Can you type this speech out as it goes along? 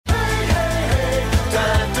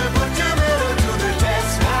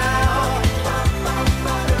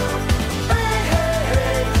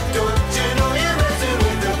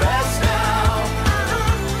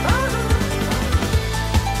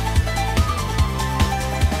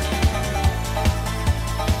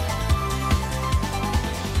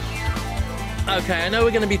Okay, I know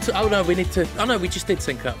we're going to be... oh, no, we need to... oh, no, we just did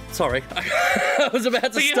sync up. Sorry. I was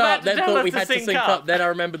about to start, then thought we had to sync up. Then I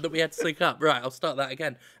remembered that we had to sync up. Right, I'll start that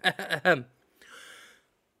again.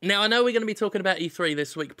 Now, I know we're going to be talking about E3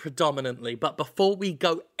 this week predominantly, but before we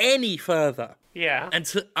go any further... yeah.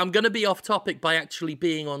 I'm going to be off topic by actually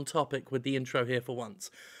being on topic with the intro here for once.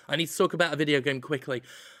 I need to talk about a video game quickly.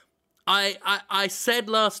 I said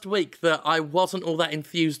last week that I wasn't all that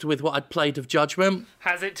enthused with what I'd played of Judgment.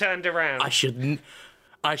 Has it turned around? I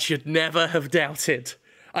should never have doubted.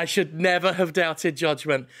 I should never have doubted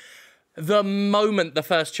Judgment. The moment the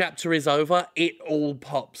first chapter is over, it all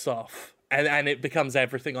pops off. And it becomes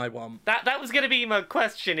everything I want. That was going to be my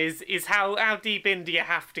question, is how deep in do you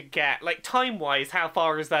have to get? Like, time-wise, how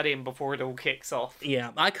far is that in before it all kicks off?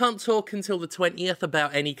 Yeah, I can't talk until the 20th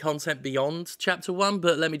about any content beyond Chapter 1,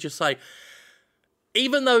 but let me just say,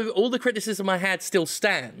 even though all the criticism I had still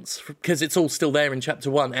stands, because it's all still there in Chapter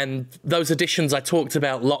 1, and those additions I talked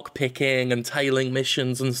about, lockpicking and tailing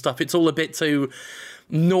missions and stuff, it's all a bit too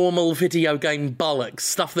normal video game bollocks,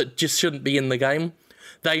 stuff that just shouldn't be in the game.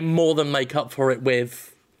 They more than make up for it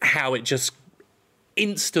with how it just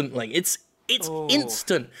instantly... It's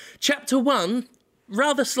instant. Chapter 1,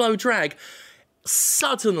 rather slow drag.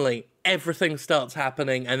 Suddenly, everything starts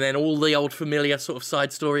happening, and then all the old familiar sort of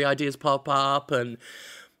side story ideas pop up, and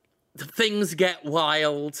things get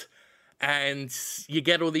wild, and you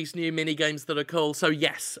get all these new mini-games that are cool. So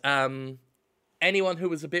yes, anyone who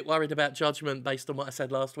was a bit worried about Judgment based on what I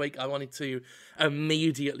said last week, I wanted to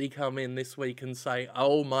immediately come in this week and say,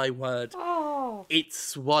 oh my word,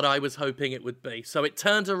 it's what I was hoping it would be. So it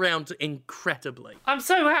turned around incredibly. I'm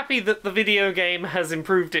so happy that the video game has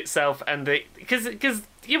improved itself, and because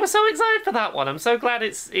you were so excited for that one. I'm so glad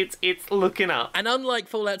it's looking up. And unlike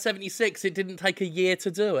Fallout 76, it didn't take a year to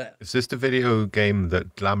do it. Is this the video game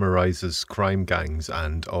that glamorizes crime gangs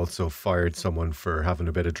and also fired someone for having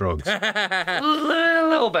a bit of drugs? A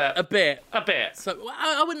little bit. A bit. So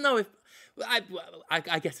I wouldn't know if...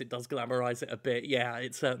 I guess it does glamorize it a bit. Yeah,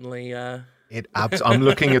 it certainly... I'm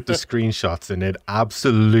looking at the screenshots and it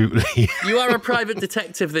absolutely... You are a private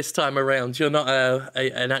detective this time around. You're not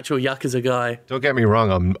an actual Yakuza guy. Don't get me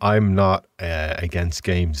wrong, I'm not against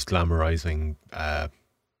games glamorizing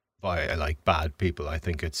by like bad people. I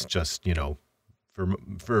think it's just, you know,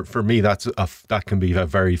 for me that can be a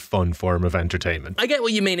very fun form of entertainment. I get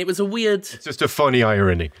what you mean. It was a weird... It's just a funny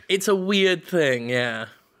irony. It's a weird thing, yeah.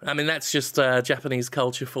 I mean, that's just Japanese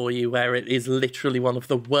culture for you, where it is literally one of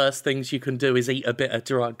the worst things you can do is eat a bit of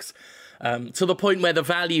drugs. To the point where the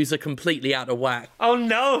values are completely out of whack. Oh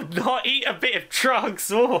no, not eat a bit of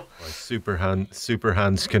drugs. Oh. Super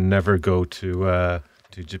hands can never go to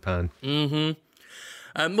Japan.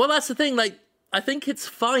 Mm-hmm. Well, that's the thing. Like, I think it's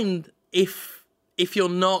fine if you're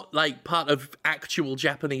not like part of actual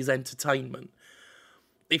Japanese entertainment.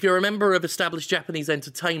 If you're a member of established Japanese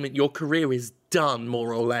entertainment, your career is done,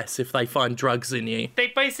 more or less, if they find drugs in you. They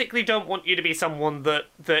basically don't want you to be someone that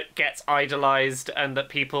gets idolized and that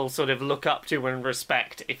people sort of look up to and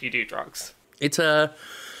respect if you do drugs. It's a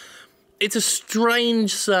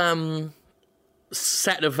strange set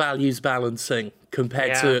of values balancing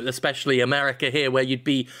compared to especially America here, where you'd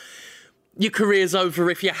be... Your career's over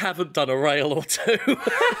if you haven't done a rail or two.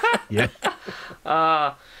 Yeah.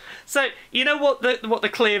 So, you know what the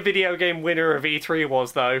clear video game winner of E3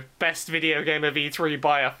 was, though? Best video game of E3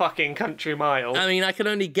 by a fucking country mile. I mean, I can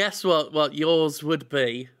only guess what yours would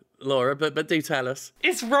be, Laura, but do tell us.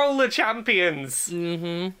 It's Roller Champions.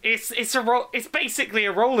 Mm-hmm. It's basically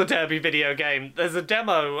a roller derby video game. There's a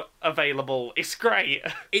demo available. It's great.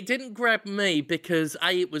 It didn't grab me because,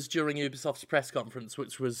 A, it was during Ubisoft's press conference,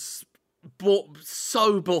 which was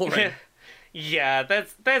so boring. Yeah,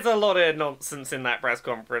 there's a lot of nonsense in that press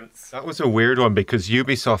conference. That was a weird one because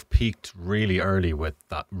Ubisoft peaked really early with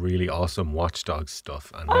that really awesome Watch Dogs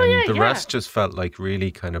stuff, and then the rest just felt like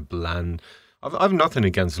really kind of bland. I've nothing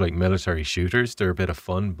against like military shooters; they're a bit of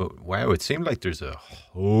fun, but wow, it seemed like there's a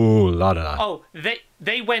whole lot of that. Oh,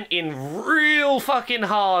 they went in real fucking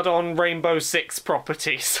hard on Rainbow Six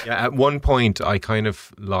properties. Yeah, at one point I kind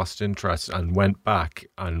of lost interest and went back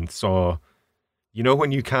and saw. You know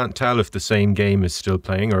when you can't tell if the same game is still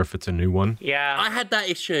playing or if it's a new one? Yeah. I had that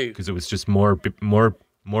issue. Because it was just more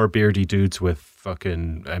beardy dudes with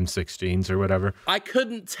fucking M16s or whatever. I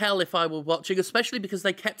couldn't tell if I were watching, especially because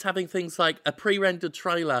they kept having things like a pre-rendered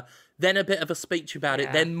trailer, then a bit of a speech about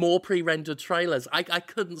it, then more pre-rendered trailers. I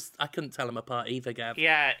couldn't tell them apart either, Gav.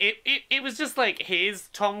 Yeah, it was just like, here's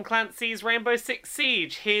Tom Clancy's Rainbow Six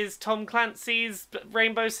Siege, here's Tom Clancy's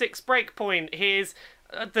Rainbow Six Breakpoint, here's...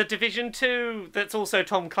 The Division 2, that's also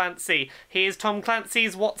Tom Clancy. Here's Tom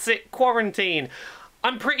Clancy's What's It Quarantine.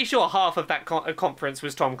 I'm pretty sure half of that conference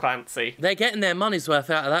was Tom Clancy. They're getting their money's worth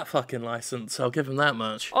out of that fucking license. I'll give them that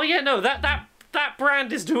much. Oh yeah, no, that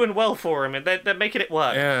brand is doing well for him, and they're making it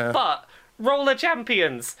work. Yeah. But Roller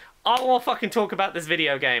Champions, I want to fucking talk about this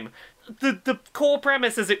video game. The core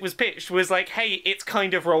premise as it was pitched was like, hey, it's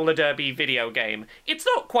kind of roller derby video game. It's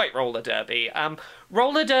not quite roller derby.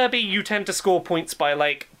 Roller derby, you tend to score points by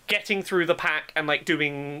like getting through the pack and like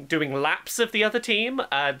doing laps of the other team.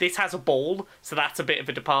 This has a ball, so that's a bit of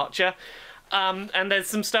a departure. And there's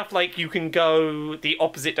some stuff like you can go the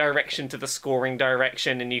opposite direction to the scoring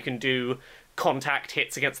direction, and you can do contact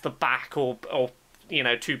hits against the back or you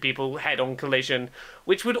know, two people head-on collision,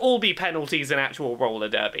 which would all be penalties in actual roller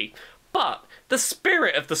derby. But the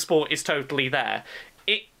spirit of the sport is totally there.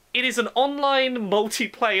 It is an online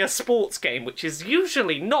multiplayer sports game, which is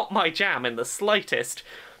usually not my jam in the slightest,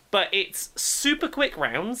 but it's super quick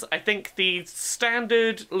rounds. I think the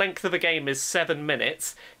standard length of a game is 7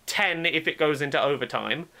 minutes, 10 if it goes into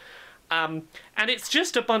overtime. And it's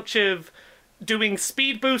just a bunch of doing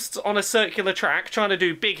speed boosts on a circular track, trying to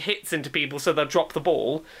do big hits into people so they'll drop the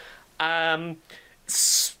ball,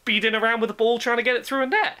 speeding around with the ball trying to get it through a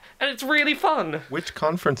net, and it's really fun. Which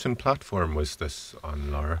conference and platform was this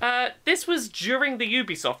on, Laura? This was during the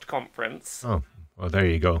Ubisoft conference. Oh, well, there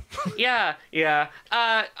you go. Yeah.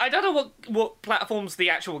 I don't know what platforms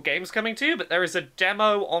the actual game's coming to, but there is a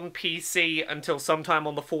demo on PC until sometime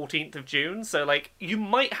on the 14th of June, so like you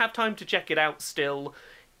might have time to check it out still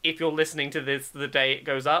if you're listening to this the day it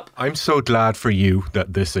goes up. I'm so glad for you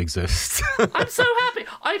that this exists. I'm so happy.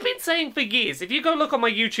 I've been saying for years, if you go look on my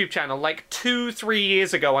YouTube channel, like 2-3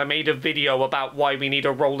 years ago, I made a video about why we need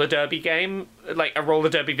a roller derby game, like a roller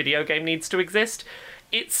derby video game needs to exist.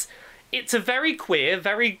 It's a very queer,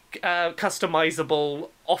 very customizable,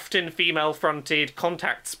 often female-fronted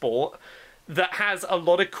contact sport that has a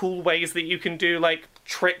lot of cool ways that you can do, like,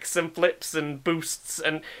 tricks and flips and boosts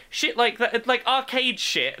and shit like that, like arcade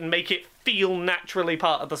shit, and make it feel naturally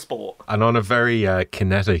part of the sport. And on a very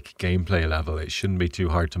kinetic gameplay level, it shouldn't be too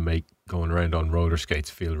hard to make going around on roller skates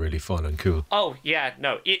feel really fun and cool. Oh, yeah,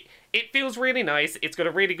 no, it feels really nice. It's got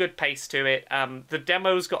a really good pace to it. The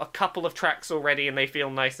demo's got a couple of tracks already, and they feel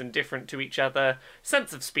nice and different to each other.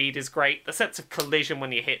 Sense of speed is great. The sense of collision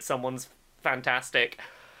when you hit someone's fantastic.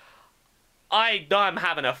 I'm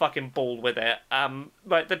having a fucking ball with it.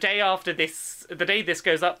 Like the day this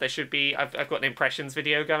goes up, there should be. I've got an impressions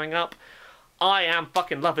video going up. I am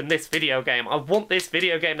fucking loving this video game. I want this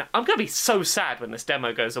video game now. I'm gonna be so sad when this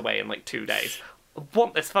demo goes away in like 2 days. I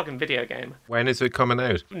want this fucking video game. When is it coming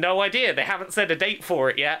out? No idea. They haven't set a date for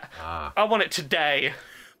it yet. I want it today.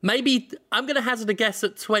 Maybe I'm going to hazard a guess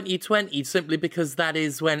at 2020 simply because that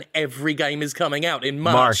is when every game is coming out in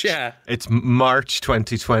March. Yeah. It's March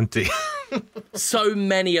 2020. So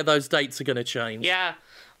many of those dates are going to change. Yeah.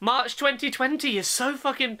 March 2020 is so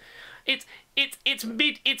fucking... It's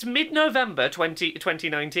mid-November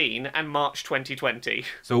 2019 and March 2020.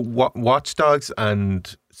 So Watch Dogs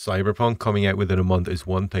and Cyberpunk coming out within a month is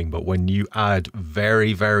one thing, but when you add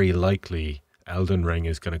very, very likely Elden Ring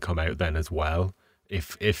is going to come out then as well,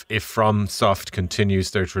 if FromSoft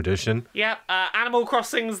continues their tradition. Yeah, Animal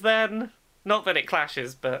Crossing's then. Not that it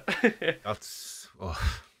clashes, but... That's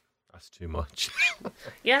too much.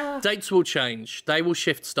 Yeah. Dates will change. They will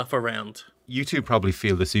shift stuff around. You two probably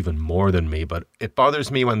feel this even more than me, but it bothers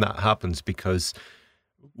me when that happens because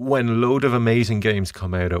when a load of amazing games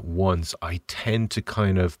come out at once, I tend to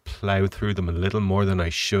kind of plow through them a little more than I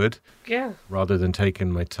should. Yeah. Rather than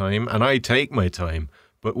taking my time. And I take my time.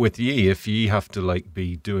 But with ye, if ye have to like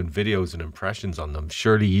be doing videos and impressions on them,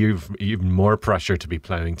 surely you've even more pressure to be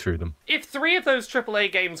plowing through them. If 3 of those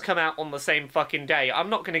AAA games come out on the same fucking day,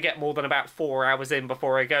 I'm not going to get more than about 4 hours in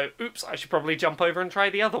before I go, oops, I should probably jump over and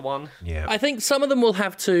try the other one. Yeah. I think some of them will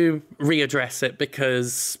have to readdress it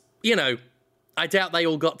because, you know, I doubt they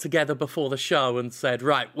all got together before the show and said,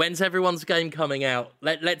 right, when's everyone's game coming out?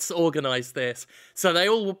 Let's organise this. So they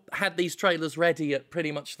all had these trailers ready at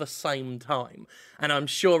pretty much the same time. And I'm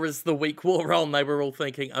sure as the week wore on, they were all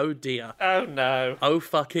thinking, oh dear. Oh no. Oh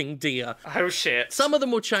fucking dear. Oh shit. Some of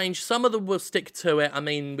them will change, some of them will stick to it. I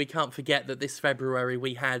mean, we can't forget that this February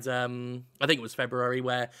we had, I think it was February,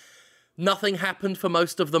 where nothing happened for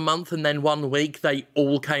most of the month, and then 1 week they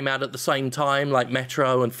all came out at the same time, like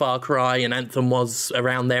Metro and Far Cry and Anthem was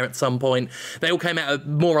around there at some point. They all came out at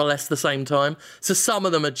more or less the same time. So some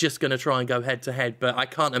of them are just going to try and go head to head, but I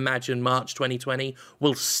can't imagine March 2020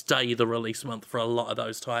 will stay the release month for a lot of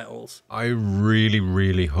those titles. I really,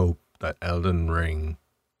 really hope that Elden Ring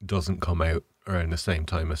doesn't come out around the same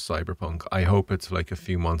time as Cyberpunk. I hope it's like a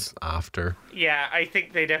few months after. Yeah, I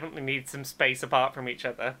think they definitely need some space apart from each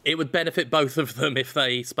other. It would benefit both of them if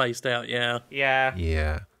they spaced out, yeah. Yeah.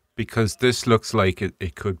 Yeah, because this looks like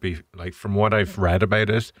it could be, like, from what I've read about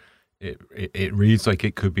it, it reads like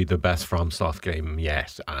it could be the best FromSoft game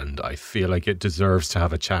yet, and I feel like it deserves to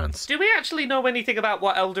have a chance. Do we actually know anything about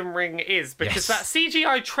what Elden Ring is? Because that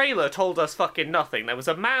CGI trailer told us fucking nothing. There was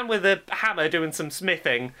a man with a hammer doing some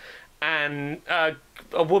smithing, and a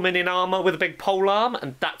woman in armor with a big pole arm,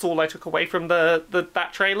 and that's all I took away from that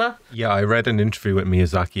trailer. Yeah, I read an interview with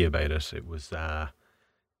Miyazaki about it. It was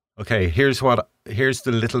okay. Here's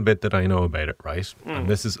the little bit that I know about it, right? And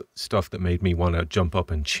this is stuff that made me want to jump up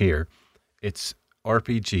and cheer. It's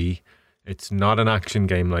RPG. It's not an action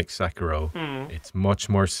game like Sekiro. It's much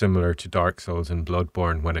more similar to Dark Souls and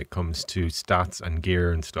Bloodborne when it comes to stats and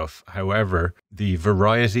gear and stuff. However, the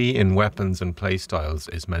variety in weapons and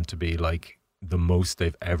playstyles is meant to be like the most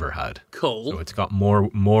they've ever had. Cool. So it's got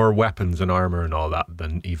more weapons and armor and all that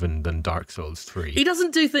than Dark Souls 3. He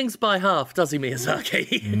doesn't do things by half, does he,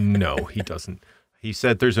 Miyazaki? No, he doesn't. He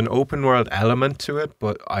said there's an open world element to it,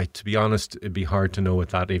 but to be honest, it'd be hard to know what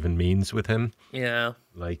that even means with him. Yeah.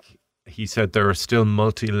 Like, he said there are still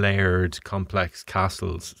multi-layered, complex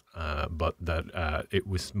castles, but that it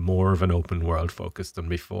was more of an open world focus than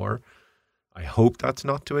before. I hope that's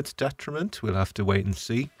not to its detriment. We'll have to wait and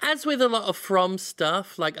see. As with a lot of From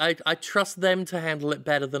stuff, like I trust them to handle it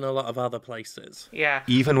better than a lot of other places. Yeah.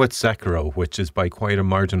 Even with Sekiro, which is by quite a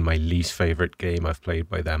margin my least favourite game I've played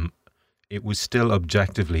by them, it was still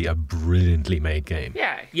objectively a brilliantly made game.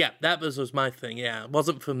 Yeah. Yeah, that was my thing, yeah. It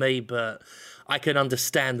wasn't for me, but I can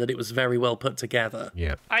understand that it was very well put together.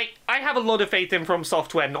 Yeah. I have a lot of faith in From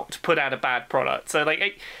Software not to put out a bad product. So,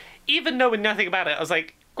 like, even knowing nothing about it, I was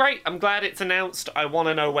like, great, I'm glad it's announced. I want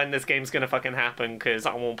to know when this game's going to fucking happen, because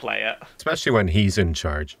I won't play it. Especially when he's in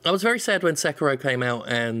charge. I was very sad when Sekiro came out,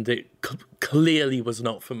 and it clearly was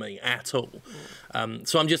not for me at all.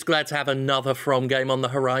 So I'm just glad to have another From game on the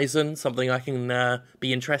horizon, something I can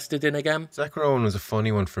be interested in again. Sekiro one was a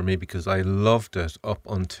funny one for me because I loved it up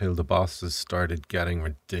until the bosses started getting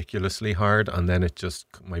ridiculously hard, and then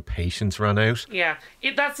my patience ran out. Yeah,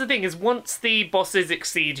 that's the thing, is once the bosses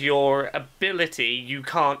exceed your ability, you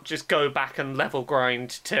can't just go back and level grind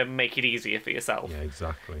to make it easier for yourself. Yeah,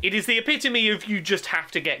 exactly. It is the epitome of you just have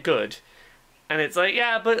to get good. And it's like,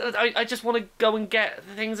 yeah, but I just want to go and get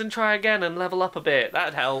things and try again and level up a bit.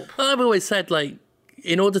 That'd help. I've always said, like,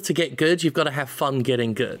 in order to get good, you've got to have fun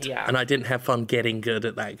getting good. Yeah. And I didn't have fun getting good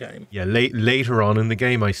at that game. Yeah, later on in the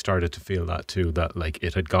game, I started to feel that too, that like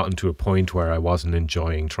it had gotten to a point where I wasn't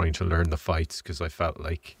enjoying trying to learn the fights because I felt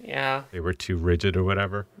like they were too rigid or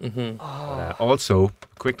whatever. Mm-hmm. Also,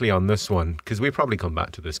 quickly on this one, because we probably come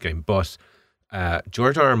back to this game, but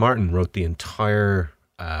George R.R. Martin wrote the entire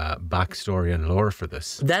backstory and lore for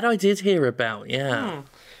this. That I did hear about, yeah.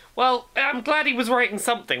 Well, I'm glad he was writing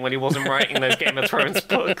something when he wasn't writing those Game of Thrones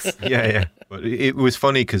books. Yeah. But it was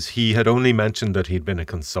funny because he had only mentioned that he'd been a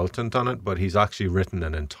consultant on it, but he's actually written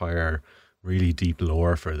an entire really deep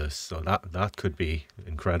lore for this. So that could be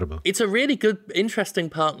incredible. It's a really good, interesting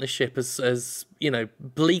partnership as you know,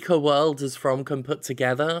 bleaker world as From can put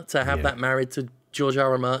together to have that married to George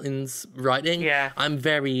R.R. Martin's writing. Yeah. I'm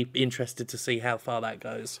very interested to see how far that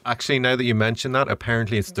goes. Actually, now that you mention that,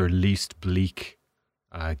 apparently it's their least bleak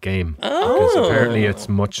game. Because apparently it's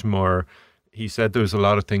much more... He said there was a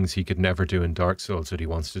lot of things he could never do in Dark Souls that he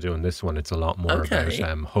wants to do in this one. It's a lot more about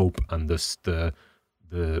hope and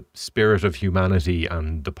the spirit of humanity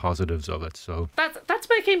and the positives of it. So that's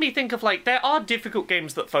making me think of, like, there are difficult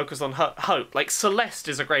games that focus on hope. Like Celeste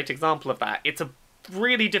is a great example of that. It's a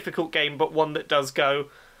really difficult game, but one that does go,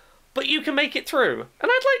 but you can make it through.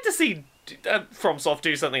 And I'd like to see FromSoft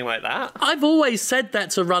do something like that. I've always said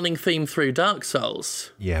that's a running theme through Dark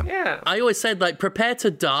Souls. Yeah. I always said, like, prepare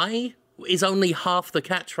to die is only half the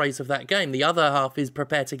catchphrase of that game. The other half is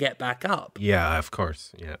prepare to get back up. Yeah, of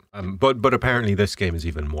course. Yeah. But apparently this game is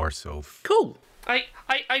even more so. Cool.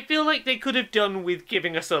 I feel like they could have done with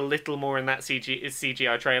giving us a little more in that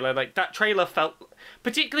CGI trailer. Like, that trailer felt,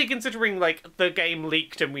 particularly considering, like, the game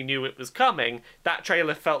leaked and we knew it was coming, that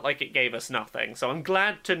trailer felt like it gave us nothing. So I'm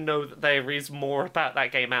glad to know that there is more about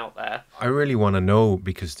that game out there. I really want to know,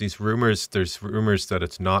 because there's rumors that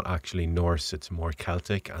it's not actually Norse, it's more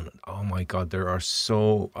Celtic. And oh my God,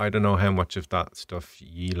 I don't know how much of that stuff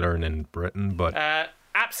you learn in Britain, but...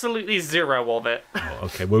 Absolutely zero of it. Oh,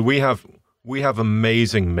 okay, well, we have We have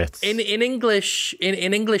amazing myths. In English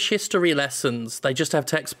history lessons, they just have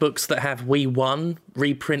textbooks that have "We won"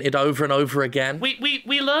 reprinted over and over again.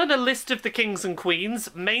 We learn a list of the kings and queens.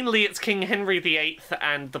 Mainly it's King Henry VIII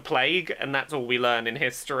and the plague, and that's all we learn in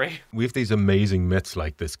history. We have these amazing myths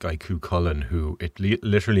like this guy, Cú Chulainn, who it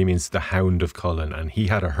literally means the Hound of Cullen, and he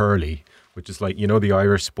had a hurley, which is like, you know, the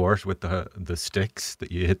Irish sport with the sticks,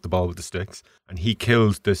 that you hit the ball with the sticks. And he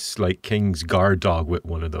killed this like king's guard dog with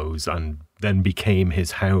one of those and then became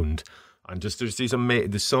his hound. And just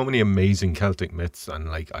there's so many amazing Celtic myths, and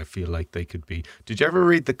like I feel like they could be. Did you ever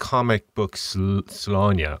read the comic book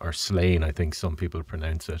Slania, or Slane, I think some people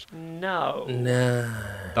pronounce it? No.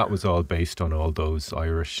 That was all based on all those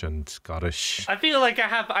Irish and Scottish. I feel like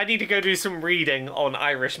I need to go do some reading on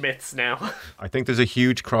Irish myths now. I think there's a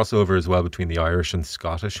huge crossover as well between the Irish and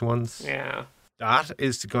Scottish ones. Yeah. That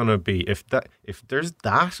is gonna be if there's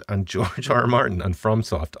that and George R. R. Martin and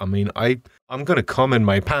FromSoft. I mean, I'm gonna come in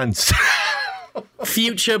my pants.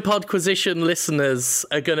 Future Podquisition listeners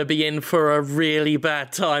are going to be in for a really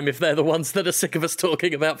bad time if they're the ones that are sick of us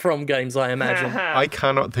talking about From games, I imagine. I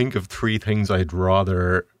cannot think of 3 things I'd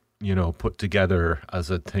rather, put together as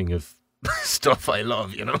a thing of stuff I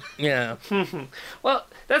love, Yeah. Well,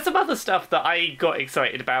 there's some other stuff that I got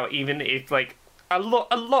excited about, even if, like, a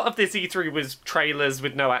lot of this E3 was trailers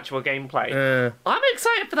with no actual gameplay. I'm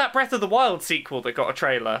excited for that Breath of the Wild sequel that got a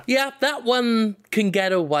trailer. Yeah, that one can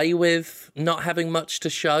get away with not having much to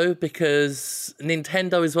show because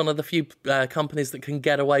Nintendo is one of the few companies that can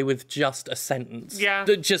get away with just a sentence. Yeah.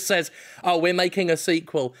 That just says, "Oh, we're making a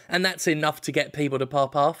sequel," and that's enough to get people to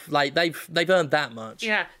pop off. Like they've earned that much.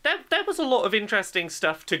 Yeah, there was a lot of interesting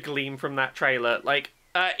stuff to glean from that trailer. Like,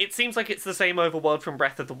 it seems like it's the same overworld from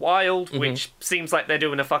Breath of the Wild, which seems like they're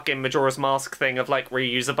doing a fucking Majora's Mask thing of, like,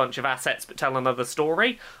 reuse a bunch of assets but tell another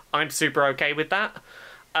story. I'm super okay with that.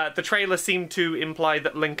 The trailer seemed to imply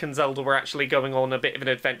that Link and Zelda were actually going on a bit of an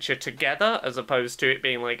adventure together, as opposed to it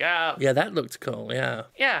being like, Yeah, that looked cool, yeah.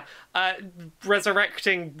 Yeah,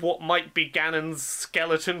 resurrecting what might be Ganon's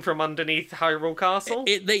skeleton from underneath Hyrule Castle.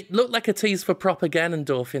 They looked like a tease for proper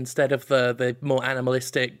Ganondorf instead of the more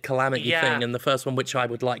animalistic Calamity thing in the first one, which I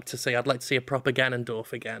would like to see. I'd like to see a proper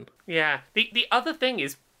Ganondorf again. Yeah, the other thing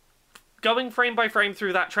is, going frame by frame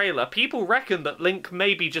through that trailer, people reckon that Link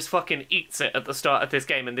maybe just fucking eats it at the start of this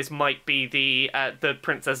game, and this might be the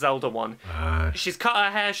Princess Zelda one. She's cut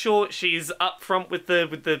her hair short, she's up front with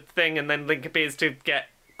the thing, and then Link appears to get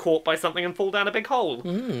caught by something and fall down a big hole.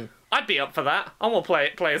 I'd be up for that. I want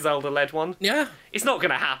to play a Zelda-led one. Yeah. It's not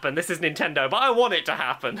going to happen. This is Nintendo, but I want it to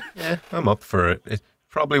happen. Yeah, I'm up for it. It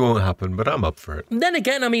probably won't happen, but I'm up for it. Then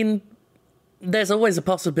again, I mean, there's always a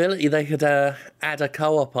possibility they could add a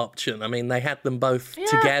co-op option. I mean, they had them both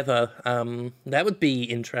together. That would be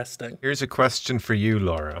interesting. Here's a question for you,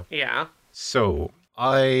 Laura. Yeah. So,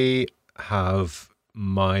 I have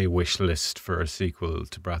my wish list for a sequel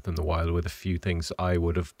to Breath in the Wild with a few things I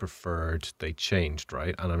would have preferred they changed,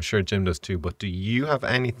 right? And I'm sure Jim does too. But do you have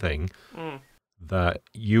anything that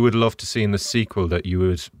you would love to see in the sequel that you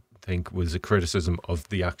would think was a criticism of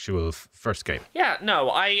the actual first game? Yeah,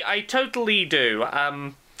 no, I totally do.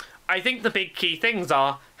 I think the big key things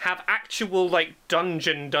are have actual, like,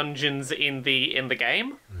 dungeons in the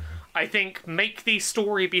game. I think make the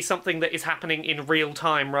story be something that is happening in real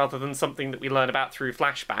time rather than something that we learn about through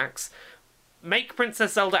flashbacks. Make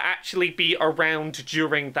Princess Zelda actually be around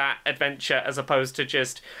during that adventure as opposed to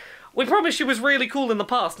just, we promise she was really cool in the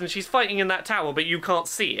past and she's fighting in that tower, but you can't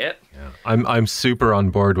see it. Yeah. I'm super on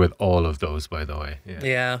board with all of those, by the way.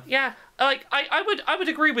 Yeah. Yeah, like, I would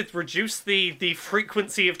agree with reduce the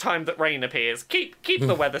frequency of time that rain appears. Keep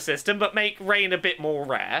the weather system, but make rain a bit more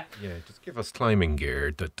rare. Yeah, just give us climbing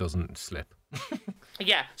gear that doesn't slip.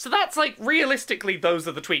 Yeah, so that's, like, realistically, those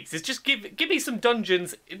are the tweaks. Is just give me some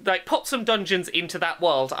dungeons, like, pop some dungeons into that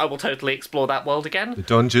world. I will totally explore that world again. The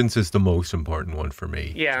dungeons is the most important one for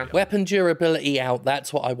me. Yeah. Weapon durability out,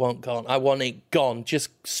 that's what I want gone. I want it gone, just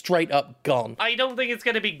straight up gone. I don't think it's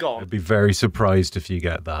going to be gone. I'd be very surprised if you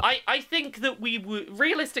get that. I think that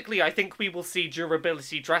realistically, I think we will see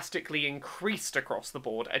durability drastically increased across the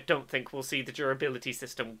board. I don't think we'll see the durability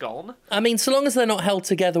system gone. I mean, so long as they're not held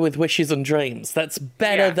together with wishes and dreams, that's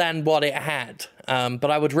better than what it had. But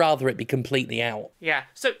I would rather it be completely out. Yeah,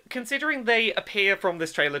 so considering they appear from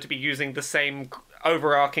this trailer to be using the same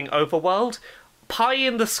overarching overworld, pie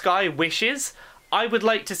in the sky wishes, I would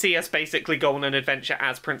like to see us basically go on an adventure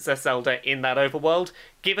as Princess Zelda in that overworld.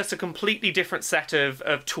 Give us a completely different set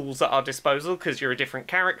of tools at our disposal, because you're a different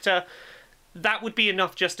character. That would be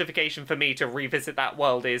enough justification for me to revisit that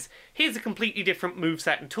world. Is here's a completely different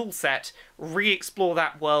moveset and toolset, re-explore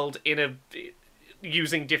that world in a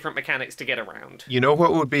using different mechanics to get around. You know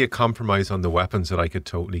what would be a compromise on the weapons that I could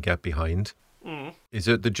totally get behind? Is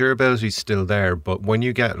that the durability's still there, but when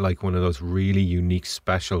you get like one of those really unique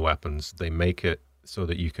special weapons, they make it so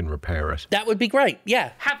that you can repair it. That would be great,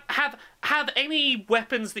 yeah. Have any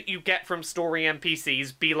weapons that you get from story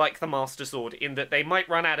NPCs be like the Master Sword, in that they might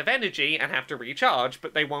run out of energy and have to recharge,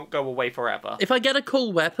 but they won't go away forever. If I get a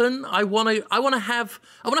cool weapon, I want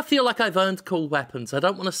to feel like I've earned cool weapons. I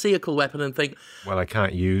don't want to see a cool weapon and think, well, I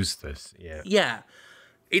can't use this. Yeah.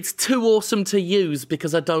 It's too awesome to use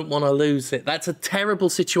because I don't want to lose it. That's a terrible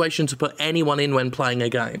situation to put anyone in when playing a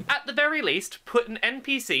game. At the very least, put an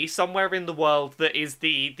NPC somewhere in the world that is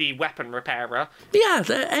the weapon repairer. Yeah,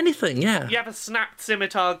 anything, yeah. You have a snapped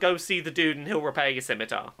scimitar, go see the dude and he'll repair your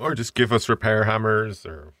scimitar. Or just give us repair hammers,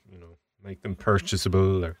 or, make them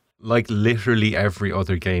purchasable, or like literally every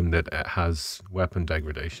other game that has weapon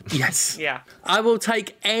degradation. Yes. Yeah. I will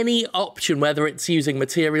take any option, whether it's using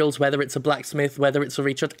materials, whether it's a blacksmith, whether it's a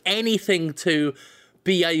recharge, anything to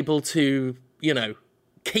be able to,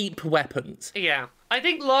 keep weapons. Yeah. I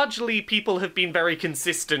think largely people have been very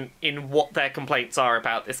consistent in what their complaints are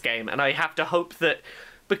about this game, and I have to hope that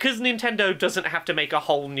because Nintendo doesn't have to make a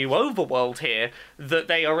whole new overworld here, that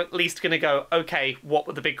they are at least going to go, okay, what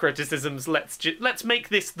were the big criticisms? Let's make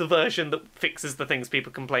this the version that fixes the things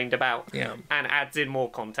people complained about, yeah, and adds in more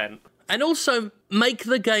content. And also, make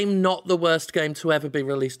the game not the worst game to ever be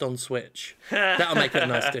released on Switch. That'll make a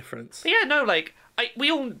nice difference. But yeah, no,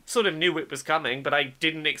 we all sort of knew it was coming, but I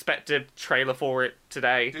didn't expect a trailer for it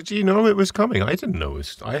today. Did you know it was coming? I didn't know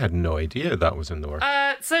I had no idea that was in the works.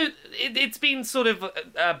 So it's been sort of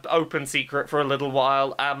open secret for a little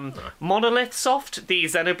while. Monolith Soft, the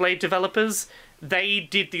Xenoblade developers, they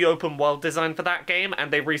did the open world design for that game,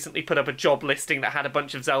 and they recently put up a job listing that had a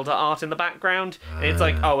bunch of Zelda art in the background. And it's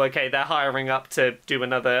like, oh, okay, they're hiring up to do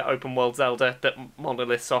another open world Zelda that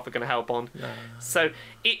Monolith Soft are going to help on. So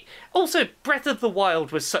it also, Breath of the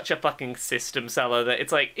Wild was such a fucking system seller that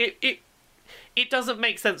it's like it doesn't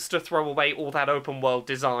make sense to throw away all that open world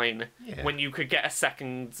design when you could get a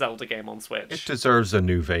second Zelda game on Switch. It deserves a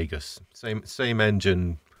new Vegas. Same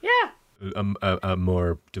engine. Yeah. A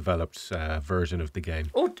more developed version of the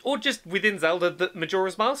game. Or just within Zelda, the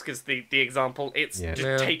Majora's Mask is the example. It's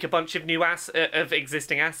just take a bunch of new of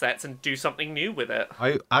existing assets and do something new with it.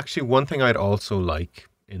 One thing I'd also like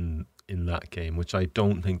in that game, which I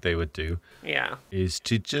don't think they would do, is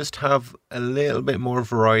to just have a little bit more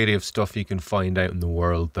variety of stuff you can find out in the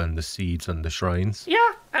world than the seeds and the shrines. Yeah,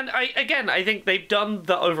 and I think they've done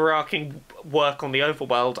the overarching work on the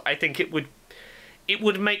overworld. I think it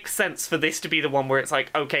would make sense for this to be the one where it's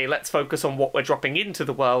like, okay, let's focus on what we're dropping into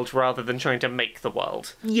the world rather than trying to make the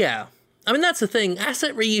world. Yeah. I mean, that's the thing.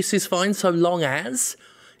 Asset reuse is fine so long as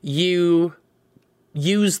you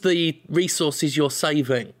use the resources you're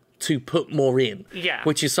saving to put more in. Yeah.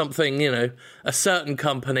 Which is something, a certain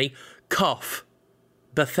company,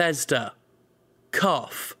 Bethesda,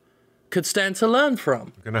 could stand to learn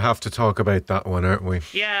from. We're going to have to talk about that one, aren't we?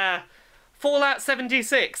 Yeah. Fallout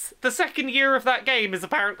 76. The second year of that game is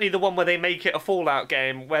apparently the one where they make it a Fallout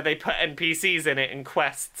game, where they put NPCs in it and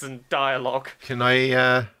quests and dialogue. Can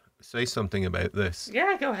I say something about this?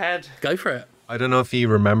 Yeah, go ahead. Go for it. I don't know if you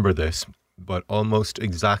remember this, but almost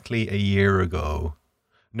exactly a year ago...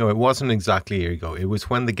 No, it wasn't exactly a year ago. It was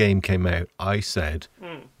when the game came out. I said,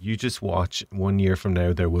 you just watch, 1 year from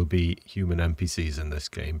now, there will be human NPCs in this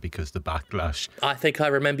game because the backlash... I think I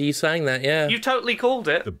remember you saying that, yeah. You totally called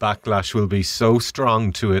it. The backlash will be so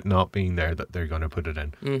strong to it not being there that they're going to put it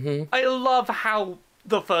in. Mm-hmm. I love how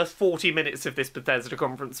the first 40 minutes of this Bethesda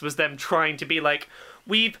conference was them trying to be like,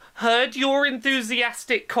 we've heard your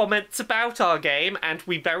enthusiastic comments about our game, and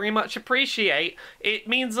we very much appreciate it.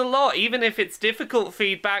 Means a lot, even if it's difficult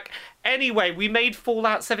feedback. Anyway, we made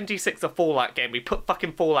Fallout 76 a Fallout game. We put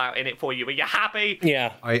fucking Fallout in it for you. Are you happy?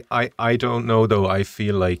 Yeah. I don't know, though. I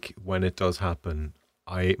feel like when it does happen,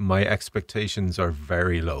 my expectations are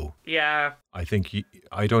very low. Yeah. I think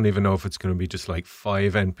I don't even know if it's going to be just like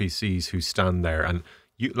 5 NPCs who stand there and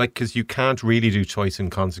because you can't really do choice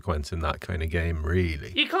and consequence in that kind of game,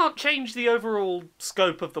 really. You can't change the overall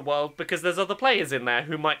scope of the world because there's other players in there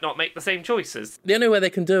who might not make the same choices. The only way they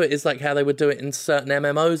can do it is like how they would do it in certain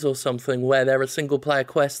MMOs or something, where there are single player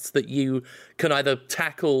quests that you can either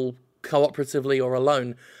tackle cooperatively or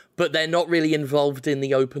alone, but they're not really involved in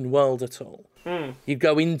the open world at all. You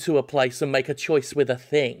go into a place and make a choice with a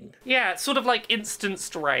thing. Yeah, it's sort of like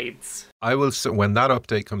instanced raids. When that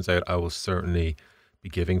update comes out, I will certainly be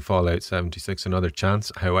giving Fallout 76 another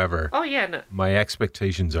chance. However, Oh, yeah, no. my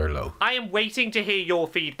expectations are low. I am waiting to hear your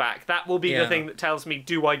feedback. That will be the thing that tells me,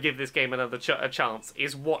 do I give this game another a chance,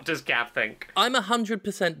 is what does Gav think? I'm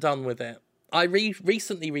 100% done with it. I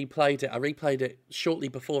recently replayed it. I replayed it shortly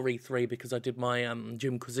before E3 because I did my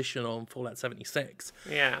Jimquisition on Fallout 76.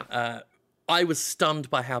 Yeah. I was stunned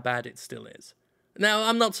by how bad it still is. Now,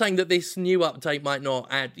 I'm not saying that this new update might not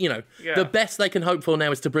add, the best they can hope for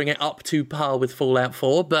now is to bring it up to par with Fallout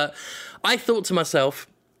 4, but I thought to myself,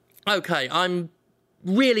 okay, I'm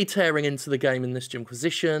really tearing into the game in this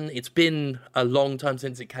Jimquisition. It's been a long time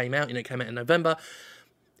since it came out, it came out in November.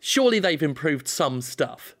 Surely they've improved some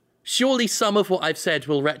stuff. Surely some of what I've said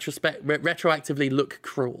will retroactively look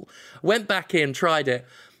cruel. Went back in, tried it.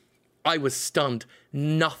 I was stunned.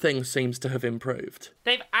 Nothing seems to have improved.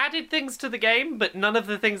 They've added things to the game, but none of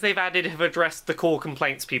the things they've added have addressed the core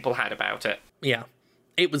complaints people had about it. Yeah.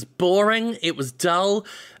 It was boring. It was dull.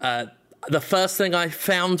 The first thing I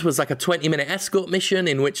found was like a 20-minute escort mission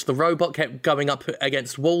in which the robot kept going up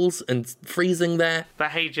against walls and freezing there.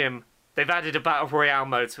 But hey, Jim, they've added a Battle Royale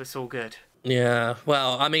mode, so it's all good. Yeah,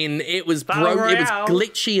 well, I mean, it was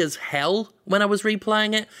glitchy as hell when I was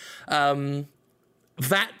replaying it.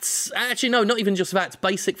 VATS, actually no, not even just VATS,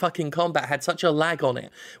 basic fucking combat had such a lag on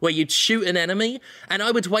it, where you'd shoot an enemy, and I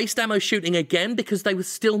would waste ammo shooting again because they were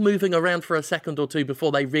still moving around for a second or two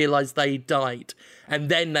before they realised they died, and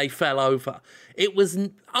then they fell over. It was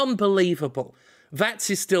unbelievable. VATS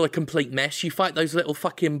is still a complete mess. You fight those little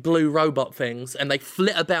fucking blue robot things, and they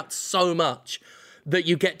flit about so much that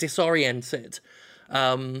you get disoriented.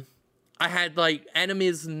 I had,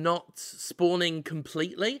 enemies not spawning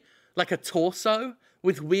completely, like a torso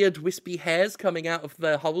with weird wispy hairs coming out of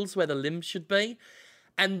the holes where the limbs should be.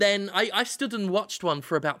 And then I stood and watched one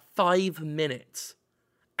for about 5 minutes,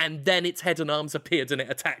 and then its head and arms appeared and it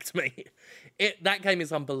attacked me. That game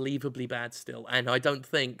is unbelievably bad still, and I don't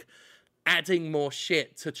think adding more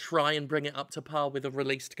shit to try and bring it up to par with a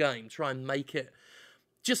released game, try and make it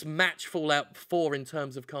just match Fallout 4 in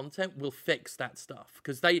terms of content, will fix that stuff.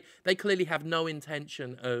 Because they clearly have no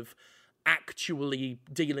intention of actually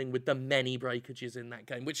dealing with the many breakages in that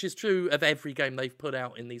game, which is true of every game they've put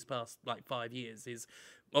out in these past 5 years,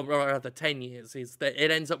 or rather 10 years, is that it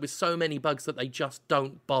ends up with so many bugs that they just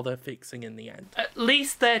don't bother fixing in the end. At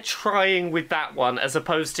least they're trying with that one, as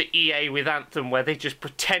opposed to EA with Anthem, where they just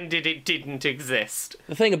pretended it didn't exist.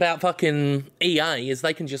 The thing about fucking EA is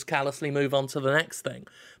they can just callously move on to the next thing.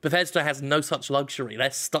 Bethesda has no such luxury. They're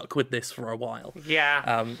stuck with this for a while.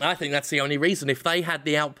 Yeah. I think that's the only reason. If they had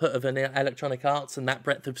the output of an Electronic Arts and that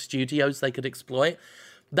breadth of studios they could exploit,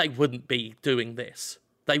 they wouldn't be doing this.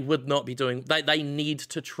 They would not be doing... They need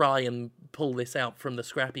to try and pull this out from the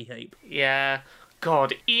scrappy heap. Yeah.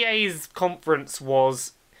 God, EA's conference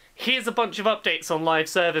was, here's a bunch of updates on live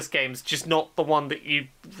service games, just not the one that you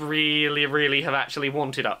really, really have actually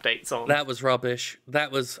wanted updates on. That was rubbish.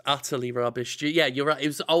 That was utterly rubbish. Yeah, you're right. It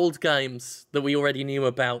was old games that we already knew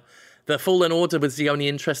about. The Fallen Order was the only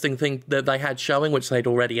interesting thing that they had showing, which they'd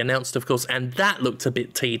already announced, of course, and that looked a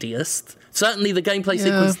bit tedious. Certainly the gameplay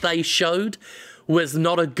sequence they showed was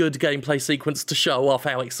not a good gameplay sequence to show off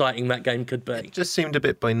how exciting that game could be. It just seemed a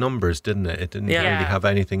bit by numbers, didn't it? It didn't really have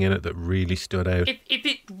anything in it that really stood out.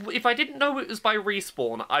 If I didn't know it was by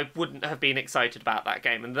Respawn, I wouldn't have been excited about that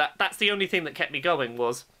game, and that's the only thing that kept me going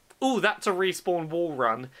was, ooh, that's a Respawn wall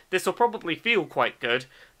run. This will probably feel quite good.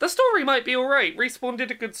 The story might be alright. Respawn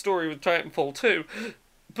did a good story with Titanfall 2.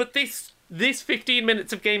 But this 15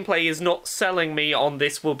 minutes of gameplay is not selling me on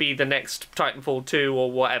this will be the next Titanfall 2 or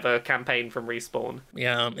whatever campaign from Respawn.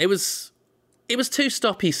 Yeah, it was too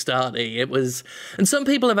stoppy-starty. It was, and some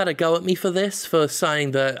people have had a go at me for this, for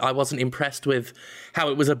saying that I wasn't impressed with how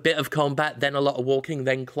it was a bit of combat, then a lot of walking,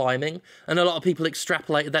 then climbing. And a lot of people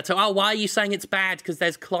extrapolated that to, oh, why are you saying it's bad? Because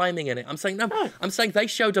there's climbing in it. I'm saying, no, I'm saying they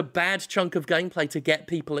showed a bad chunk of gameplay to get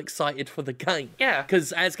people excited for the game. Yeah.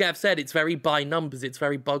 Because, as Gav said, it's very by numbers. It's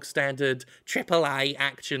very bog-standard AAA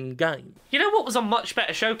action game. You know what was a much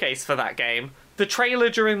better showcase for that game? The trailer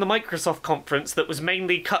during the Microsoft conference that was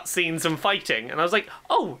mainly cutscenes and fighting. And I was like,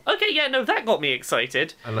 oh, okay, yeah, no, that got me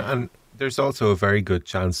excited. And there's also a very good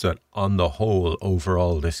chance that, on the whole,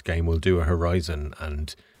 overall, this game will do a Horizon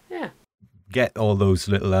and get all those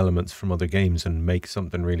little elements from other games and make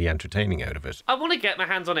something really entertaining out of it. I want to get my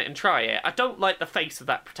hands on it and try it. I don't like the face of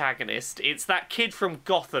that protagonist. It's that kid from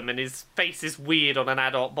Gotham, and his face is weird on an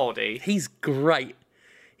adult body. He's great.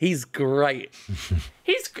 He's great.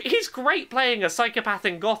 he's great playing a psychopath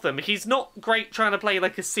in Gotham. He's not great trying to play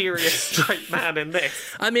like a serious straight man in this.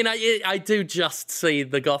 I mean, I do just see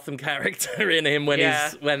the Gotham character in him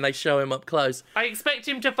when they show him up close. I expect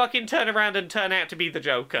him to fucking turn around and turn out to be the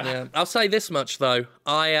Joker. Yeah. I'll say this much though.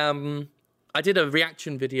 I did a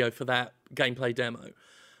reaction video for that gameplay demo,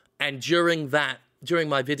 and during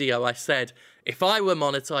my video, I said, if I were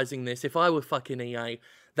monetizing this, if I were fucking EA,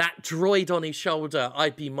 that droid on his shoulder,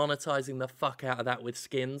 I'd be monetizing the fuck out of that with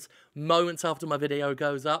skins. Moments after my video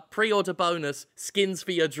goes up, pre-order bonus, skins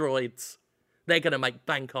for your droids. They're going to make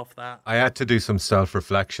bank off that. I had to do some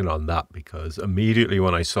self-reflection on that because immediately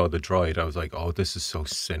when I saw the droid, I was like, oh, this is so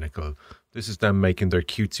cynical. This is them making their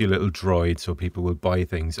cutesy little droid so people will buy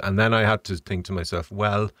things. And then I had to think to myself,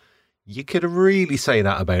 well, you could really say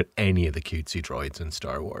that about any of the cutesy droids in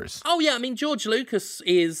Star Wars. Oh, yeah. I mean, George Lucas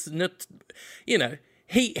is, you know,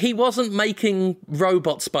 he wasn't making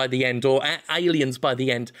robots by the end or aliens by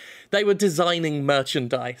the end. They were designing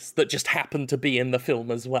merchandise that just happened to be in the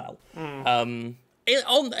film as well.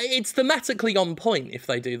 It's thematically on point if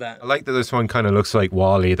they do that. I like that this one kind of looks like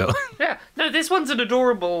WALL-E, though. Yeah. No, this one's an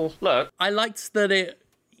adorable look. I liked that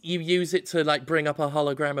you use it to like bring up a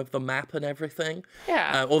hologram of the map and everything.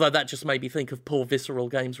 Yeah. Although that just made me think of poor Visceral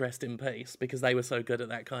Games, rest in peace, because they were so good at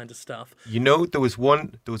that kind of stuff. You know, there was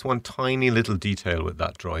one tiny little detail with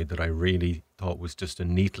that droid that I really thought was just a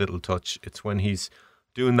neat little touch. It's when he's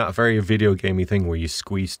doing that very video gamey thing where you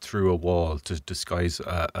squeeze through a wall to disguise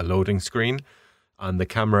a loading screen, and the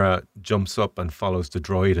camera jumps up and follows the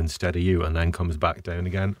droid instead of you and then comes back down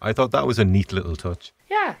again. I thought that was a neat little touch.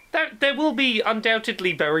 Yeah, there will be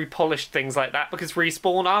undoubtedly very polished things like that because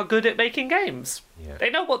Respawn are good at making games. Yeah. They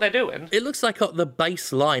know what they're doing. It looks like at the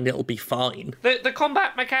baseline it'll be fine. The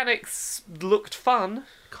combat mechanics looked fun.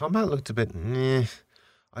 Combat looked a bit...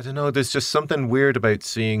 I don't know, there's just something weird about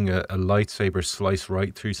seeing a lightsaber slice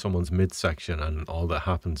right through someone's midsection and all that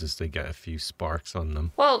happens is they get a few sparks on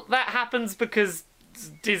them. Well, that happens because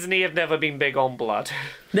Disney have never been big on blood.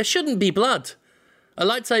 There shouldn't be blood. A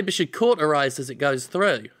lightsaber should cauterize as it goes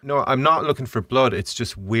through. No, I'm not looking for blood. It's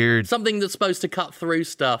just weird. Something that's supposed to cut through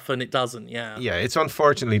stuff and it doesn't, yeah. Yeah, it's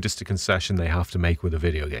unfortunately just a concession they have to make with a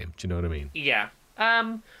video game. Do you know what I mean? Yeah.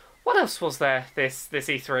 What else was there this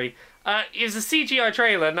E3? It was a CGI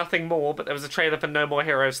trailer, nothing more, but there was a trailer for No More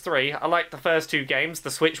Heroes 3. I liked the first two games. The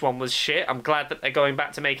Switch one was shit. I'm glad that they're going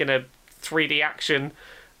back to making a 3D action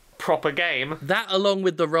proper game. That along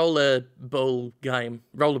with the Rollerball game.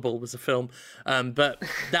 Rollerball was a film. But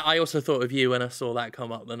that I also thought of you when I saw that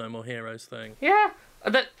come up, the No More Heroes thing. Yeah.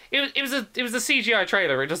 It was a CGI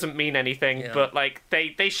trailer. It doesn't mean anything, but like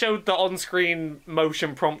they showed the on-screen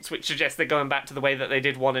motion prompts, which suggests they're going back to the way that they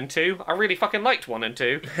did 1 and 2. I really fucking liked 1 and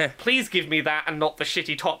 2. Please give me that and not the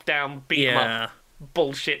shitty top-down beat-em-up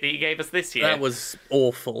bullshit that you gave us this year. That was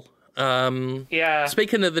awful.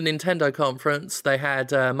 Speaking of the Nintendo conference, they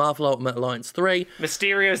had Marvel Ultimate Alliance 3.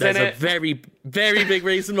 Mysterio's There's in it. There's a very, very big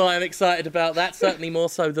reason why I'm excited about that. Certainly more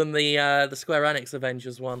so than the Square Enix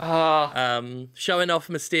Avengers one. Showing off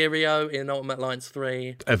Mysterio in Ultimate Alliance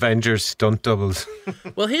 3. Avengers stunt doubles.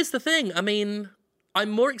 Well, here's the thing. I mean, I'm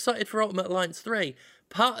more excited for Ultimate Alliance 3.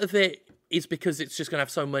 Part of it is because it's just going to have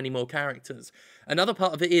so many more characters. Another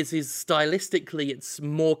part of it is stylistically it's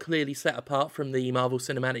more clearly set apart from the Marvel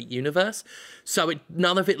Cinematic Universe, so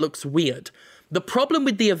none of it looks weird. The problem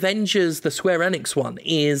with the Avengers, the Square Enix one,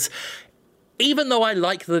 is even though I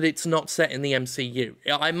like that it's not set in the MCU,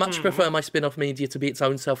 I much prefer my spin-off media to be its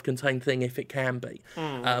own self-contained thing if it can be.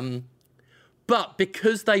 But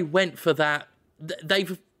because they went for that,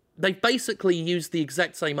 they've basically used the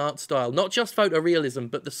exact same art style, not just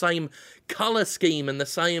photorealism, but the same colour scheme and the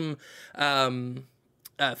same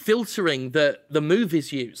filtering that the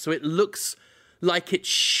movies use. So it looks like it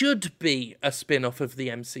should be a spin-off of the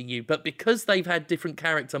MCU, but because they've had different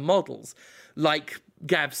character models, like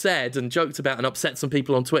Gav said and joked about and upset some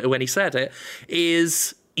people on Twitter when he said it,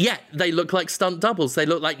 they look like stunt doubles. They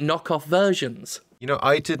look like knockoff versions. You know,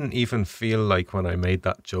 I didn't even feel like when I made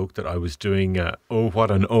that joke that I was doing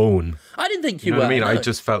what an own. I didn't think you know were. What I mean, no. I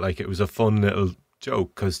just felt like it was a fun little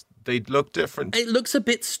joke because they look different. It looks a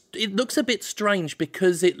bit strange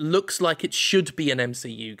because it looks like it should be an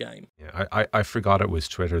MCU game. Yeah, I forgot it was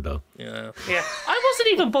Twitter though. Yeah. I wasn't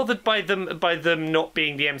even bothered by them not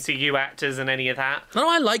being the MCU actors and any of that. No,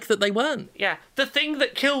 I like that they weren't. Yeah, the thing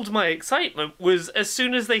that killed my excitement was as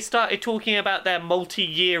soon as they started talking about their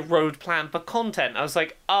multi-year road plan for content, I was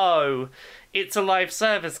like, oh, it's a live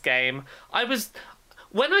service game.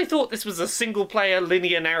 When I thought this was a single-player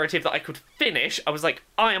linear narrative that I could finish, I was like,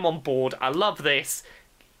 I am on board, I love this.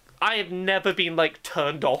 I have never been, like,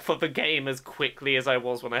 turned off of a game as quickly as I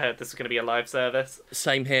was when I heard this was going to be a live service.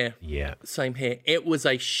 Same here. Yeah. Same here. It was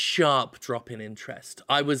a sharp drop in interest.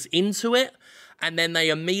 I was into it, and then they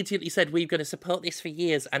immediately said, we're going to support this for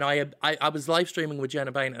years. And I was live streaming with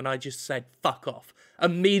Jenna Bain, and I just said, fuck off.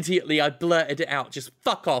 Immediately, I blurted it out, just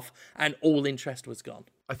fuck off, and all interest was gone.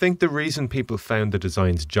 I think the reason people found the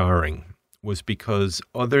designs jarring was because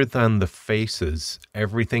other than the faces,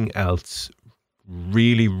 everything else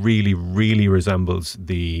really, really, really resembles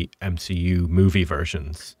the MCU movie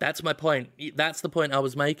versions. That's my point. That's the point I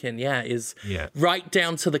was making, is Yeah. right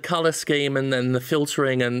down to the colour scheme and then the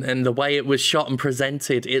filtering and the way it was shot and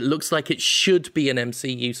presented. It looks like it should be an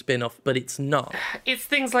MCU spin-off, but it's not. It's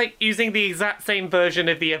things like using the exact same version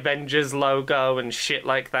of the Avengers logo and shit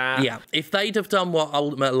like that. Yeah, if they'd have done what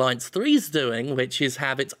Ultimate Alliance 3's doing, which is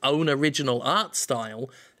have its own original art style,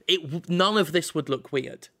 none of this would look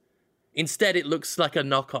weird. Instead, it looks like a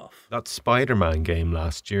knockoff. That Spider-Man game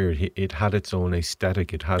last year, it had its own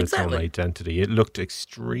aesthetic, it had its own identity. It looked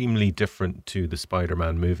extremely different to the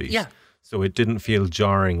Spider-Man movies. Yeah. So it didn't feel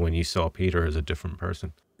jarring when you saw Peter as a different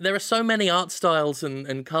person. There are so many art styles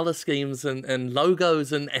and colour schemes and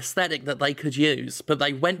logos and aesthetic that they could use, but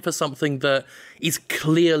they went for something that is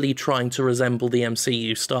clearly trying to resemble the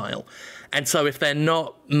MCU style. And so if they're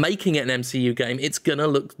not making it an MCU game, it's going to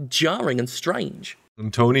look jarring and strange.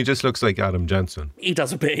 And Tony just looks like Adam Jensen. He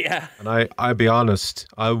does a bit, yeah. And I'll be honest,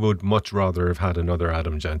 I would much rather have had another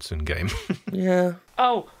Adam Jensen game. Yeah.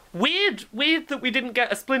 Oh, weird that we didn't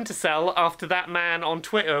get a Splinter Cell after that man on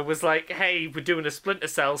Twitter was like, hey, we're doing a Splinter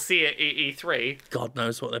Cell, see it at E3. God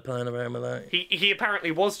knows what they're playing around with that. He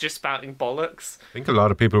apparently was just spouting bollocks. I think a lot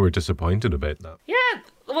of people were disappointed about that. Yeah,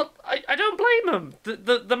 well, I don't blame him.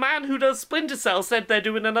 The man who does Splinter Cell said they're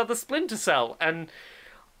doing another Splinter Cell, and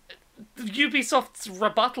Ubisoft's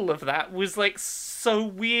rebuttal of that was, like, so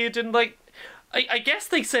weird and, like, I guess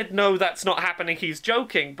they said, no, that's not happening, he's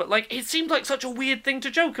joking, but, like, it seemed like such a weird thing to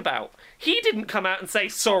joke about. He didn't come out and say,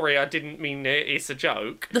 sorry, I didn't mean it's a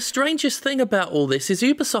joke. The strangest thing about all this is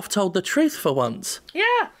Ubisoft told the truth for once.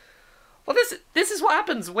 Yeah. Well, this is what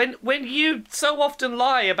happens when you so often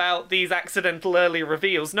lie about these accidental early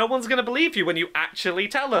reveals. No one's going to believe you when you actually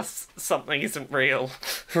tell us something isn't real.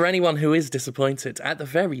 For anyone who is disappointed, at the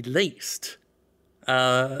very least,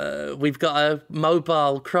 we've got a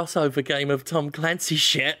mobile crossover game of Tom Clancy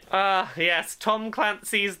shit. Yes, Tom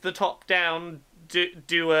Clancy's the top-down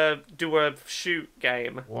do a shoot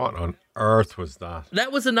game. What on earth was that?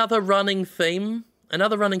 That was another running theme.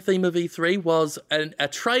 Another running theme of E3 was a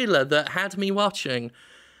trailer that had me watching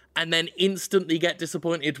and then instantly get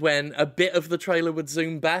disappointed when a bit of the trailer would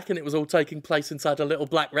zoom back and it was all taking place inside a little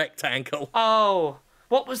black rectangle. Oh,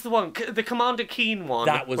 what was the one? The Commander Keen one.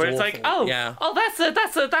 That was where it's awful. like, oh, yeah. Oh,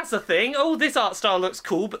 that's a thing. Oh, this art style looks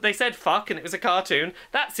cool, but they said fuck and it was a cartoon.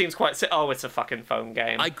 That seems quite. Oh, it's a fucking phone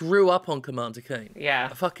game. I grew up on Commander Keen. Yeah.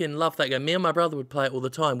 I fucking love that game. Me and my brother would play it all the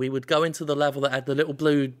time. We would go into the level that had the little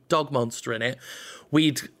blue dog monster in it.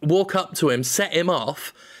 We'd walk up to him, set him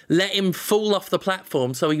off, let him fall off the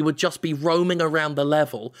platform so he would just be roaming around the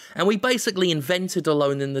level. And we basically invented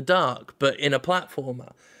Alone in the Dark, but in a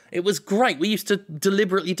platformer. It was great. We used to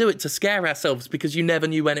deliberately do it to scare ourselves because you never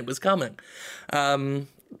knew when it was coming.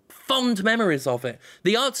 Fond memories of it.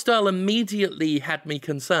 The art style immediately had me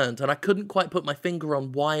concerned, and I couldn't quite put my finger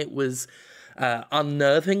on why it was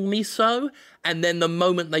unnerving me so. And then the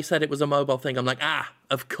moment they said it was a mobile thing, I'm like,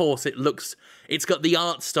 of course it's got the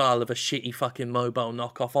art style of a shitty fucking mobile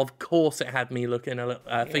knockoff. Of course it had me feeling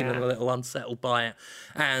a little unsettled by it.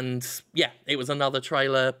 And yeah, it was another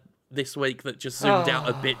trailer this week that just zoomed out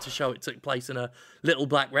a bit to show it took place in a little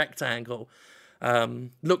black rectangle.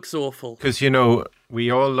 Looks awful. Because, we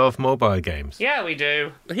all love mobile games. Yeah, we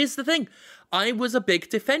do. Here's the thing. I was a big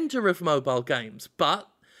defender of mobile games, but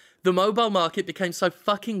the mobile market became so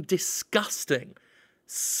fucking disgusting.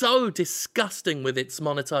 So disgusting with its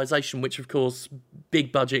monetization, which, of course,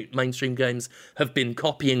 big budget mainstream games have been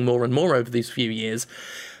copying more and more over these few years.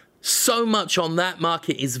 So much on that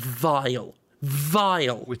market is vile.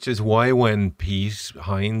 Vile. Which is why when Pete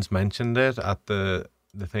Hines mentioned it at the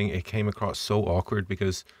thing, it came across so awkward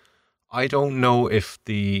because I don't know if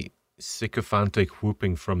the sycophantic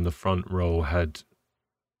whooping from the front row had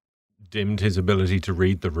dimmed his ability to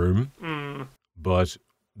read the room. But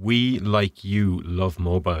we, like you, love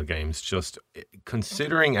mobile games. Just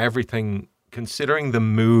considering everything, considering the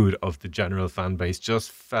mood of the general fan base,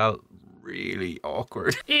 just felt really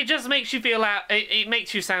awkward. It just makes you feel out. It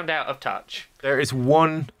makes you sound out of touch. There is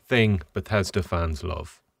one thing Bethesda fans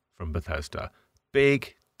love from Bethesda: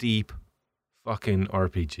 big, deep, fucking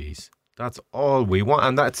RPGs. That's all we want,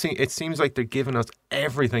 and it seems like they're giving us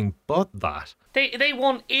everything but that. They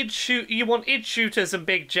want you want id shooters and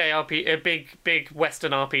big big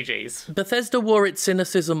Western RPGs. Bethesda wore its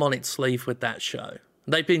cynicism on its sleeve with that show.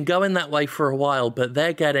 They've been going that way for a while, but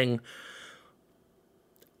they're getting...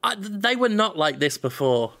 they were not like this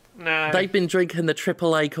before. No. They've been drinking the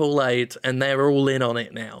AAA Kool-Aid, and they're all in on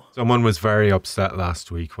it now. Someone was very upset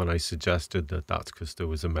last week when I suggested that that's because there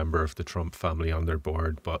was a member of the Trump family on their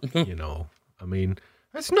board. But, you know, I mean,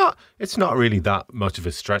 it's not really that much of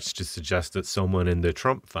a stretch to suggest that someone in the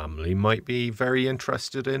Trump family might be very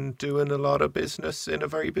interested in doing a lot of business in a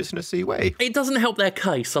very businessy way. It doesn't help their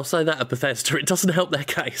case. I'll say that at Bethesda. It doesn't help their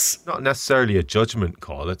case. Not necessarily a judgment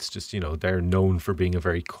call. It's just, you know, they're known for being a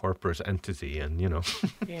very corporate entity, and, you know.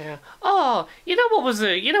 Yeah. Oh, you know what was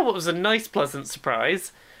a nice pleasant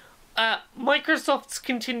surprise? Microsoft's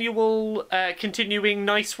continuing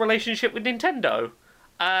nice relationship with Nintendo.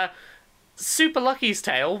 Super Lucky's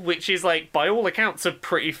Tale, which is, like, by all accounts, a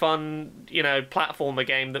pretty fun, you know, platformer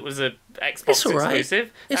game that was a Xbox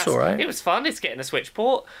exclusive. It's alright. It was fun. It's getting a Switch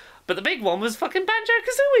port. But the big one was fucking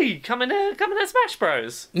Banjo-Kazooie coming to Smash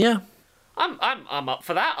Bros. Yeah. I'm up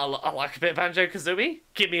for that. I like a bit of Banjo-Kazooie.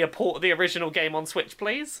 Give me a port of the original game on Switch,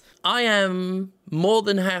 please. I am more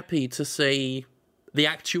than happy to see the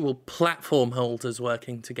actual platform holders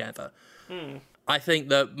working together. I think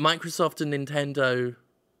that Microsoft and Nintendo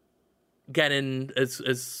getting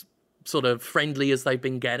as sort of friendly as they've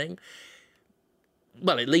been getting,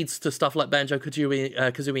 well, it leads to stuff like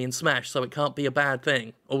Banjo-Kazooie and Smash, so it can't be a bad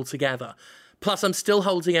thing altogether. Plus, I'm still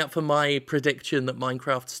holding out for my prediction that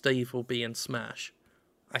Minecraft Steve will be in Smash.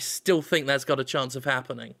 I still think that's got a chance of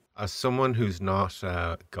happening. As someone who's not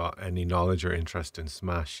got any knowledge or interest in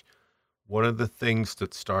Smash, one of the things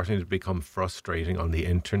that's starting to become frustrating on the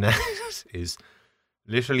internet is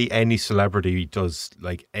literally any celebrity does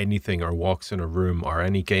like anything or walks in a room or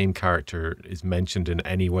any game character is mentioned in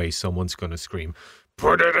any way, someone's going to scream,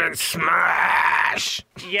 "Put it in Smash!"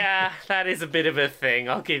 Yeah, that is a bit of a thing.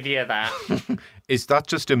 I'll give you that. Is that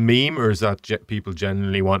just a meme, or is that people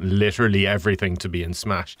genuinely want literally everything to be in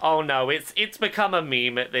Smash? Oh no, it's become a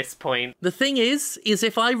meme at this point. The thing is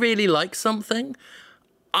if I really like something,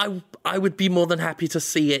 I would be more than happy to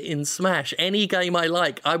see it in Smash. Any game I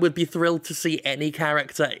like, I would be thrilled to see any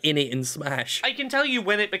character in it in Smash. I can tell you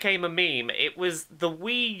when it became a meme. It was the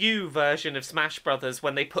Wii U version of Smash Brothers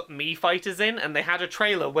when they put Mii fighters in, and they had a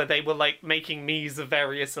trailer where they were like making Miis of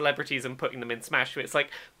various celebrities and putting them in Smash. It's like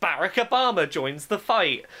Barack Obama joins the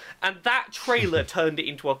fight, and that trailer turned it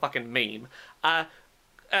into a fucking meme.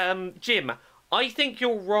 Jim, I think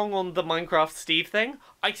you're wrong on the Minecraft Steve thing.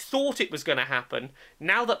 I thought it was going to happen.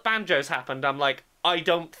 Now that Banjo's happened, I'm like, of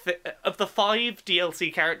the 5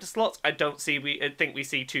 DLC character slots, I think we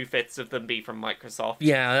see 2/5 of them be from Microsoft.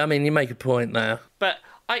 Yeah, I mean, you make a point there. But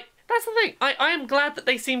that's the thing. I am glad that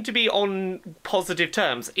they seem to be on positive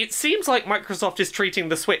terms. It seems like Microsoft is treating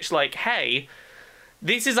the Switch like, hey,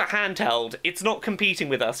 this is a handheld. It's not competing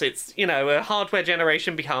with us. It's, you know, a hardware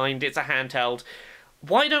generation behind. It's a handheld.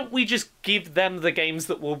 Why don't we just give them the games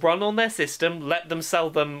that will run on their system, let them sell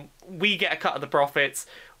them, we get a cut of the profits,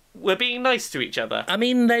 we're being nice to each other. I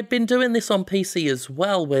mean, they've been doing this on PC as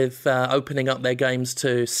well with opening up their games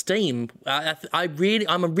to Steam. I'm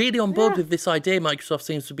really on board with this idea Microsoft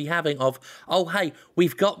seems to be having of, oh, hey,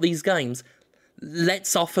 we've got these games,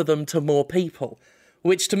 let's offer them to more people.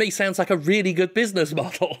 Which to me sounds like a really good business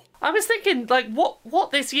model. I was thinking, like, what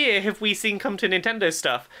this year have we seen come to Nintendo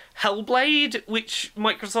stuff? Hellblade, which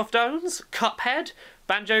Microsoft owns, Cuphead,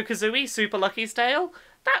 Banjo-Kazooie, Super Lucky's Tale.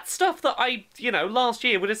 That's stuff that I, last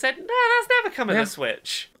year would have said, nah, that's never coming to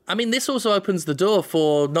Switch. I mean, this also opens the door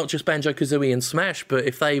for not just Banjo-Kazooie and Smash, but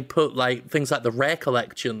if they put, like, things like the Rare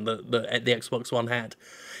Collection that the Xbox One had,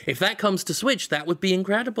 if that comes to Switch, that would be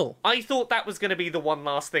incredible. I thought that was going to be the one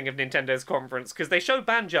last thing of Nintendo's conference, because they showed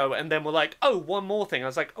Banjo and then were like, oh, one more thing. I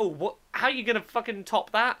was like, oh, what? How are you going to fucking top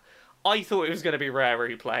that? I thought it was going to be Rare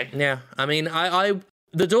Replay. Yeah, I mean,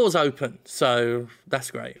 the door's open, so that's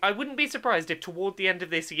great. I wouldn't be surprised if toward the end of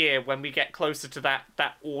this year, when we get closer to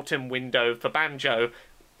that autumn window for Banjo,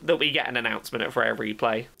 that we get an announcement of Rare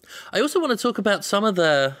Replay. I also want to talk about some of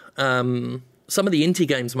the indie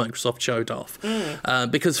games Microsoft showed off.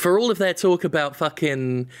 Because for all of their talk about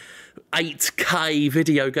fucking 8K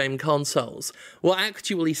video game consoles, what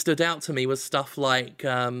actually stood out to me was stuff like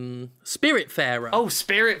Spiritfarer. Oh,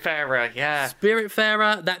 Spiritfarer, yeah.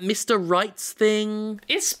 Spiritfarer, that Mr. Rights thing.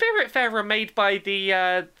 Is Spiritfarer made by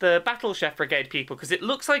the Battle Chef Brigade people? Because it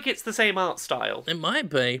looks like it's the same art style. It might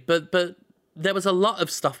be, but there was a lot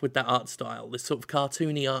of stuff with that art style, this sort of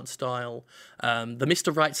cartoony art style. The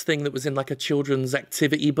Mr. Rights thing that was in like a children's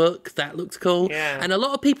activity book, that looked cool. Yeah. And a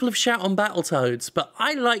lot of people have shouted on Battletoads, but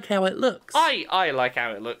I like how it looks. I like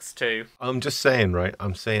how it looks too. I'm just saying, right?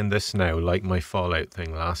 I'm saying this now, like my Fallout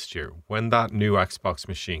thing last year. When that new Xbox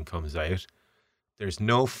machine comes out, there's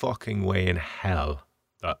no fucking way in hell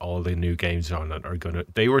that all the new games on it are gonna.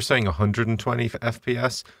 They were saying 120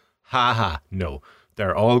 FPS. Haha, no.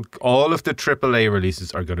 They're all of the AAA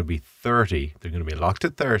releases are going to be 30. They're going to be locked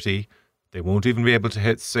at 30. They won't even be able to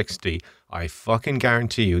hit 60. I fucking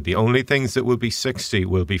guarantee you, the only things that will be 60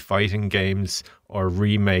 will be fighting games or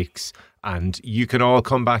remakes. And you can all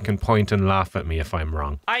come back and point and laugh at me if I'm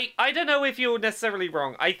wrong. I don't know if you're necessarily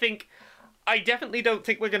wrong. I definitely don't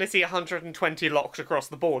think we're going to see 120 locked across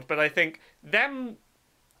the board, but I think them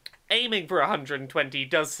aiming for 120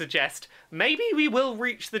 does suggest maybe we will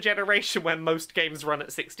reach the generation when most games run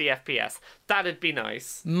at 60 FPS. That'd be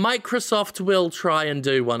nice. Microsoft will try and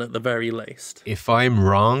do one at the very least. If I'm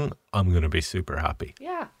wrong, I'm going to be super happy.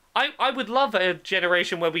 Yeah. I would love a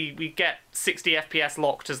generation where we get 60 FPS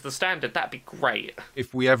locked as the standard. That'd be great.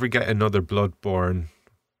 If we ever get another Bloodborne,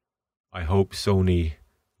 I hope Sony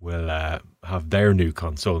will have their new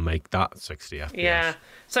console make that 60 FPS. Yeah.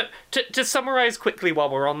 So, to summarise quickly while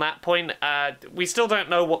we're on that point, we still don't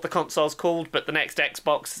know what the console's called, but the next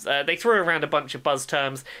Xbox, they threw around a bunch of buzz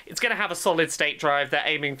terms. It's going to have a solid-state drive. They're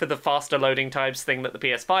aiming for the faster loading times thing that the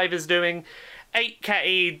PS5 is doing.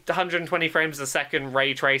 8K, 120 frames a second,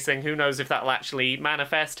 ray tracing. Who knows if that'll actually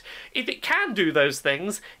manifest. If it can do those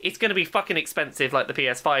things, it's going to be fucking expensive like the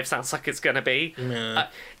PS5 sounds like it's going to be. Yeah.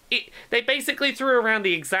 They basically threw around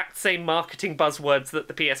the exact same marketing buzzwords that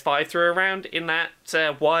the PS5 threw around in that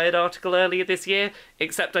Wired article earlier this year,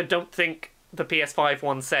 except I don't think the PS5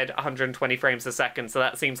 one said 120 frames a second, so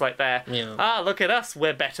that seems like look at us,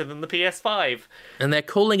 we're better than the PS5. And they're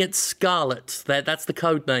calling it Scarlet. That's the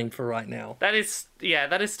code name for right now. That is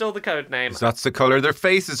still the code name. That's the colour their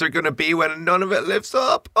faces are going to be when none of it lifts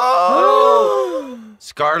up. Oh!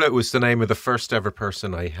 Scarlet was the name of the first ever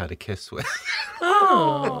person I had a kiss with.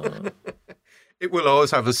 Oh. It will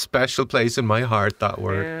always have a special place in my heart, that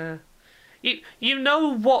word. Yeah. You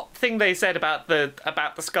know what thing they said about the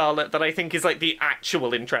Scarlet that I think is like the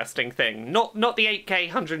actual interesting thing? Not the 8K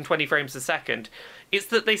 120 frames a second. It's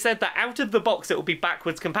that they said that out of the box it will be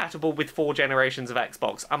backwards compatible with 4 generations of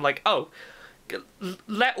Xbox. I'm like, oh,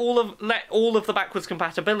 let all of the backwards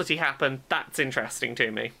compatibility happen. That's interesting to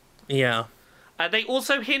me. Yeah. They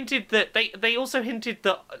also hinted that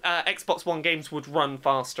Xbox One games would run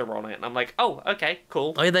faster on it, and I'm like, oh, okay,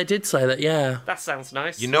 cool. Oh, they did say that, yeah. That sounds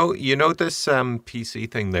nice. You know this PC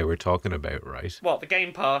thing they were talking about, right? What, the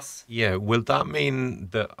Game Pass? Yeah, will that mean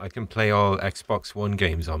that I can play all Xbox One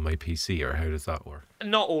games on my PC, or how does that work?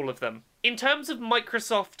 Not all of them. In terms of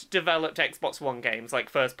Microsoft-developed Xbox One games, like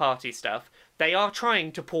first-party stuff, they are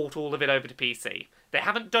trying to port all of it over to PC. They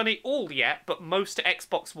haven't done it all yet, but most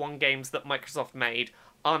Xbox One games that Microsoft made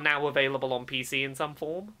are now available on PC in some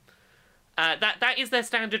form. That is their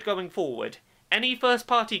standard going forward. Any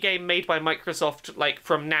first-party game made by Microsoft, like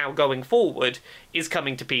from now going forward, is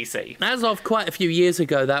coming to PC. As of quite a few years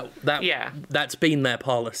ago, that's been their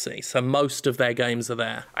policy. So most of their games are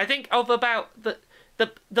there. I think of about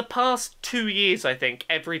the past 2 years, I think,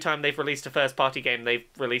 every time they've released a first-party game, they've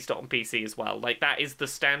released it on PC as well. Like, that is the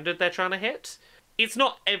standard they're trying to hit. It's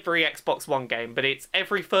not every Xbox One game, but it's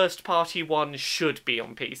every first-party one should be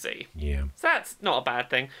on PC. Yeah. So that's not a bad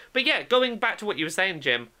thing. But yeah, going back to what you were saying,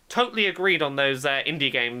 Jim, totally agreed on those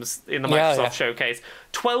indie games in the Microsoft showcase.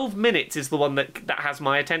 12 minutes is the one that has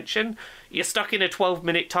my attention. You're stuck in a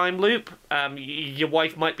 12-minute time loop. Your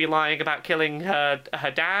wife might be lying about killing her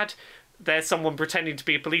dad. There's someone pretending to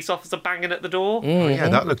be a police officer banging at the door. Oh, yeah,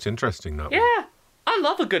 that looked interesting, that one. Yeah. I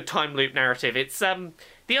love a good time loop narrative. It's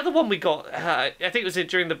the other one we got, I think it was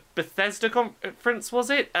during the Bethesda conference,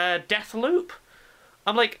 was it? Deathloop?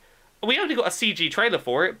 I'm like, we only got a CG trailer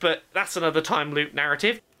for it, but that's another time loop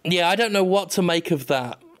narrative. Yeah, I don't know what to make of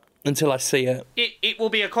that until I see it. It will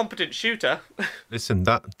be a competent shooter. Listen,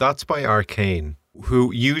 that's by Arcane,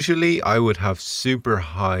 who usually I would have super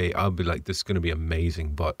high, I'll be like, this is going to be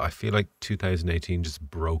amazing, but I feel like 2018 just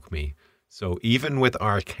broke me. So even with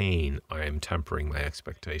Arcane, I am tempering my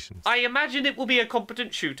expectations. I imagine it will be a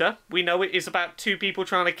competent shooter. We know it is about 2 people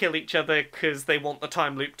trying to kill each other because they want the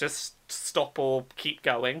time loop to stop or keep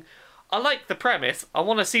going. I like the premise. I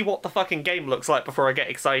want to see what the fucking game looks like before I get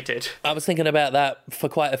excited. I was thinking about that for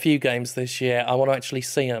quite a few games this year. I want to actually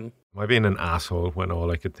see them. Am I being an asshole when all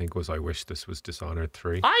I could think was I wish this was Dishonored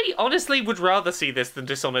 3? I honestly would rather see this than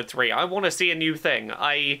Dishonored 3. I want to see a new thing.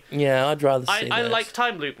 Yeah, I'd rather see I this. like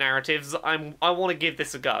time loop narratives. I want to give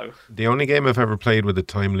this a go. The only game I've ever played with a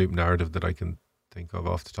time loop narrative that I can think of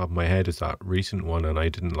off the top of my head is that recent one, and I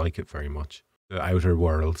didn't like it very much. The Outer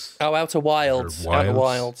Worlds. Oh, Outer Wilds. Outer Outer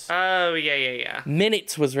Wilds. Oh, yeah.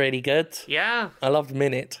 Minute was really good. Yeah. I loved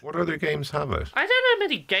Minute. What other games have it? I don't know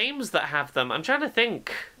many games that have them. I'm trying to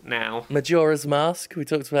think now. Majora's Mask. We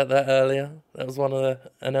talked about that earlier. That was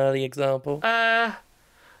an early example. There's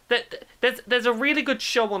a really good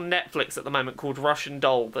show on Netflix at the moment called Russian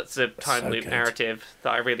Doll that's a time loop good. narrative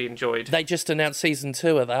that I really enjoyed. They just announced season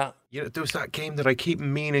 2 of that. You know, there was that game that I keep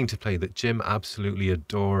meaning to play that Jim absolutely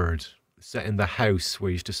adored. Set in the house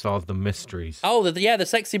where you used to solve the mysteries. Oh, the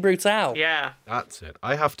Sexy Brutale. Yeah. That's it.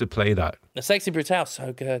 I have to play that. The Sexy Brutale,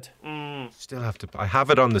 so good. Still have to. I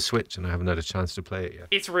have it on the Switch and I haven't had a chance to play it yet.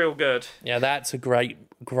 It's real good. Yeah, that's a great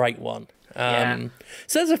one. Yeah.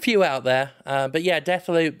 So there's a few out there. But yeah,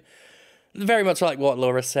 Deathloop, very much like what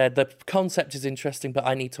Laura said. The concept is interesting, but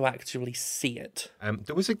I need to actually see it.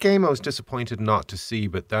 There was a game I was disappointed not to see,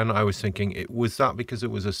 but then I was thinking, was that because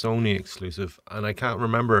it was a Sony exclusive? And I can't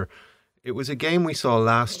remember. It was a game we saw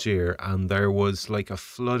last year, and there was like a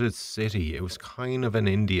flooded city. It was kind of an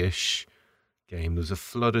indie-ish game. There was a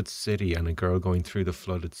flooded city and a girl going through the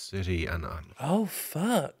flooded city. And Oh,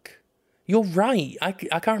 fuck. You're right. I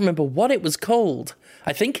can't remember what it was called.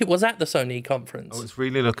 I think it was at the Sony conference. I was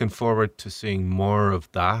really looking forward to seeing more of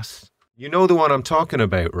that. You know the one I'm talking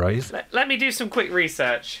about, right? Let me do some quick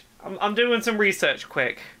research. I'm doing some research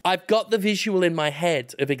quick. I've got the visual in my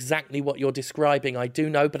head of exactly what you're describing. I do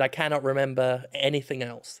know, but I cannot remember anything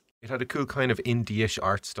else. It had a cool kind of indie-ish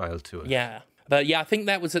art style to it. Yeah. But yeah, I think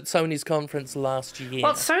that was at Sony's conference last year.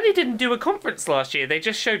 Well, Sony didn't do a conference last year. They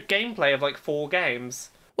just showed gameplay of like 4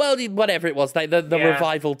 games. Well, whatever it was, the Yeah.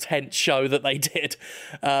 revival tent show that they did.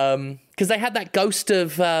 Because they had that Ghost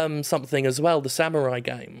of something as well, the samurai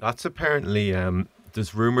game. That's apparently...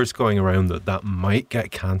 there's rumours going around that might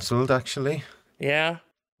get cancelled, actually. Yeah.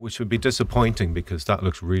 Which would be disappointing because that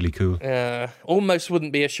looks really cool. Almost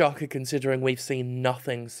wouldn't be a shocker considering we've seen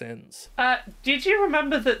nothing since. Did you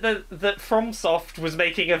remember that FromSoft was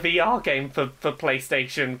making a VR game for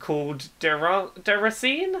PlayStation called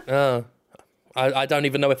Deracine? Oh. I don't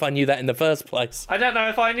even know if I knew that in the first place. I don't know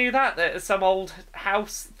if I knew that. It's some old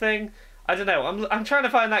house thing. I don't know. I'm trying to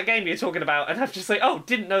find that game you're talking about, and I'm just like, oh,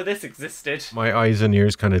 didn't know this existed. My eyes and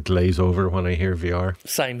ears kind of glaze over when I hear VR.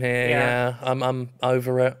 Same here, Yeah. yeah. I'm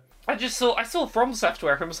over it. I saw From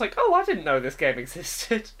Software and was like, oh, I didn't know this game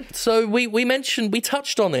existed. So we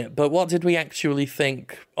touched on it, but what did we actually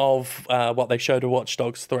think of what they showed of Watch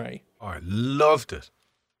Dogs 3? Oh, I loved it.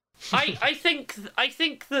 I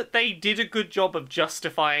think that they did a good job of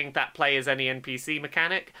justifying that play as any NPC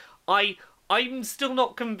mechanic. I'm still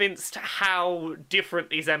not convinced how different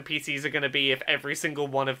these NPCs are going to be if every single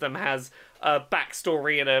one of them has a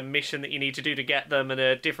backstory and a mission that you need to do to get them and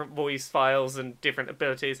a different voice files and different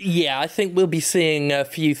abilities. Yeah, I think we'll be seeing a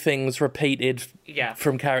few things repeated Yeah.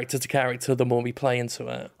 from character to character the more we play into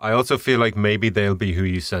it. I also feel like maybe they'll be who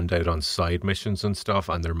you send out on side missions and stuff,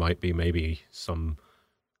 and there might be maybe some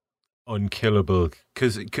unkillable...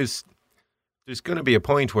 Because there's going to be a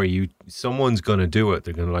point where someone's going to do it.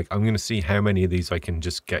 They're going to I'm going to see how many of these I can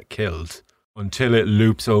just get killed until it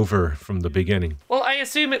loops over from the beginning. Well, I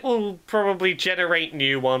assume it will probably generate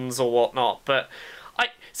new ones or whatnot, but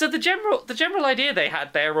so the general idea they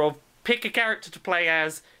had there of pick a character to play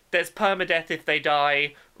as, there's permadeath if they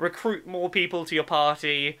die, recruit more people to your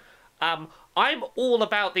party. I'm all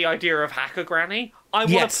about the idea of Hacker Granny. I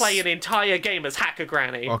want Yes. to play an entire game as Hacker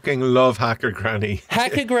Granny. Fucking love Hacker Granny.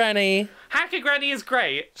 Hacker Granny, Hacker Granny is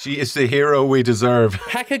great. She is the hero we deserve.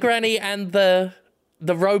 Hacker Granny and the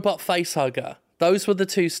robot facehugger. Those were the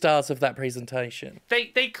 2 stars of that presentation.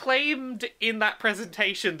 They claimed in that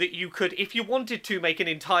presentation that you could, if you wanted to, make an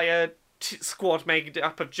entire squad made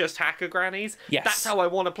up of just Hacker Grannies. Yes. That's how I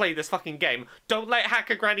want to play this fucking game. Don't let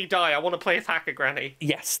Hacker Granny die. I want to play as Hacker Granny.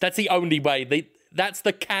 Yes, that's the only way. That's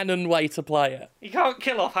the canon way to play it. You can't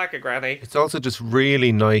kill off Hacker Granny. It's also just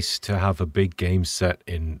really nice to have a big game set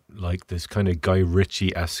in like this kind of Guy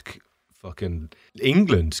Ritchie-esque fucking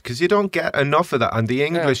England, because you don't get enough of that. And the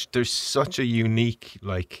English, there's such a unique,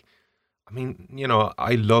 like, I mean, you know,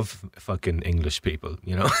 I love fucking English people,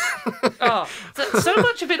 you know? So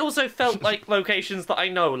much of it also felt like locations that I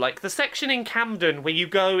know, like the section in Camden where you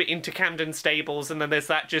go into Camden Stables and then there's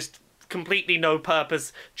that just completely no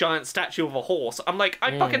purpose giant statue of a horse. I'm like,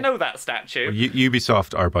 I fucking know that statue. Well,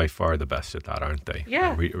 Ubisoft are by far the best at that, aren't they?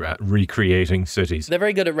 Yeah. Recreating cities. They're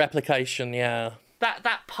very good at replication, yeah.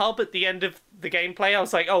 That pub at the end of the gameplay, I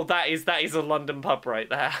was like, oh, that is a London pub right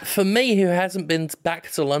there. For me, who hasn't been back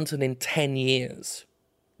to London in 10 years,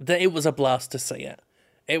 it was a blast to see it.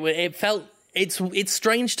 It felt... It's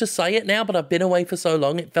strange to say it now, but I've been away for so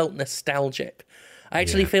long, it felt nostalgic. I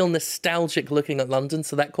actually feel nostalgic looking at London,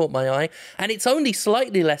 so that caught my eye. And it's only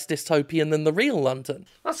slightly less dystopian than the real London.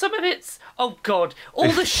 Well, some of it's... Oh, God.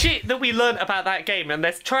 All the shit that we learnt about that game, and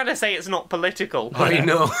they're trying to say it's not political. I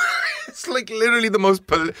know. It's like literally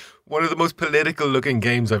one of the most political-looking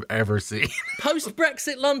games I've ever seen.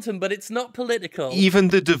 Post-Brexit London, but it's not political. Even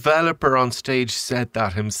the developer on stage said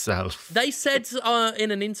that himself. They said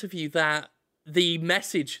in an interview that the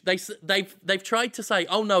message they've tried to say,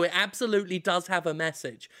 oh no, it absolutely does have a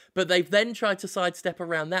message, but they've then tried to sidestep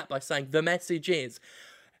around that by saying the message is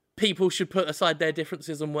people should put aside their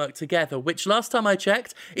differences and work together, which last time I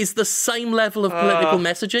checked is the same level of political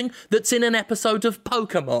messaging that's in an episode of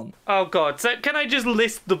Pokemon. Oh God, so can I just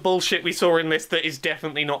list the bullshit we saw in this that is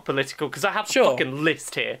definitely not political, because I have a fucking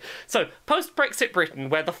list here. So post-Brexit Britain,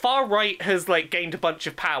 where the far right has gained a bunch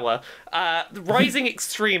of power, rising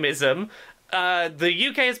extremism, the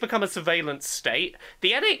UK has become a surveillance state.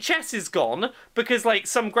 The NHS is gone because,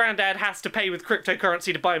 some granddad has to pay with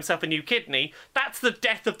cryptocurrency to buy himself a new kidney. That's the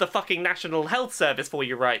death of the fucking National Health Service for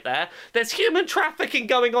you right there. There's human trafficking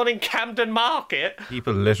going on in Camden Market.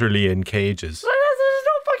 People literally in cages. It's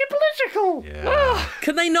not fucking political. Yeah.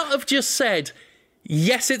 Can they not have just said,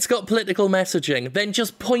 yes, it's got political messaging, then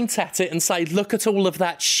just point at it and say, look at all of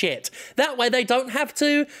that shit. That way they don't have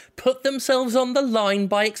to put themselves on the line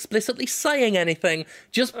by explicitly saying anything.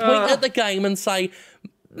 Just point at the game and say,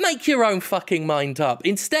 make your own fucking mind up.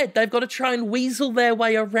 Instead, they've got to try and weasel their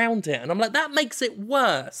way around it. And I'm like, that makes it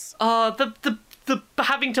worse. The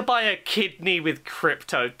having to buy a kidney with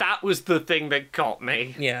crypto, that was the thing that got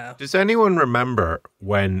me. Yeah. Does anyone remember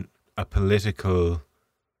when a political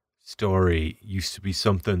story used to be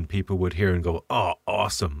something people would hear and go, oh,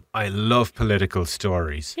 awesome, I love political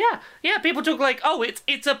stories? Yeah, people talk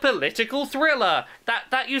it's a political thriller.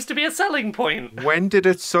 That used to be a selling point. When did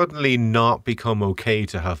it suddenly not become okay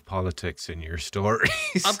to have politics in your stories?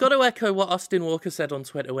 I've got to echo what Austin Walker said on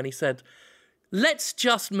Twitter when he said, let's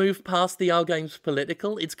just move past the Our Games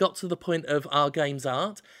political. It's got to the point of Our Games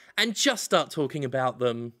art and just start talking about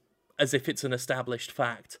them as if it's an established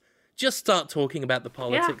fact. Just start talking about the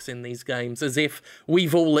politics in these games as if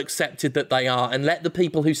we've all accepted that they are, and let the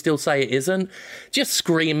people who still say it isn't just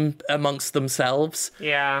scream amongst themselves.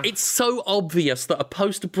 Yeah. It's so obvious that a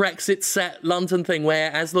post-Brexit set London thing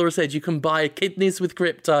where, as Laura said, you can buy kidneys with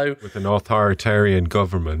crypto. With an authoritarian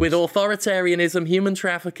government. With authoritarianism, human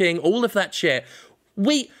trafficking, all of that shit.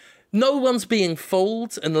 No one's being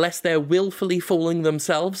fooled unless they're willfully fooling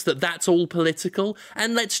themselves that that's all political.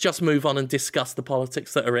 And let's just move on and discuss the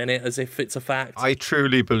politics that are in it as if it's a fact. I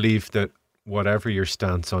truly believe that whatever your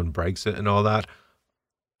stance on Brexit and all that,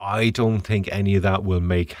 I don't think any of that will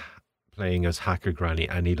make playing as Hacker Granny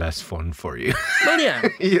any less fun for you. Well, yeah.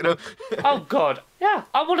 You know? Oh, God. Yeah,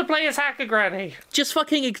 I want to play as Hacker Granny. Just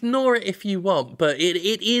fucking ignore it if you want, but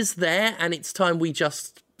it is there, and it's time we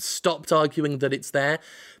just stopped arguing that it's there.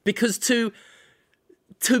 Because to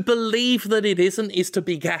believe that it isn't is to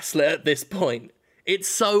be gaslit at this point. It's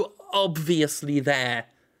so obviously there.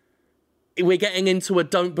 We're getting into a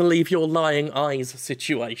don't believe your lying eyes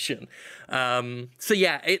situation. So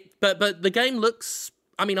yeah, but the game looks...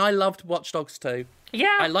 I mean, I loved Watch Dogs 2.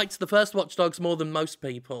 Yeah. I liked the first Watch Dogs more than most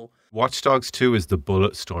people. Watch Dogs 2 is the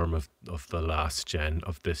bullet storm of the last gen,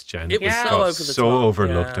 of this gen. It was so over the so top.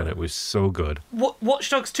 overlooked, and it was so good. Watch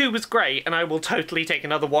Dogs 2 was great, and I will totally take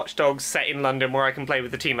another Watch Dogs set in London where I can play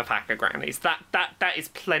with a team of Hacker Grannies. That is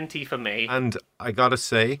plenty for me. And I gotta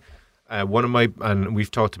say, and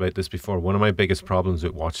we've talked about this before, one of my biggest problems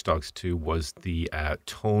with Watch Dogs 2 was the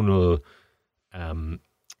tonal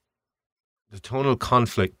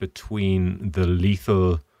conflict between the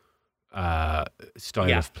lethal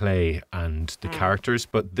style of play and the characters.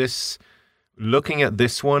 But looking at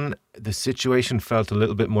this one, the situation felt a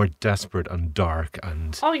little bit more desperate and dark.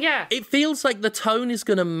 And oh yeah, it feels like the tone is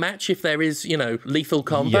going to match if there is, lethal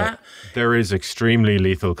combat. Yeah, there is extremely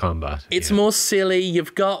lethal combat. It's more silly.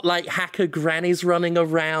 You've got Hacker Grannies running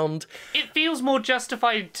around. It feels more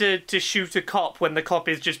justified to shoot a cop when the cop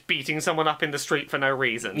is just beating someone up in the street for no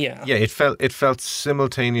reason. Yeah, it felt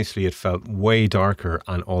simultaneously. It felt way darker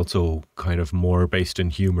and also kind of more based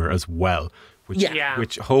in humor as well.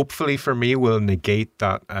 Which hopefully for me will negate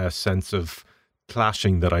that sense of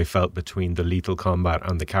clashing that I felt between the lethal combat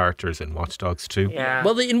and the characters in Watch Dogs 2. Yeah.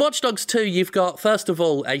 Well, in Watch Dogs 2, you've got, first of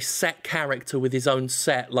all, a set character with his own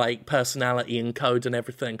set, personality and code and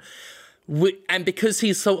everything. And because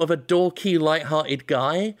he's sort of a dorky, light-hearted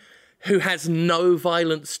guy who has no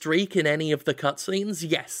violent streak in any of the cutscenes,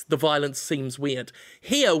 yes, the violence seems weird.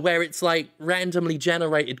 Here, where it's like randomly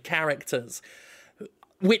generated characters,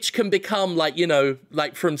 which can become like, you know,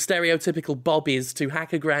 like from stereotypical bobbies to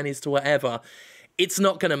hacker grannies to whatever, it's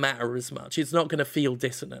not going to matter as much. It's not going to feel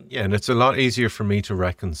dissonant. Yeah, and it's a lot easier for me to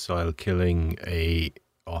reconcile killing a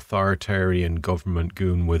authoritarian government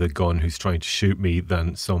goon with a gun who's trying to shoot me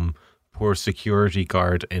than some poor security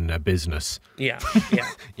guard in a business. Yeah.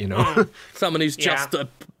 You know? Someone who's just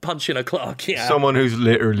punching a clock. Yeah. Someone who's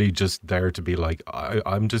literally just there to be like,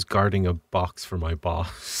 I'm just guarding a box for my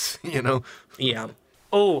boss, you know? Yeah.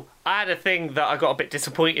 Oh, I had a thing that I got a bit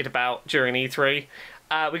disappointed about during E3.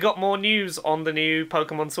 We got more news on the new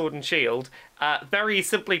Pokemon Sword and Shield. Very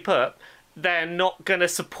simply put, they're not going to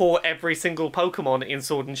support every single Pokemon in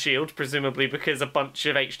Sword and Shield, presumably because a bunch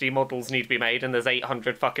of HD models need to be made and there's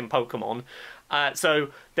 800 fucking Pokemon. So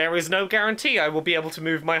there is no guarantee I will be able to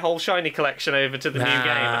move my whole Shiny collection over to the new game.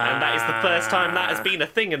 And that is the first time that has been a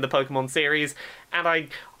thing in the Pokemon series. And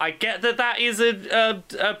I get that is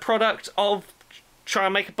a product of trying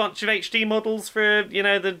to make a bunch of HD models for, you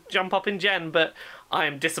know, the jump up in gen, but I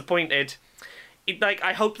am disappointed.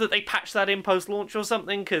 I hope that they patch that in post-launch or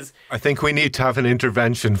something, because... I think we need to have an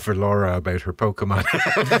intervention for Laura about her Pokemon.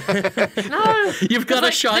 No! You've got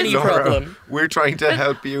a shiny problem. We're trying to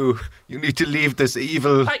help you. You need to leave this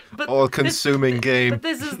evil, all-consuming game. But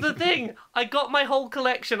this is the thing. I got my whole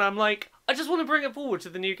collection. I'm like, I just want to bring it forward to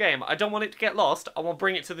the new game. I don't want it to get lost. I want to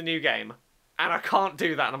bring it to the new game. And I can't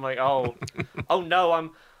do that. And I'm like, oh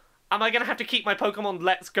no, Am I going to have to keep my Pokemon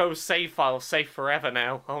Let's Go save file safe forever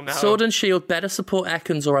now? Oh no. Sword and Shield better support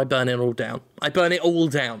Ekans or I burn it all down. I burn it all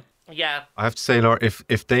down. Yeah. I have to say, Laura,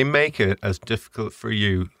 if they make it as difficult for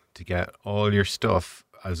you to get all your stuff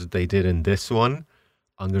as they did in this one,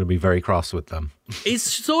 I'm going to be very cross with them. Is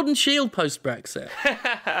Sword and Shield post-Brexit?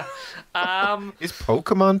 Is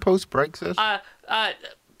Pokemon post-Brexit?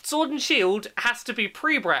 Sword and Shield has to be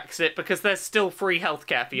pre-Brexit because there's still free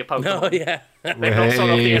healthcare for your Pokemon. Oh, yeah. They've not sold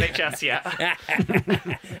off the NHS yet.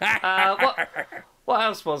 What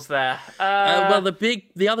else was there? Well,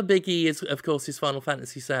 the other biggie is, of course, is Final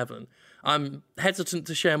Fantasy VII. I'm hesitant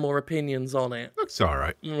to share more opinions on it. Looks all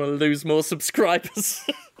right. We'll lose more subscribers.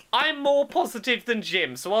 I'm more positive than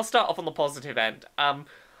Jim, so I'll start off on the positive end.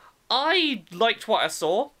 I liked what I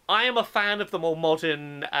saw. I am a fan of the more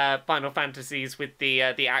modern Final Fantasies with the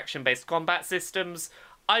action-based combat systems.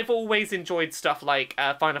 I've always enjoyed stuff like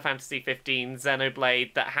Final Fantasy 15,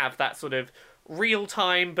 Xenoblade, that have that sort of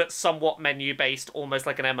real-time but somewhat menu-based, almost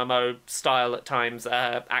like an MMO style at times,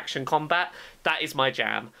 action combat. That is my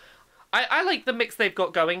jam. I like the mix they've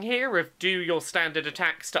got going here of do your standard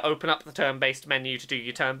attacks to open up the turn-based menu to do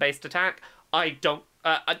your turn-based attack. I'm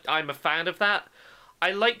a fan of that.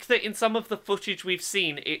 I like that in some of the footage we've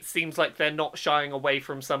seen, it seems like they're not shying away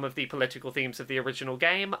from some of the political themes of the original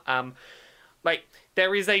game.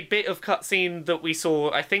 There is a bit of cutscene that we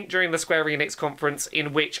saw, I think, during the Square Enix conference,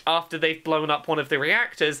 in which, after they've blown up one of the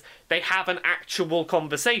reactors, they have an actual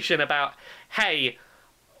conversation about, hey,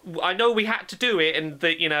 I know we had to do it, and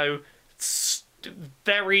that, you know,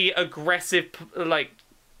 very aggressive,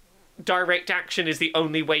 direct action is the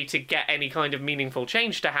only way to get any kind of meaningful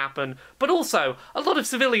change to happen, but also, a lot of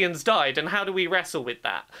civilians died, and how do we wrestle with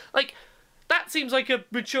that? That seems like a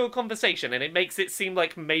mature conversation, and it makes it seem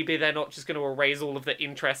like maybe they're not just going to erase all of the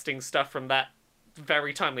interesting stuff from that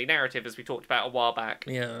very timely narrative, as we talked about a while back.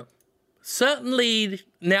 Yeah. Certainly,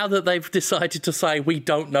 now that they've decided to say we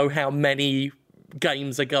don't know how many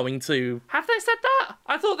games are going to... Have they said that?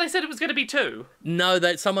 I thought they said it was going to be 2. No,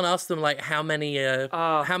 that someone asked them how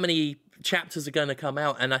many chapters are going to come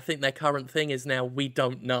out, and I think their current thing is now we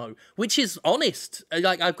don't know, which is honest.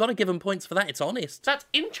 I've got to give them points for that. It's honest. That's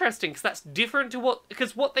interesting because that's different to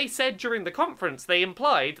what they said during the conference. They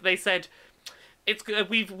said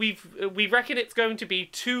we reckon it's going to be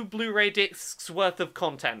 2 Blu-ray discs worth of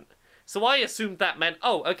content. So I assumed that meant,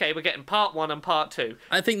 okay, we're getting part 1 and part 2.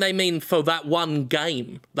 I think they mean for that one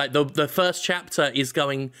game. Like, the first chapter is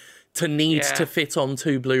going to need to fit on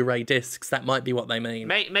 2 Blu-ray discs. That might be what they mean.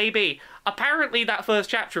 Maybe. Apparently that first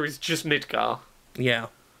chapter is just Midgar. Yeah.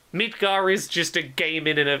 Midgar is just a game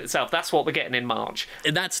in and of itself. That's what we're getting in March.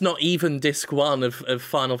 That's not even disc 1 of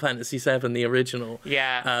Final Fantasy VII, the original.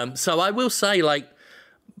 Yeah. So I will say,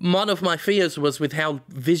 one of my fears was with how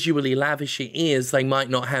visually lavish it is, they might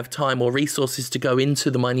not have time or resources to go into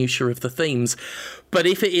the minutiae of the themes. But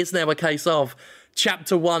if it is now a case of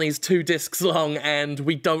Chapter 1 is 2 discs long and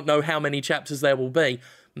we don't know how many chapters there will be,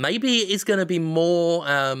 maybe it is going to be more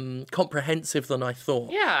comprehensive than I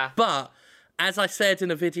thought. Yeah. But as I said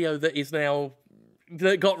in a video that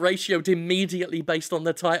got ratioed immediately based on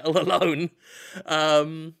the title alone,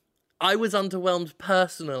 I was underwhelmed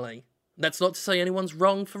personally. That's not to say anyone's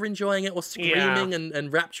wrong for enjoying it or screaming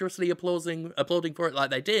and rapturously applauding for it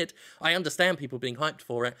like they did. I understand people being hyped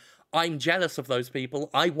for it. I'm jealous of those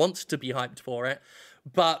people. I want to be hyped for it.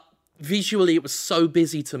 But visually, it was so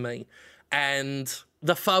busy to me. And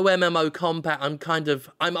the faux MMO combat,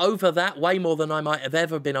 I'm over that way more than I might have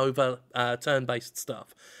ever been over turn-based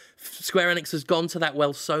stuff. Square Enix has gone to that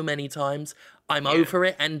well so many times. I'm over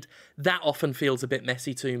it, and that often feels a bit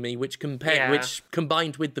messy to me, which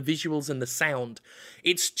combined with the visuals and the sound,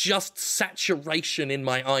 it's just saturation in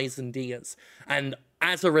my eyes and ears. And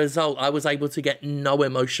as a result, I was able to get no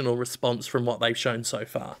emotional response from what they've shown so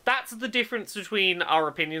far. That's the difference between our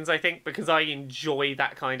opinions, I think, because I enjoy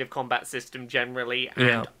that kind of combat system generally,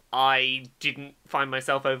 and I didn't find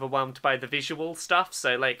myself overwhelmed by the visual stuff,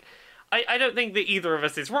 so, like, I don't think that either of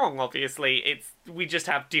us is wrong, obviously. We just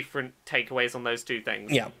have different takeaways on those two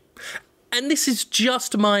things. Yeah. And this is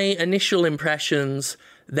just my initial impressions.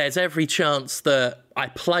 There's every chance that I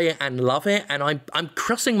play it and love it, and I'm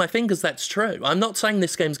crossing my fingers that's true. I'm not saying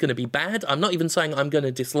this game's going to be bad. I'm not even saying I'm going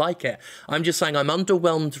to dislike it. I'm just saying I'm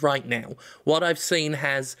underwhelmed right now. What I've seen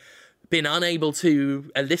has been unable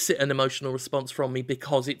to elicit an emotional response from me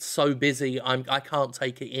because it's so busy. I can't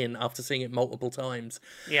take it in after seeing it multiple times.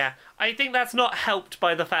 Yeah, I think that's not helped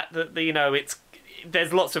by the fact that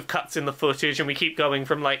there's lots of cuts in the footage, and we keep going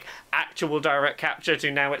from like actual direct capture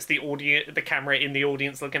to now it's the camera in the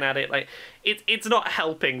audience looking at it. Like it's not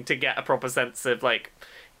helping to get a proper sense of like.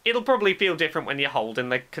 It'll probably feel different when you're holding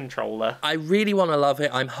the controller. I really want to love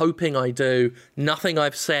it. I'm hoping I do. Nothing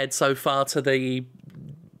I've said so far to the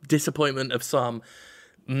disappointment of some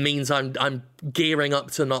means I'm gearing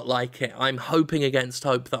up to not like it. I'm hoping against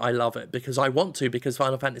hope that I love it because I want to, because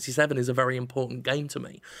Final Fantasy VII is a very important game to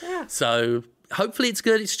me. Yeah. So hopefully it's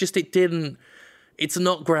good. It's just it's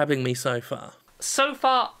not grabbing me so far. So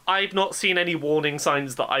far, I've not seen any warning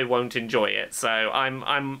signs that I won't enjoy it. So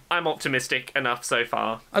I'm optimistic enough so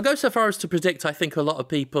far. I'll go so far as to predict I think a lot of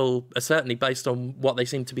people, certainly based on what they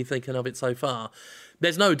seem to be thinking of it so far,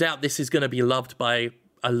 there's no doubt this is going to be loved by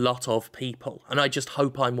a lot of people, and I just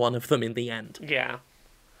hope I'm one of them in the end. Yeah.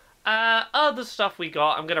 Other stuff we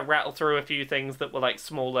got, I'm going to rattle through a few things that were like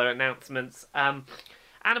smaller announcements.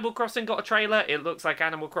 Animal Crossing got a trailer. It looks like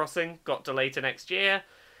Animal Crossing got delayed to next year.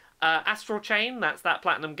 Astral Chain, that's that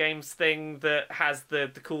Platinum Games thing that has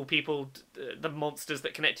the cool people, the monsters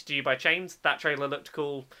that connected to you by chains. That trailer looked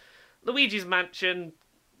cool. Luigi's Mansion,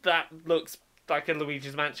 that looks like a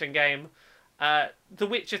Luigi's Mansion game. The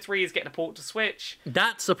Witcher 3 is getting a port to Switch.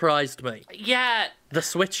 That surprised me. Yeah. The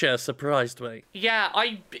Switcher surprised me. Yeah,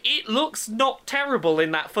 it looks not terrible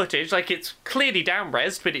in that footage. Like, it's clearly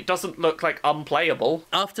down-resed, but it doesn't look, like, unplayable.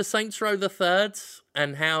 After Saints Row the Third,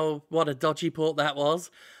 and what a dodgy port that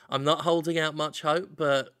was, I'm not holding out much hope,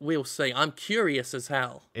 but we'll see. I'm curious as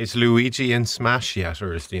hell. Is Luigi in Smash yet,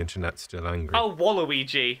 or is the internet still angry? Oh,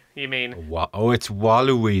 Waluigi, you mean? It's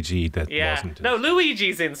Waluigi that wasn't it. No,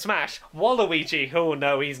 Luigi's in Smash. Waluigi, oh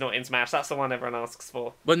no, he's not in Smash. That's the one everyone asks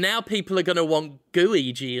for. Well, now people are going to want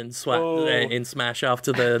Gooigi in Smash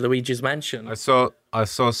after the Luigi's Mansion. I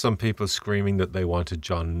saw some people screaming that they wanted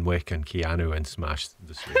John Wick and Keanu in Smash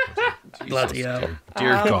this week. Bloody hell.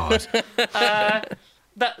 Dear God.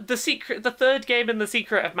 The third game in the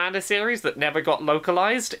Secret of Mana series that never got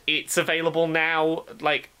localized, it's available now,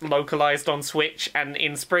 like, localized on Switch, and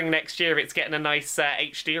in spring next year it's getting a nice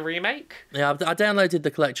HD remake. Yeah, I downloaded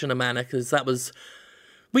the Collection of Mana because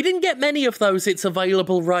we didn't get many of those it's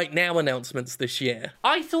available right now announcements this year.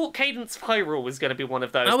 I thought Cadence of Hyrule was going to be one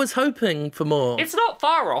of those. I was hoping for more. It's not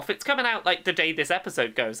far off. It's coming out, like, the day this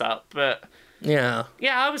episode goes up, but... Yeah.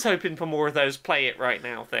 Yeah, I was hoping for more of those play it right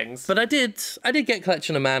now things. But I did get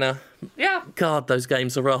Collection of Mana. Yeah. God, those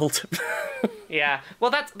games are old. Yeah.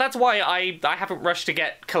 Well, that's why I haven't rushed to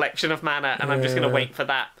get Collection of Mana, and I'm just going to wait for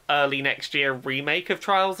that early next year remake of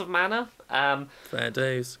Trials of Mana. Fair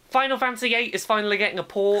dues. Final Fantasy VIII is finally getting a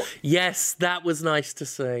port. Yes, that was nice to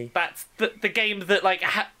see. That's the game that like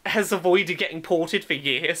has avoided getting ported for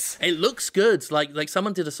years. It looks good. Like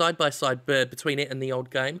someone did a side-by-side between it and the old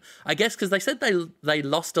game. I guess because they said they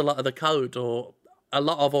lost a lot of the code or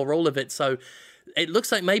all of it, so it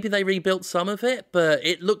looks like maybe they rebuilt some of it, but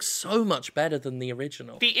it looks so much better than the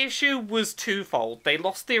original. The issue was twofold. They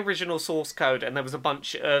lost the original source code, and there was a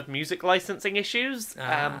bunch of music licensing issues.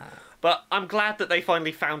 But I'm glad that they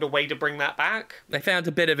finally found a way to bring that back. They found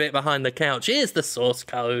a bit of it behind the couch. Here's the source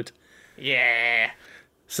code. Yeah.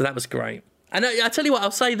 So that was great. And I tell you what,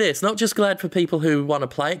 I'll say this, not just glad for people who want to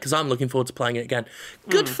play it, because I'm looking forward to playing it again.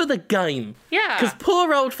 Good for the game. Yeah. Because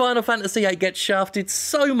poor old Final Fantasy VIII gets shafted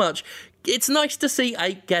so much. It's nice to see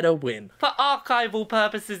 8 get a win. For archival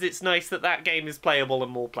purposes, it's nice that game is playable in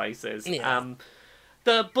more places. Yeah.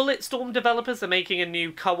 The Bulletstorm developers are making a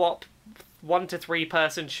new co-op 1 to 3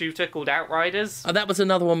 person shooter called Outriders. That was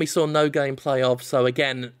another one we saw no gameplay of, so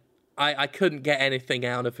again, I couldn't get anything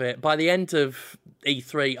out of it. By the end of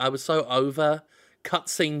E3, I was so over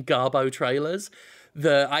cutscene Garbo trailers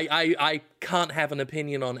that I can't have an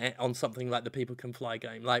opinion on something like the People Can Fly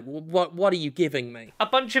game. Like, what are you giving me? A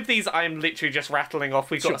bunch of these I'm literally just rattling off.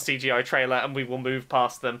 We've got a CGI trailer and we will move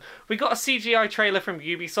past them. We got a CGI trailer from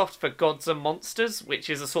Ubisoft for Gods and Monsters, which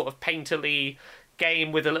is a sort of painterly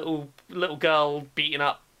game with a little girl beating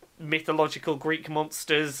up mythological Greek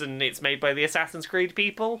monsters, and it's made by the Assassin's Creed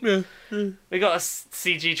people. Yeah. We got a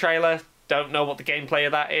CG trailer. Don't know what the gameplay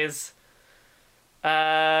of that is.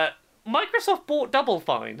 Microsoft bought Double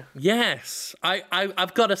Fine. Yes,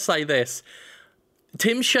 I've got to say this.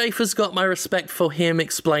 Tim Schafer's got my respect for him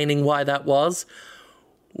explaining why that was.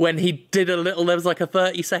 When he did there was like a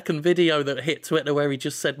 30-second video that hit Twitter where he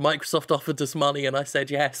just said, Microsoft offered us money, and I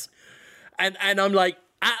said yes. And I'm like,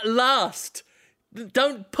 at last!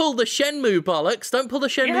 Don't pull the Shenmue bollocks. Don't pull the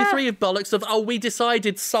Shenmue 3 bollocks of, we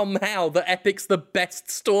decided somehow that Epic's the best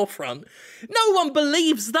storefront. No one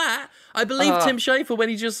believes that. I believe Tim Schafer when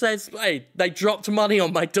he just says, hey, they dropped money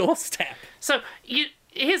on my doorstep. So,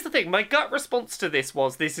 here's the thing. My gut response to this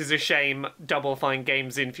is a shame Double Fine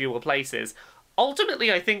games in fewer places.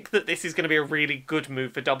 Ultimately, I think that this is going to be a really good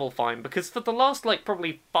move for Double Fine, because for the last,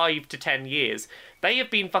 probably 5 to 10 years, they have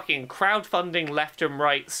been fucking crowdfunding left and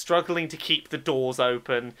right, struggling to keep the doors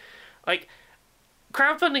open.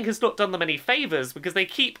 Crowdfunding has not done them any favours, because they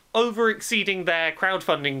keep over-exceeding their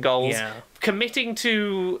crowdfunding goals, committing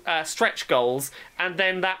to stretch goals, and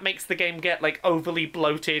then that makes the game get, overly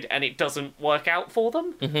bloated, and it doesn't work out for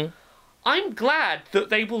them. Mm-hmm. I'm glad that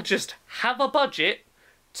they will just have a budget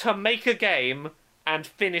to make a game and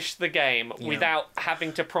finish the game without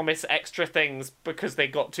having to promise extra things because they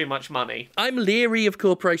got too much money. I'm leery of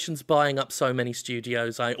corporations buying up so many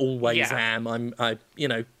studios. I always am.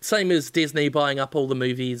 Same as Disney buying up all the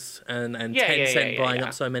movies and Tencent buying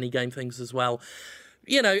up so many game things as well.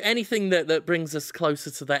 Anything that brings us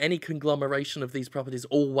closer to that, any conglomeration of these properties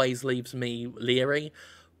always leaves me leery.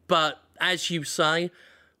 But as you say,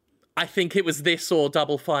 I think it was this or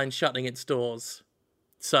Double Fine shutting its doors.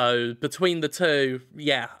 So between the two,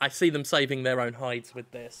 I see them saving their own hides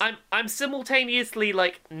with this. I'm simultaneously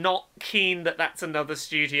not keen that that's another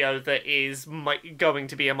studio that is going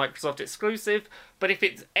to be a Microsoft exclusive, but if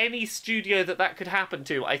it's any studio that could happen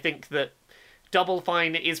to, I think that Double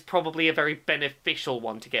Fine is probably a very beneficial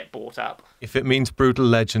one to get bought up. If it means Brutal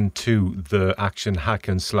Legend 2, the action hack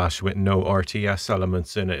and slash with no RTS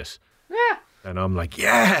elements in it, and I'm like,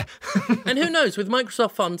 yeah! And who knows, with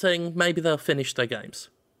Microsoft funding, maybe they'll finish their games.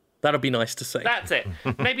 That'll be nice to see. That's it.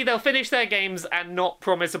 Maybe they'll finish their games and not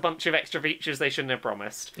promise a bunch of extra features they shouldn't have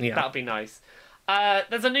promised. Yeah. That'll be nice.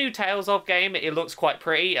 There's a new Tales of game. It looks quite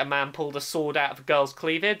pretty. A man pulled a sword out of a girl's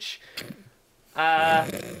cleavage. I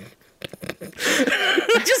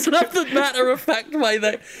just love the matter-of-fact way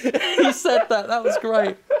that he said that. That was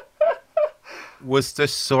great. Was the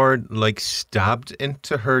sword, stabbed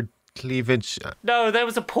into her cleavage? No, there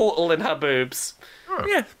was a portal in her boobs.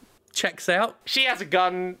 Yeah, checks out. She has a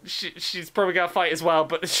gun. She's probably gonna fight as well,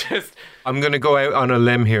 but it's just... I'm gonna go out on a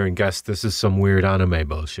limb here and guess this is some weird anime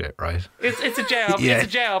bullshit, right? It's a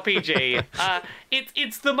JRPG.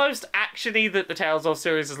 It's the most actiony that the Tales of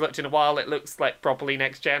series has looked in a while. It looks like properly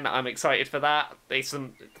next gen. I'm excited for that. It's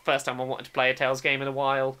the first time I wanted to play a Tales game in a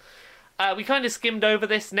while. We kind of skimmed over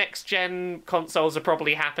this. Next-gen consoles are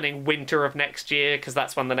probably happening winter of next year, because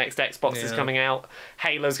that's when the next Xbox is coming out.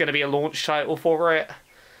 Halo's going to be a launch title for it.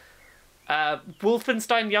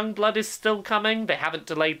 Wolfenstein Youngblood is still coming. They haven't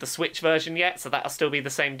delayed the Switch version yet, so that'll still be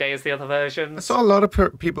the same day as the other versions. I saw a lot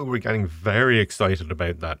of people were getting very excited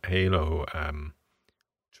about that Halo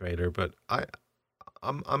trailer, but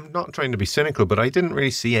I'm not trying to be cynical, but I didn't really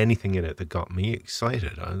see anything in it that got me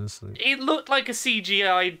excited, honestly. It looked like a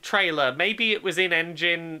CGI trailer. Maybe it was in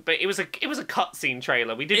engine, but it was a cutscene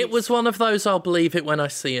trailer. It was one of those I'll believe it when I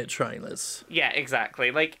see it trailers. Yeah,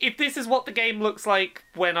 exactly. If this is what the game looks like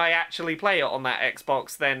when I actually play it on that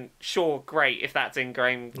Xbox, then sure, great if that's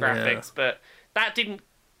in-game graphics, but that didn't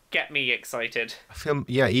get me excited. I feel,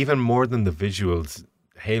 even more than the visuals,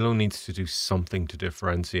 Halo needs to do something to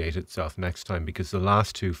differentiate itself next time, because the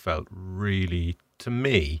last two felt really, to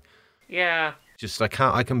me, just I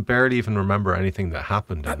can barely even remember anything that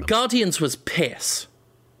happened in them. Guardians was piss.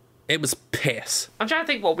 It was piss. I'm trying to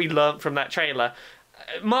think what we learnt from that trailer.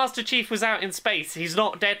 Master Chief was out in space. He's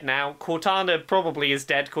not dead now. Cortana probably is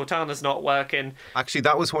dead. Cortana's not working. Actually,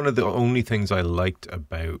 that was one of the only things I liked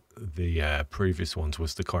about the previous ones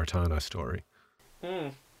was the Cortana story.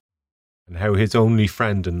 And how his only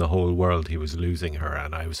friend in the whole world, he was losing her.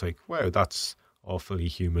 And I was like, wow, that's awfully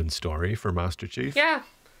human story for Master Chief. Yeah.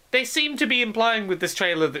 They seem to be implying with this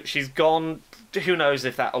trailer that she's gone. Who knows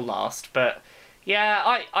if that'll last. But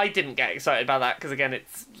yeah, I didn't get excited about that because, again,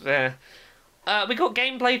 it's... we got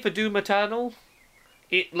gameplay for Doom Eternal.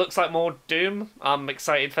 It looks like more Doom. I'm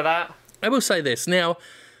excited for that. I will say this. Now,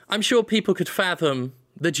 I'm sure people could fathom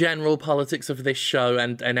the general politics of this show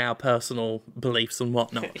and our personal beliefs and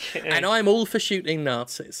whatnot. And I'm all for shooting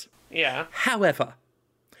Nazis. Yeah. However,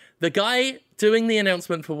 the guy doing the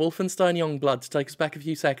announcement for Wolfenstein Youngblood, to take us back a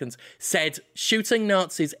few seconds, said shooting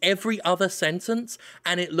Nazis every other sentence,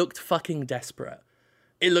 and it looked fucking desperate.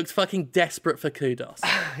 It looked fucking desperate for kudos.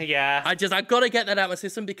 Yeah. I've got to get that out of my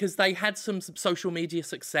system because they had some social media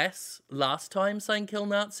success last time saying kill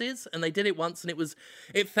Nazis, and they did it once, and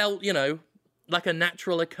it felt, like a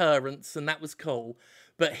natural occurrence, and that was cool.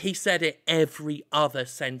 But he said it every other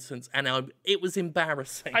sentence, and it was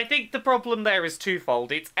embarrassing. I think the problem there is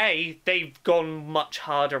twofold. It's A, they've gone much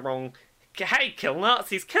harder on, hey, kill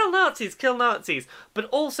Nazis, kill Nazis, kill Nazis. But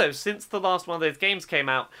also, since the last one of those games came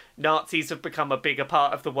out, Nazis have become a bigger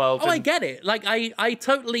part of the world. Oh, I get it. Like, I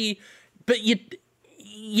totally... But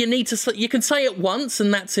you need to... You can say it once,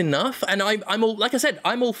 and that's enough. And I'm all... Like I said,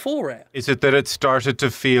 I'm all for it. Is it that it started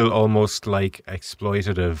to feel almost like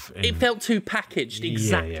exploitative? It felt too packaged,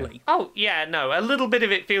 exactly. Yeah. Oh, yeah, no. A little bit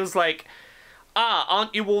of it feels like...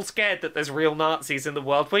 aren't you all scared that there's real Nazis in the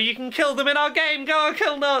world where you can kill them in our game? Go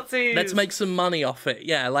kill Nazis! Let's make some money off it.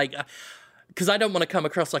 Yeah, like... Because I don't want to come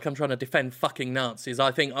across like I'm trying to defend fucking Nazis.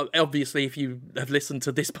 I think, obviously, if you have listened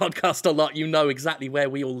to this podcast a lot, you know exactly where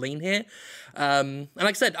we all lean here. And like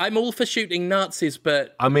I said, I'm all for shooting Nazis,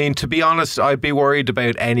 but... I mean, to be honest, I'd be worried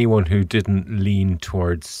about anyone who didn't lean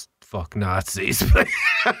towards fuck Nazis.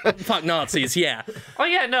 Fuck Nazis, yeah. Oh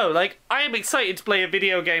yeah, no, like, I am excited to play a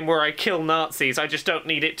video game where I kill Nazis. I just don't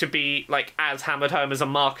need it to be, like, as hammered home as a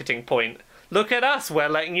marketing point. Look at us, we're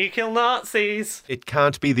letting you kill Nazis. It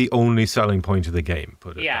can't be the only selling point of the game,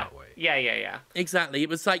 put it that way. Yeah. Exactly. It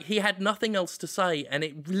was like he had nothing else to say, and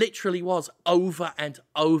it literally was over and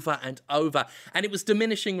over and over. And it was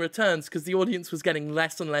diminishing returns because the audience was getting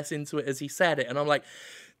less and less into it as he said it. And I'm like,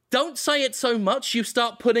 don't say it so much, you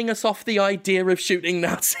start putting us off the idea of shooting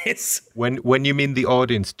Nazis. When you mean the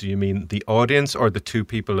audience, do you mean the audience or the two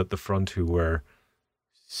people at the front who were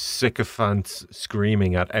sycophants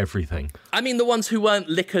screaming at everything? I mean the ones who weren't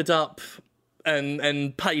liquored up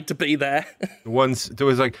and paid to be there. There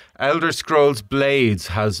was like, Elder Scrolls Blades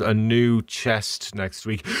has a new chest next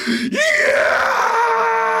week.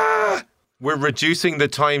 Yeah! We're reducing the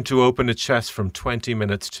time to open a chest from 20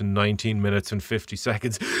 minutes to 19 minutes and 50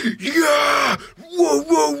 seconds. Yeah!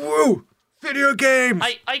 Whoa! Video games!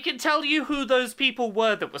 I can tell you who those people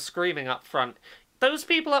were that were screaming up front. Those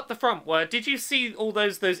people up the front were... Did you see all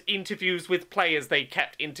those interviews with players they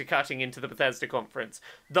kept intercutting into the Bethesda conference?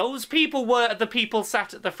 Those people were the people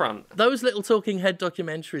sat at the front. Those little talking head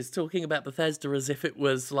documentaries talking about Bethesda as if it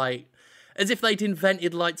was like... As if they'd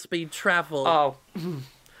invented light-speed travel. Oh.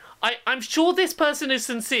 I'm sure this person is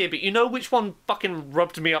sincere, but you know which one fucking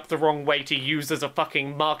rubbed me up the wrong way to use as a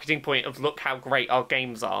fucking marketing point of look how great our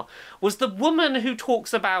games are? Was the woman who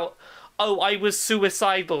talks about... Oh, I was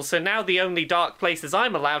suicidal, so now the only dark places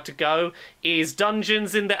I'm allowed to go is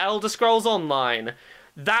dungeons in the Elder Scrolls Online.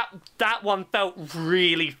 That one felt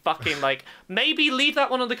really fucking like... Maybe leave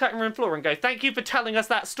that one on the cutting room floor and go, thank you for telling us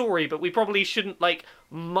that story, but we probably shouldn't, like,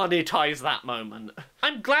 monetize that moment.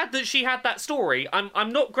 I'm glad that she had that story.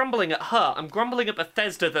 I'm not grumbling at her. I'm grumbling at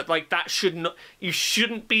Bethesda that, like, you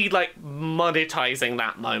shouldn't be, like, monetizing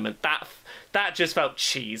that moment. That just felt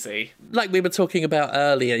cheesy. Like we were talking about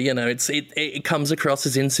earlier, it comes across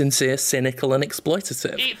as insincere, cynical, and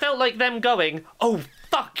exploitative. It felt like them going, oh,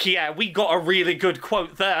 fuck yeah, we got a really good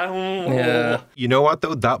quote there. Yeah. You know what,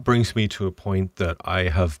 though? That brings me to a point that I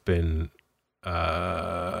have been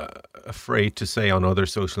afraid to say on other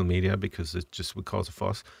social media because it just would cause a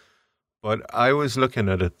fuss. But I was looking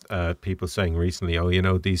at it, people saying recently,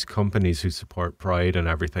 these companies who support Pride and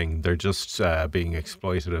everything, they're just being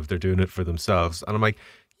exploitative. They're doing it for themselves. And I'm like,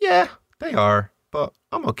 yeah, they are. but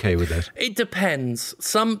I'm okay with it. It depends.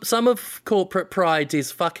 Some of corporate pride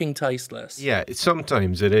is fucking tasteless. Yeah,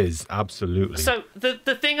 sometimes it is, absolutely. So the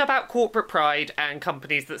thing about corporate pride and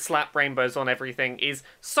companies that slap rainbows on everything is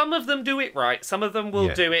some of them do it right. Some of them will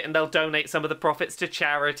do it and they'll donate some of the profits to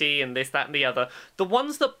charity and this, that, and the other. The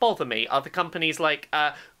ones that bother me are the companies like...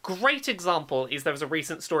 great example is there was a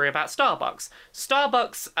recent story about Starbucks.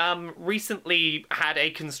 Starbucks recently had a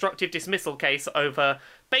constructive dismissal case over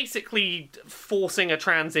basically forcing a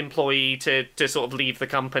trans employee to sort of leave the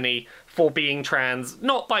company for being trans,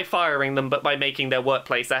 not by firing them, but by making their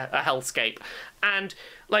workplace a hellscape. And,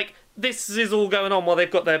 like, this is all going on while they've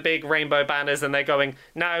got their big rainbow banners and they're going,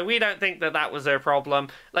 no, we don't think that was their problem.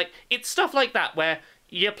 Like, it's stuff like that where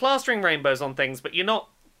you're plastering rainbows on things, but you're not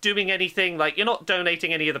doing anything, like, you're not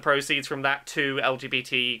donating any of the proceeds from that to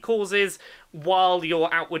LGBT causes, while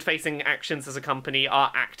your outward-facing actions as a company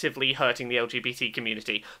are actively hurting the LGBT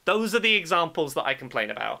community. Those are the examples that I complain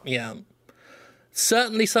about. Yeah.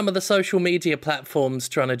 Certainly some of the social media platforms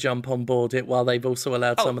trying to jump on board it while they've also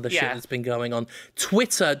allowed some of the shit that's been going on.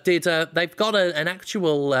 Twitter did, they've got an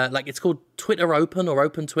actual, like, it's called Twitter Open or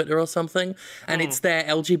Open Twitter or something, and it's their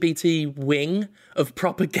LGBT wing of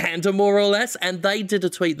propaganda, more or less, and they did a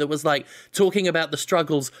tweet that was, like, talking about the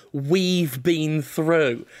struggles we've been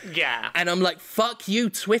through. Yeah. And I'm like, fuck you,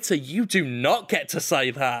 Twitter, you do not get to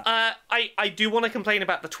say that. I do want to complain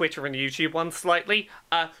about the Twitter and YouTube one slightly.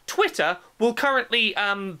 Twitter will currently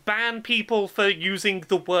ban people for using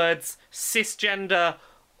the words cisgender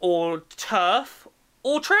or TERF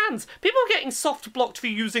or trans. People are getting soft blocked for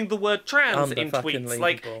using the word trans in tweets.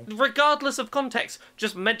 Like, regardless of context,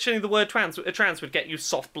 just mentioning the word trans would get you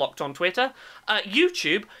soft blocked on Twitter.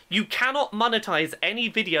 YouTube, you cannot monetize any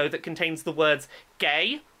video that contains the words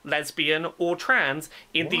gay, lesbian, or trans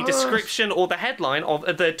in the description or the headline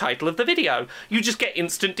of the title of the video. You just get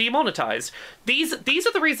instant demonetized. These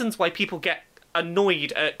are the reasons why people get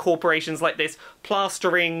annoyed at corporations like this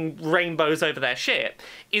plastering rainbows over their shit,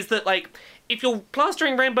 is that, like, if you're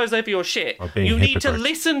plastering rainbows over your shit, you need to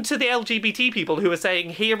listen to the LGBT people who are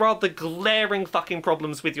saying, here are the glaring fucking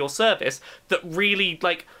problems with your service that really,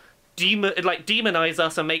 like, demonize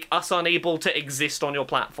us and make us unable to exist on your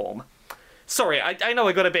platform. Sorry, I know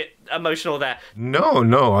I got a bit emotional there. No,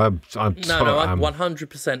 I'm I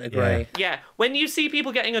 100% agree. Yeah, when you see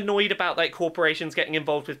people getting annoyed about, like, corporations getting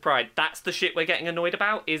involved with pride, that's the shit we're getting annoyed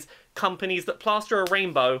about, is companies that plaster a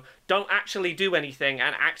rainbow, don't actually do anything,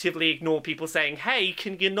 and actively ignore people saying, hey,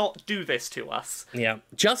 can you not do this to us? Yeah.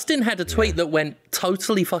 Justin had a tweet that went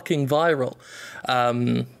totally fucking viral.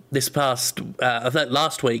 This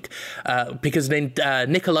last week, because then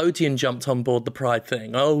Nickelodeon jumped on board the Pride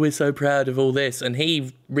thing. Oh, we're so proud of all this. And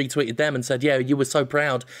he retweeted them and said, yeah, you were so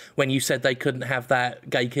proud when you said they couldn't have that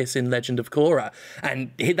gay kiss in Legend of Korra.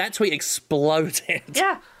 And that tweet exploded.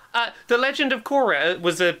 Yeah. The Legend of Korra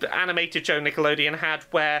was an animated show Nickelodeon had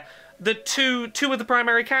where the two of the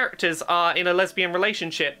primary characters are in a lesbian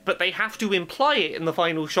relationship, but they have to imply it in the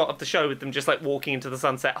final shot of the show with them just, like, walking into the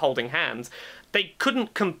sunset holding hands. They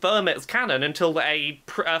couldn't confirm it as canon until a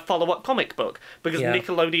follow-up comic book, because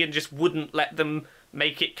Nickelodeon just wouldn't let them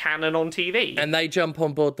make it canon on TV. And they jump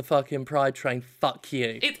on board the fucking Pride train. Fuck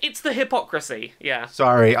you. It's the hypocrisy, yeah.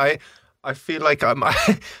 Sorry, I feel like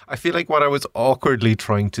I feel like what I was awkwardly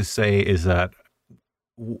trying to say is that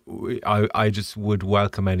I just would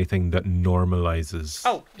welcome anything that normalizes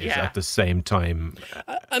at the same time.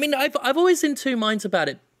 I mean, I've always in two minds about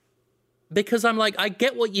it, because I'm like, I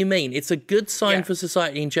get what you mean. It's a good sign for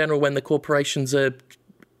society in general when the corporations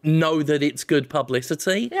know that it's good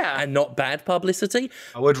publicity and not bad publicity.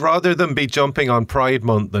 I would rather them be jumping on Pride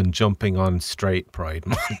Month than jumping on straight Pride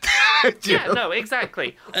Month. No,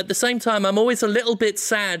 exactly. At the same time, I'm always a little bit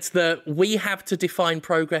sad that we have to define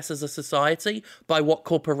progress as a society by what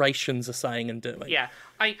corporations are saying and doing. Yeah,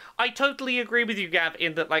 I totally agree with you, Gav,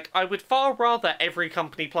 in that, like, I would far rather every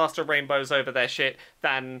company plaster rainbows over their shit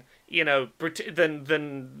than, you know,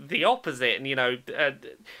 than the opposite. And, you know,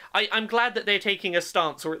 I'm glad that they're taking a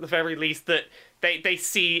stance, or at the very least that they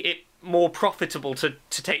see it more profitable to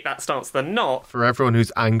take that stance than not. For everyone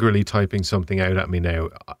who's angrily typing something out at me now,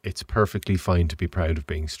 it's perfectly fine to be proud of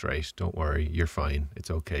being straight. Don't worry, you're fine. It's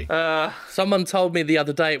okay. Someone told me the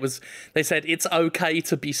other day they said it's okay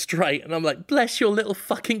to be straight, and I'm like, bless your little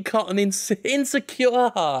fucking cotton insecure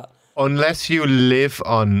heart. Unless you live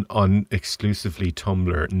on exclusively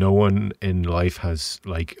Tumblr, no one in life has,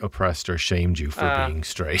 like, oppressed or shamed you for being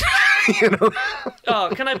straight. You know?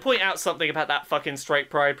 Oh, can I point out something about that fucking straight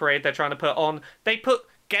pride parade they're trying to put on? They put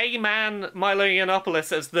gay man Milo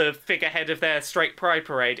Yiannopoulos as the figurehead of their straight pride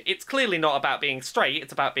parade, it's clearly not about being straight,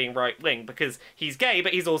 it's about being right-wing, because he's gay,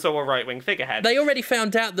 but he's also a right-wing figurehead. They already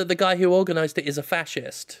found out that the guy who organised it is a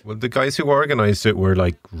fascist. Well, the guys who organised it were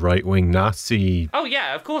like right-wing Nazi. Oh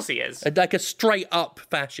yeah, of course he is. Like a straight-up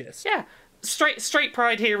fascist. Yeah. Straight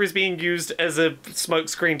pride here is being used as a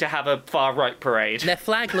smokescreen to have a far-right parade. Their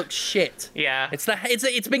flag looks shit. Yeah.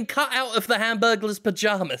 It's been cut out of the Hamburglar's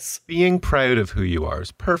pajamas. Being proud of who you are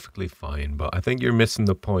is perfectly fine, but I think you're missing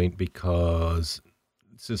the point because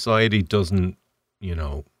society doesn't,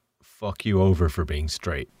 fuck you over for being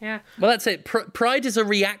straight. Yeah. Well, that's it. Pride is a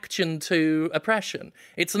reaction to oppression.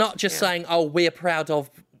 It's not just saying, oh, we're proud of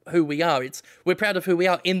who we are. We're proud of who we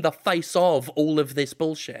are in the face of all of this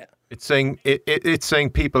bullshit. It's saying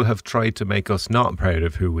people have tried to make us not proud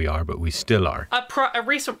of who we are, but we still are. A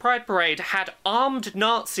recent Pride parade had armed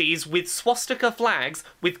Nazis with swastika flags,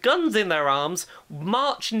 with guns in their arms,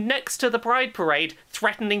 march next to the Pride parade,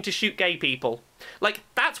 threatening to shoot gay people. Like,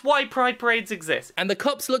 that's why Pride parades exist. And the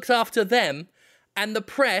cops looked after them, and the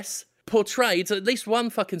press portrayed, at least one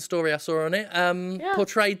fucking story I saw on it,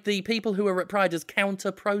 portrayed the people who were at Pride as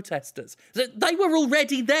counter-protesters. They were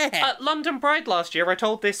already there. At London Pride last year, I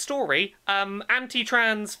told this story.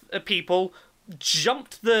 Anti-trans people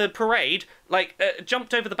jumped the parade,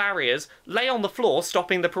 jumped over the barriers, lay on the floor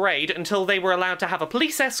stopping the parade until they were allowed to have a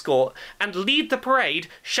police escort and lead the parade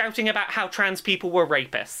shouting about how trans people were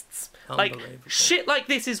rapists. Like, shit like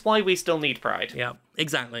this is why we still need Pride. Yeah,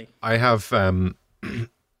 exactly. I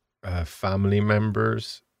have family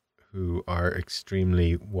members who are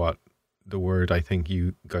extremely, what the word I think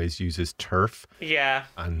you guys use is turf. Yeah.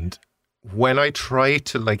 And when I try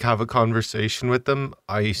to have a conversation with them,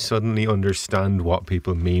 I suddenly understand what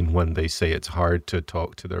people mean when they say it's hard to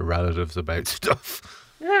talk to their relatives about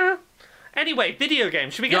stuff. Yeah. Anyway, video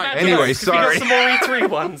games. Should we get back to anyway, those? sorry. We got some more E3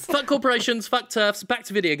 ones. Fuck corporations, fuck turfs, back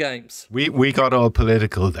to video games. We got all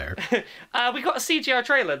political there. We got a CGI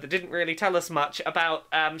trailer that didn't really tell us much about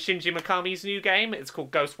Shinji Mikami's new game. It's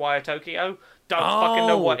called Ghostwire Tokyo. Don't fucking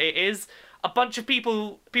know what it is. A bunch of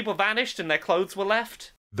people vanished and their clothes were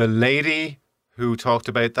left. The lady who talked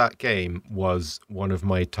about that game was one of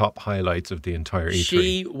my top highlights of the entire E3.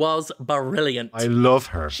 She was brilliant. I love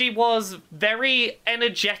her. She was very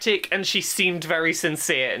energetic and she seemed very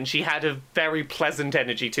sincere and she had a very pleasant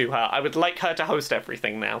energy to her. I would like her to host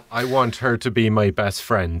everything now. I want her to be my best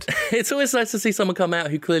friend. It's always nice to see someone come out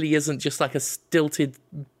who clearly isn't just like a stilted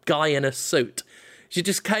guy in a suit. She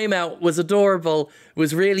just came out, was adorable,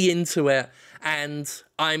 was really into it, and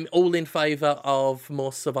I'm all in favour of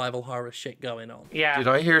more survival horror shit going on. Yeah. Did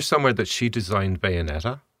I hear somewhere that she designed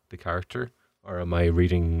Bayonetta, the character? Or am I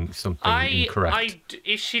reading something incorrect?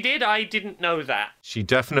 If she did, I didn't know that. She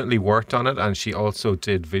definitely worked on it, and she also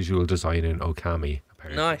did visual design in Okami,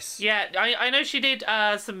 apparently. Nice. Yeah, I know she did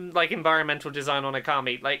some environmental design on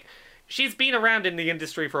Okami. She's been around in the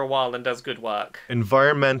industry for a while and does good work.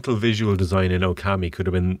 Environmental visual design in Okami could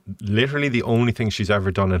have been literally the only thing she's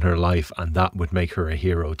ever done in her life, and that would make her a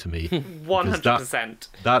hero to me. 100%.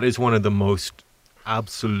 That is one of the most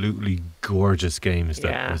absolutely gorgeous games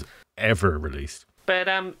that was ever released. But,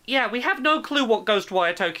 we have no clue what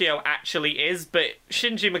Ghostwire Tokyo actually is, but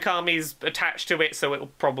Shinji Mikami's attached to it, so it'll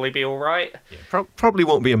probably be alright. Yeah, probably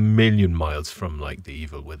won't be a million miles from, The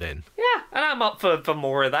Evil Within. Yeah, and I'm up for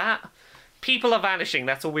more of that. People are vanishing,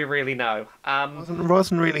 that's all we really know.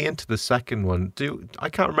 Wasn't really into the second one. I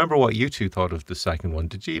can't remember what you two thought of the second one.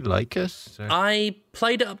 Did you like it? I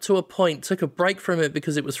played it up to a point, took a break from it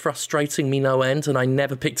because it was frustrating me no end, and I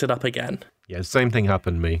never picked it up again. Yeah, same thing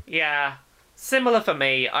happened to me. Yeah. Similar for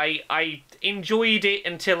me. I enjoyed it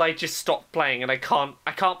until I just stopped playing, and I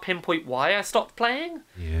can't pinpoint why I stopped playing.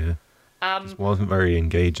 Yeah. It wasn't very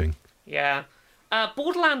engaging. Yeah.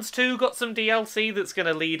 Borderlands 2 got some DLC that's going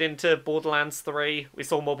to lead into Borderlands 3. We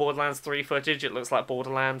saw more Borderlands 3 footage. It looks like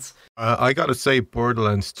Borderlands. I gotta say,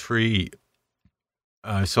 Borderlands 3,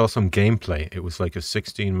 I saw some gameplay. It was like a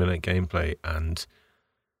 16-minute gameplay, and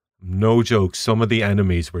no joke, some of the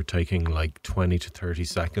enemies were taking 20 to 30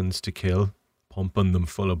 seconds to kill, pumping them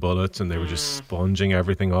full of bullets, and they were just sponging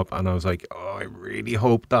everything up. And I was like, oh, I really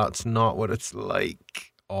hope that's not what it's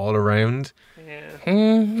like all around.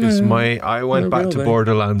 Because I went back to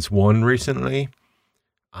Borderlands 1 recently,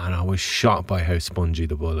 and I was shocked by how spongy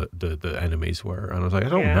the enemies were. And I was like, I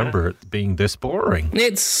don't remember it being this boring.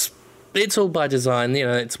 It's all by design.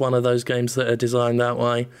 It's one of those games that are designed that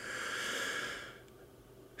way.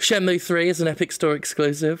 Shenmue 3 is an Epic Store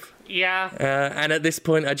exclusive. Yeah. And at this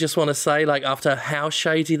point, I just want to say, after how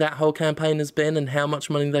shady that whole campaign has been and how much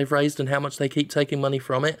money they've raised and how much they keep taking money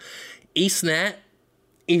from it, EastNet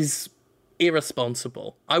is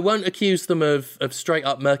irresponsible. I won't accuse them of straight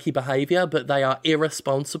up murky behaviour, but they are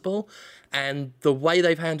irresponsible. And the way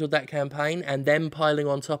they've handled that campaign and them piling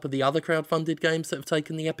on top of the other crowdfunded games that have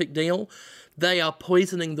taken the Epic deal, they are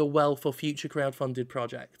poisoning the well for future crowdfunded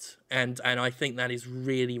projects. And I think that is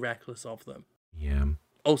really reckless of them. Yeah.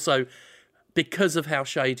 Also, because of how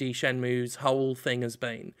shady Shenmue's whole thing has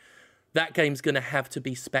been, that game's going to have to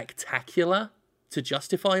be spectacular to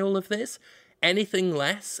justify all of this. Anything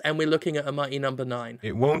less, and we're looking at a Mighty Number 9.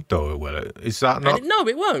 It won't, though, will it? Is that not? No,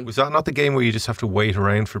 it won't. Was that not the game where you just have to wait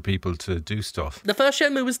around for people to do stuff? The first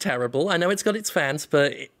Shenmue was terrible. I know it's got its fans,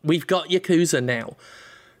 but we've got Yakuza now.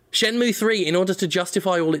 Shenmue 3, in order to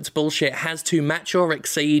justify all its bullshit, has to match or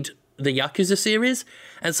exceed the Yakuza series,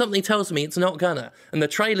 and something tells me it's not gonna. And the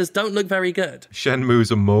trailers don't look very good.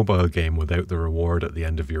 Shenmue's a mobile game without the reward at the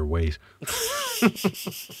end of your wait.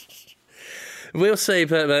 We'll see,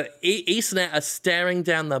 but EastNet are staring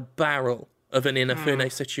down the barrel of an Inafune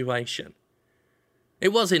situation.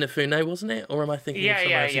 It was Inafune, wasn't it? Or am I thinking of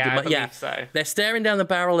somewhere else? I believe so. They're staring down the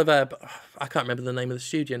barrel of a... I can't remember the name of the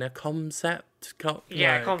studio now. Concept?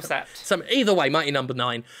 Concept. Either way, Mighty Number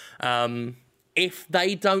 9. If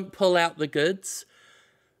they don't pull out the goods,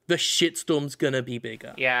 the shitstorm's going to be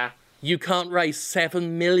bigger. Yeah. You can't raise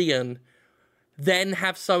 7 million... then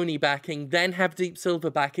have Sony backing, then have Deep Silver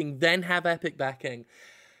backing, then have Epic backing.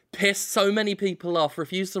 Piss so many people off,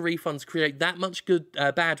 refuse the refunds, create that much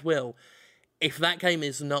bad will. If that game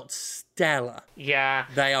is not stellar,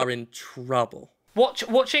 they are in trouble.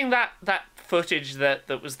 Watching that footage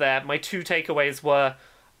that was there, my two takeaways were,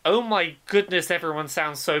 oh my goodness, everyone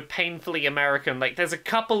sounds so painfully American. Like there's a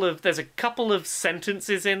couple of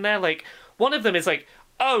sentences in there. Like one of them is like,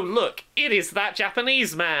 oh, look, it is that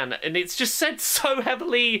Japanese man. And it's just said so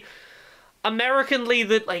heavily Americanly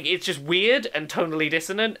that, like, it's just weird and tonally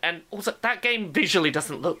dissonant. And also, that game visually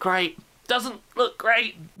doesn't look great.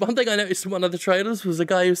 One thing I noticed in one of the trailers was a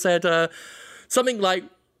guy who said something like,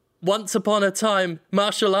 once upon a time,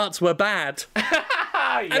 martial arts were bad.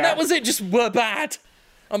 And that was it, just were bad.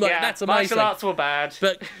 I'm like, that's amazing. Martial arts were bad.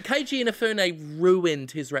 But Keiji Inafune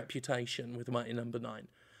ruined his reputation with Mighty Number 9.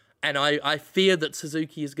 And I fear that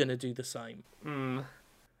Suzuki is going to do the same.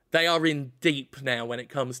 They are in deep now when it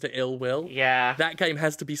comes to ill will. Yeah. That game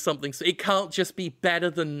has to be something. So it can't just be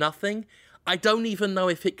better than nothing. I don't even know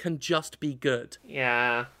if it can just be good.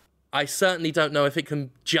 Yeah. I certainly don't know if it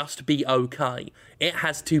can just be okay. It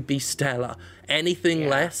has to be stellar. Anything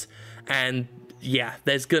less, and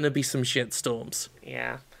there's going to be some shitstorms.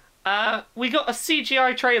 Yeah. We got a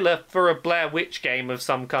CGI trailer for a Blair Witch game of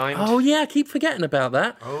some kind. Oh yeah, I keep forgetting about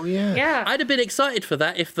that. Oh yeah. Yeah. I'd have been excited for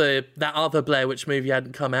that if that other Blair Witch movie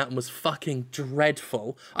hadn't come out and was fucking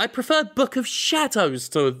dreadful. I preferred Book of Shadows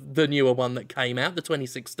to the newer one that came out, the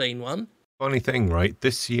 2016 one. Funny thing, right?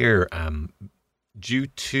 This year, due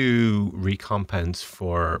to recompense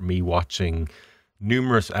for me watching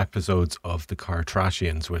numerous episodes of The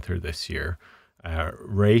Kardashians with her this year,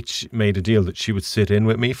 Rach made a deal that she would sit in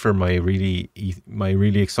with me for my really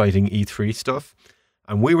exciting E3 stuff.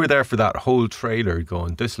 And we were there for that whole trailer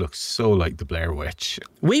going, this looks so like the Blair Witch.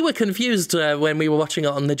 We were confused when we were watching it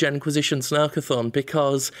on the Genquisition Snarkathon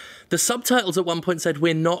because the subtitles at one point said,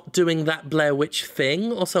 we're not doing that Blair Witch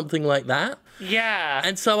thing or something like that. Yeah.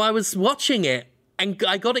 And so I was watching it and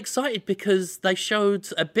I got excited because they showed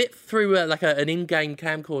a bit through an in-game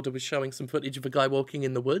camcorder was showing some footage of a guy walking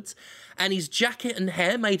in the woods, and his jacket and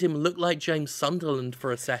hair made him look like James Sunderland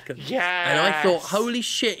for a second. Yes. And I thought, holy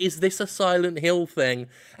shit, is this a Silent Hill thing?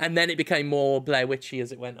 And then it became more Blair Witchy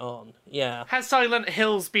as it went on. Yeah. Has Silent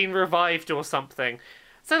Hills been revived or something?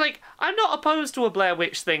 So, like, I'm not opposed to a Blair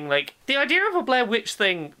Witch thing. Like, the idea of a Blair Witch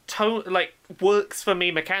thing, works for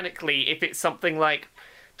me mechanically if it's something like,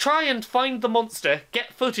 try and find the monster,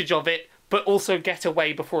 get footage of it, but also get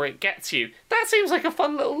away before it gets you. That seems like a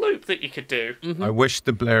fun little loop that you could do. I wish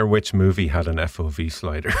the Blair Witch movie had an FOV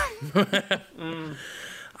slider.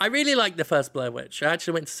 I really liked the first Blair Witch. I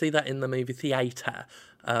actually went to see that in the movie theatre.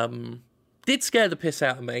 Did scare the piss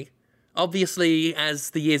out of me. Obviously, as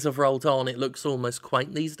the years have rolled on, it looks almost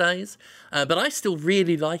quaint these days. But I still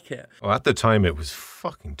really like it. Well, at the time, it was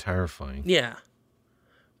fucking terrifying. Yeah.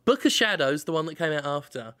 Book of Shadows, the one that came out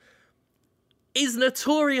after, is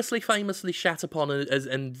notoriously famously shat upon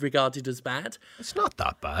and regarded as bad. It's not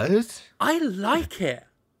that bad. I like it.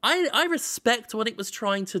 I respect what it was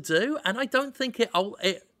trying to do, and I don't think it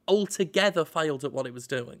altogether failed at what it was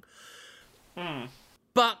doing.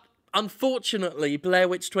 But unfortunately, Blair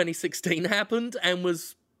Witch 2016 happened and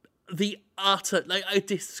was the utter, a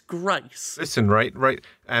disgrace. Listen, right.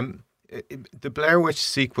 The Blair Witch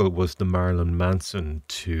sequel was the Marilyn Manson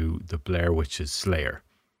to the Blair Witch's Slayer.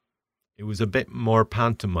 it was a bit more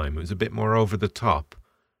pantomime. It was a bit more over the top.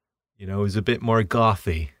 You know, it was a bit more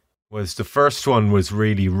gothy. Whereas the first one was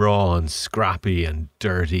really raw and scrappy and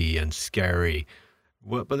dirty and scary.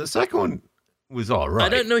 Well, but the second one was all right. I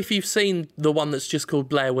don't know if you've seen the one that's just called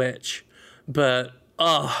Blair Witch, but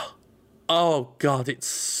oh god, it's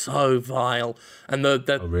so vile. And Oh,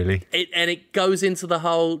 really? It goes into the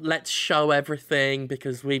whole let's show everything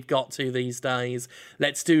because we've got to these days.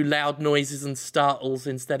 Let's do loud noises and startles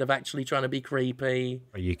instead of actually trying to be creepy.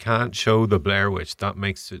 You can't show the Blair Witch. That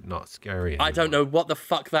makes it not scary anymore. I don't know what the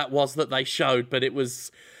fuck that was that they showed, but it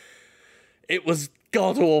was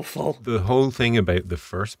god awful. The whole thing about the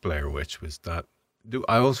first Blair Witch was that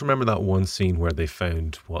I also remember that one scene where they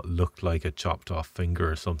found what looked like a chopped off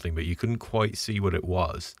finger or something, but you couldn't quite see what it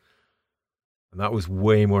was. And that was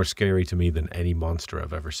way more scary to me than any monster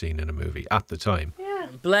I've ever seen in a movie at the time. Yeah.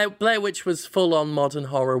 Blair Witch was full on modern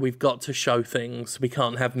horror. We've got to show things. We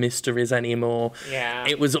can't have mysteries anymore. Yeah.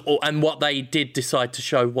 It was, and what they did decide to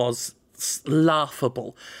show was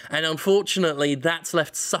laughable. And unfortunately, that's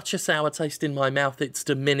left such a sour taste in my mouth, it's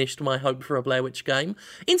diminished my hope for a Blair Witch game.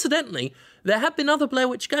 Incidentally, there have been other Blair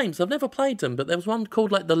Witch games. I've never played them, but there was one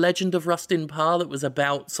called like The Legend of Rustin Parr that was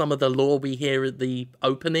about some of the lore we hear at the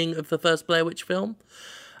opening of the first Blair Witch film.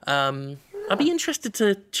 I'd be interested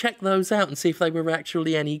to check those out and see if they were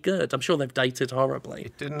actually any good. I'm sure they've dated horribly.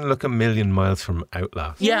 It didn't look a million miles from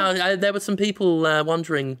Outlast. Yeah, there were some people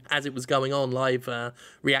wondering as it was going on live,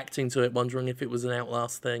 reacting to it, wondering if it was an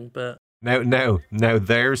Outlast thing. But Now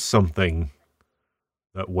there's something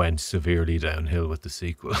that went severely downhill with the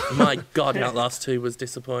sequel. my God, Outlast 2 was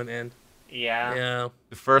disappointing. Yeah. Yeah.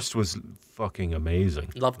 The first was fucking amazing.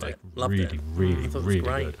 Loved it. Loved it. Really, I thought it was really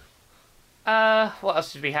great. good. What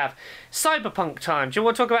else did we have? Cyberpunk time. Do you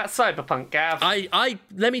want to talk about Cyberpunk, Gav? I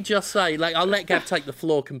let me just say, like, I'll let Gav take the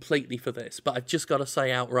floor completely for this, but I've just got to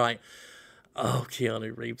say outright,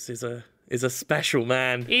 Keanu Reeves is a special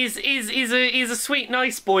man. He's a sweet,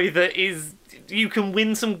 nice boy that is. You can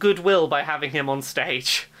win some goodwill by having him on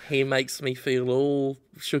stage. He makes me feel all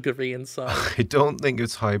sugary inside. I don't think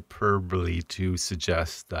it's hyperbole to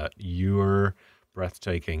suggest that your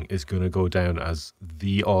Breathtaking is going to go down as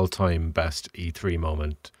the all-time best E3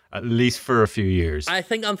 moment, at least for a few years. I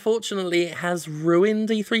think, unfortunately, it has ruined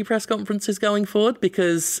E3 press conferences going forward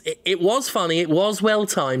because it was funny, it was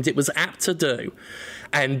well-timed, it was apt to do,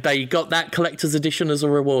 and they got that collector's edition as a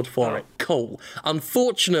reward for it. Cool.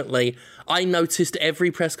 Unfortunately, I noticed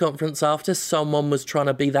every press conference after someone was trying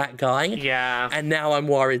to be that guy. Yeah. And now I'm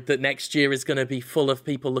worried that next year is going to be full of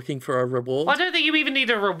people looking for a reward. I don't think you even need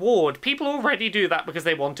a reward. People already do that because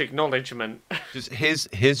they want acknowledgement. Just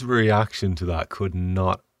his reaction to that could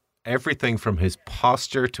not... Everything from his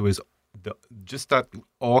posture to just that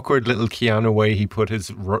awkward little Keanu way he put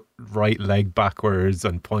his right leg backwards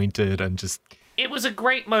and pointed and just... It was a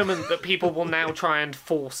great moment that people will now try and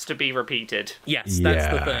force to be repeated. Yes, that's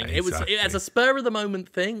the Yeah, thing. It was exactly. as a spur of the moment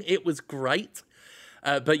thing. It was great,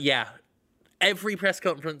 but yeah, every press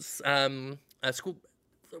conference.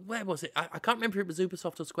 Where was it? I can't remember if it was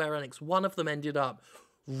Ubisoft or Square Enix. One of them ended up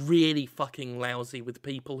really fucking lousy with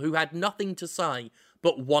people who had nothing to say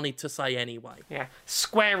but wanted to say anyway. Yeah.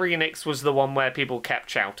 Square Enix was the one where people kept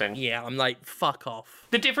shouting. Yeah, I'm like, fuck off.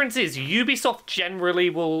 The difference is Ubisoft generally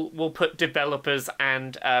will put developers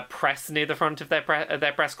and press near the front of their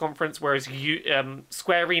press conference, whereas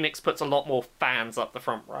Square Enix puts a lot more fans up the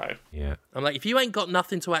front row. Yeah. I'm like, if you ain't got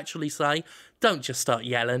nothing to actually say, don't just start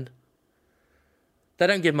yelling. They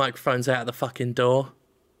don't give microphones out of the fucking door.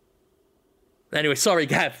 Anyway, sorry,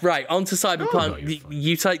 Gav. Right, on to Cyberpunk. No, you're fine.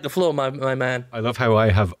 You take the floor, my man. I love how I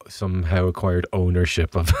have somehow acquired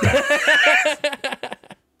ownership of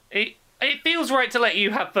It feels right to let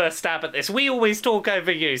you have first stab at this. We always talk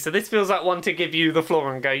over you, so this feels like one to give you the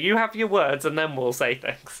floor and go, you have your words, and then we'll say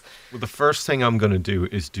things. Well, the first thing I'm going to do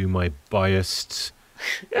is do my biased,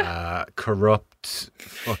 corrupt,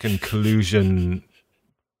 fucking collusion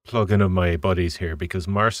plug-in of my buddies here, because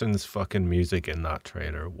Marston's fucking music in that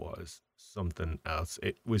trailer was something else.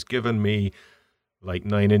 It was giving me like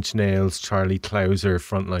Nine Inch Nails, Charlie Clouser,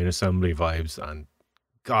 Frontline Assembly vibes, and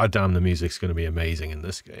goddamn, the music's going to be amazing in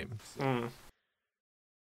this game.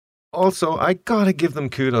 Also, I gotta give them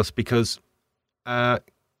kudos because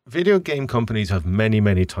video game companies have many,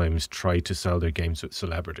 many times tried to sell their games with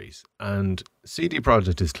celebrities, and CD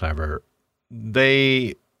Projekt is clever.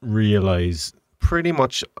 They realize pretty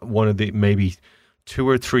much one of the maybe 2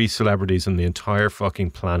 or 3 celebrities on the entire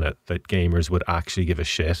fucking planet that gamers would actually give a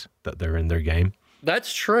shit that they're in their game.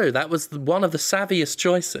 That's true. That was one of the savviest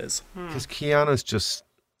choices. Because Keanu's just...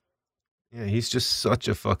 Yeah, he's just such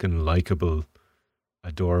a fucking likable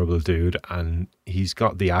adorable dude, and he's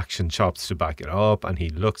got the action chops to back it up, and he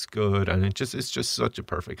looks good, and it's just such a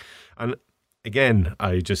perfect. And again,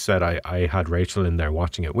 I just said I had Rachel in there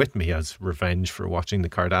watching it with me as revenge for watching the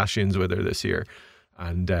Kardashians with her this year.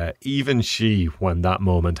 And even she, when that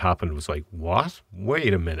moment happened, was like, what?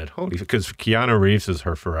 Wait a minute. Holy... Because Keanu Reeves is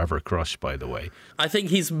her forever crush, by the way. I think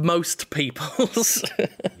he's most people's.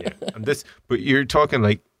 Yeah. And this... But you're talking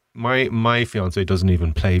like, my fiance doesn't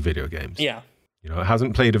even play video games. Yeah. You know, it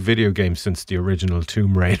hasn't played a video game since the original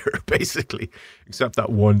Tomb Raider, basically. Except that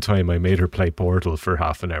one time I made her play Portal for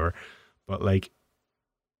half an hour. But like...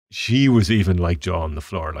 She was even like jaw on the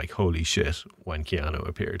floor, like, holy shit, when Keanu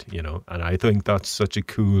appeared, you know? And I think that's such a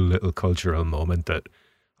cool little cultural moment that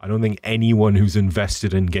I don't think anyone who's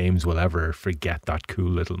invested in games will ever forget that cool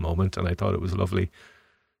little moment. And I thought it was lovely,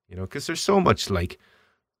 you know, because there's so much like,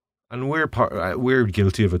 and we're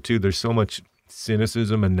guilty of it too. There's so much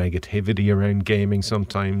cynicism and negativity around gaming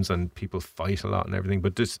sometimes, and people fight a lot and everything.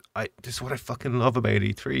 But this is what I fucking love about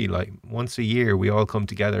E3. Like, once a year, we all come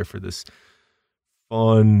together for this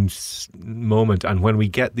fun moment, and when we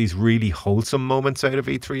get these really wholesome moments out of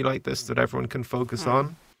E3 like this that everyone can focus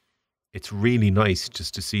on, it's really nice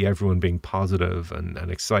just to see everyone being positive and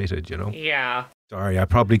excited, you know? Yeah. Sorry, I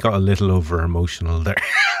probably got a little over emotional there.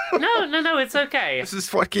 No, it's okay. This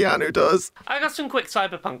is what Keanu does. I got some quick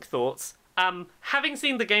Cyberpunk thoughts. Having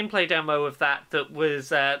seen the gameplay demo of that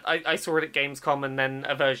was, I saw it at Gamescom, and then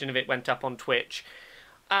a version of it went up on Twitch.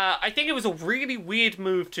 I think it was a really weird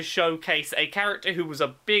move to showcase a character who was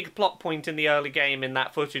a big plot point in the early game in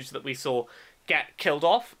that footage that we saw get killed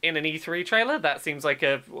off in an E3 trailer. That seems like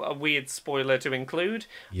a weird spoiler to include.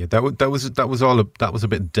 Yeah, that was a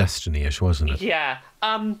bit Destiny-ish, wasn't it? Yeah.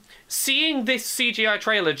 Seeing this CGI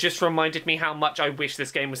trailer just reminded me how much I wish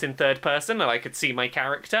this game was in third person and I could see my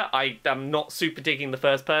character. I am not super digging the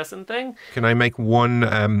first person thing. Can I make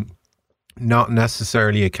one... not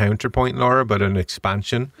necessarily a counterpoint, Laura, but an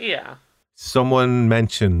expansion. Yeah. Someone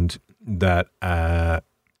mentioned that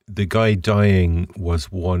the guy dying was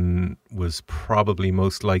probably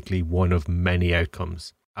most likely one of many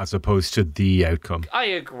outcomes, as opposed to the outcome. I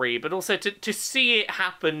agree, but also to see it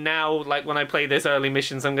happen now, like when I play this early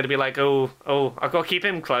missions, I'm going to be like, oh, I've got to keep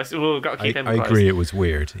him close. Oh, I've got to keep him close. I agree, it was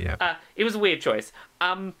weird, yeah. It was a weird choice.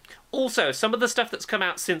 Also, some of the stuff that's come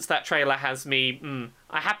out since that trailer has me...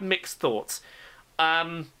 I have mixed thoughts.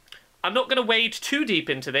 I'm not going to wade too deep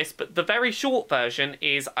into this, but the very short version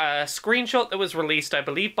is a screenshot that was released, I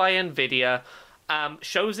believe, by NVIDIA,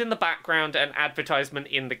 shows in the background an advertisement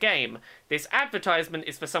in the game. This advertisement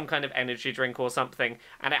is for some kind of energy drink or something,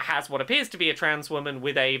 and it has what appears to be a trans woman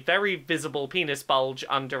with a very visible penis bulge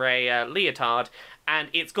under a leotard, and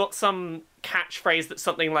it's got some catchphrase that's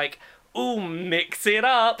something like, ooh, mix it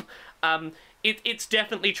up. It's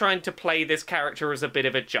definitely trying to play this character as a bit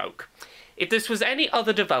of a joke. If this was any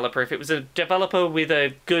other developer, if it was a developer with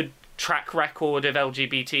a good track record of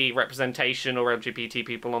LGBT representation or LGBT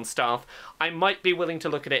people on staff, I might be willing to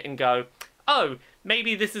look at it and go, oh,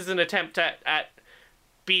 maybe this is an attempt at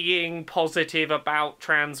being positive about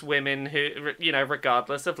trans women who, you know,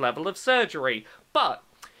 regardless of level of surgery. But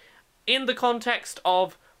in the context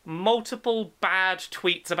of multiple bad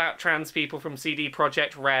tweets about trans people from CD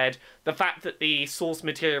Projekt Red, the fact that the source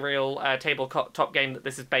material tabletop game that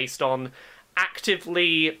this is based on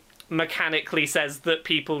actively mechanically says that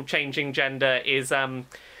people changing gender is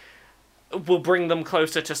will bring them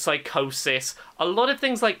closer to psychosis. A lot of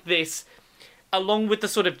things like this, along with the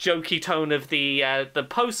sort of jokey tone of the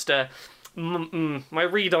poster, my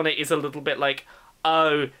read on it is a little bit like,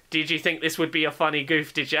 oh, did you think this would be a funny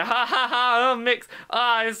goof, did you? Ha ha ha, mix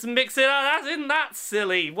it up, isn't that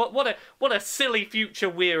silly? What a silly future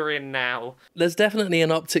we're in now. There's definitely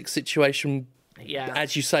an optic situation, yeah,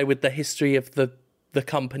 as you say, with the history of the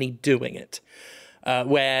company doing it.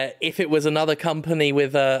 Where if it was another company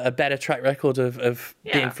with a better track record of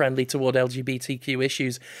being friendly toward LGBTQ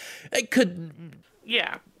issues, it could...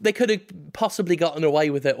 Yeah. They could have possibly gotten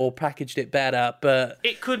away with it or packaged it better, but...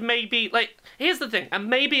 It could maybe... Like, here's the thing, and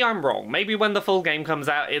maybe I'm wrong. Maybe when the full game comes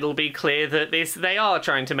out, it'll be clear that they are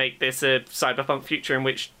trying to make this a cyberpunk future in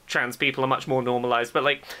which trans people are much more normalised, but,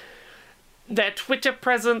 like, their Twitter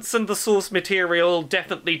presence and the source material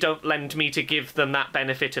definitely don't lend me to give them that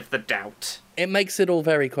benefit of the doubt. It makes it all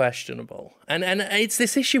very questionable. And it's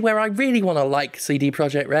this issue where I really want to like CD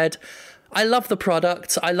Projekt Red. I love the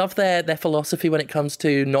product. I love their philosophy when it comes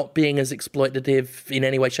to not being as exploitative in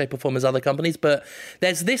any way, shape or form as other companies. But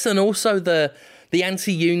there's this and also the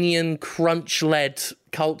anti-union crunch-led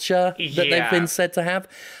culture that they've been said to have.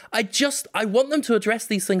 I want them to address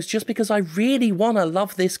these things just because I really want to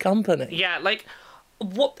love this company. Yeah, like,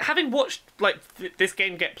 having watched like this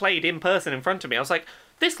game get played in person in front of me, I was like,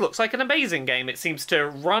 this looks like an amazing game. It seems to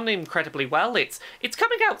run incredibly well. It's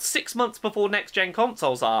coming out 6 months before next gen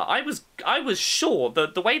consoles are. I was sure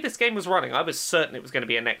that the way this game was running, I was certain it was going to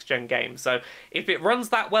be a next gen game. So if it runs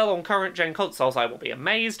that well on current gen consoles, I will be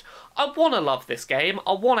amazed. I want to love this game.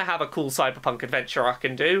 I want to have a cool cyberpunk adventure I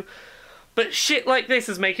can do. But shit like this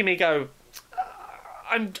is making me go,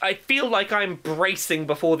 I feel like I'm bracing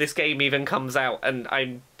before this game even comes out, and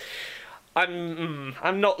I'm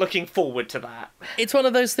not looking forward to that. It's one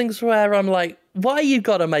of those things where I'm like, why you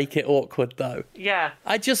gotta make it awkward though? Yeah.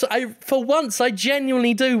 For once, I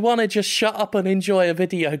genuinely do want to just shut up and enjoy a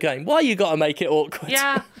video game. Why you gotta make it awkward?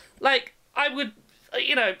 Yeah, like, I would,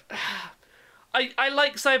 I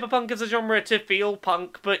like cyberpunk as a genre to feel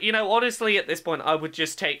punk, but, honestly, at this point, I would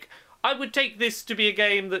take this to be a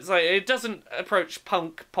game that's like, it doesn't approach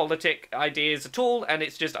punk politic ideas at all, and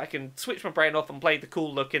it's just, I can switch my brain off and play the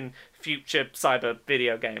cool looking future cyber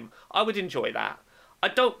video game. I would enjoy that. I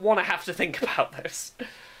don't want to have to think about this.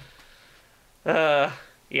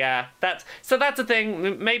 Yeah, that's a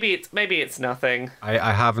thing. Maybe it's nothing.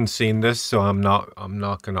 I haven't seen this, so I'm not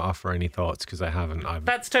going to offer any thoughts because I haven't.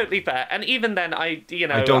 That's totally fair. And even then, I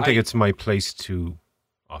don't think it's my place to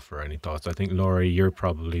offer any thoughts. I think, Laurie, you're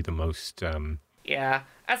probably the most. Yeah,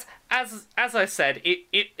 as I said,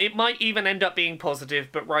 it might even end up being positive,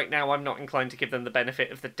 but right now I'm not inclined to give them the benefit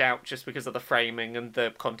of the doubt just because of the framing and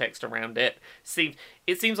the context around it.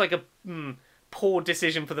 It seems like a poor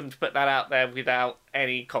decision for them to put that out there without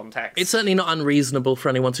any context. It's certainly not unreasonable for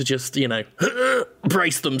anyone to just,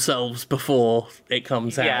 brace themselves before it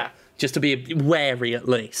comes out. Just to be wary at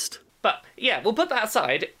least. But, yeah, we'll put that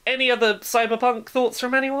aside. Any other cyberpunk thoughts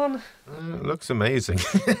from anyone? It looks amazing.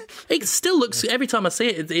 It still looks, every time I see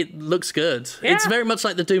it, it looks good. Yeah. It's very much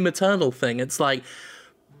like the Doom Eternal thing. It's like,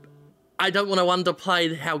 I don't want to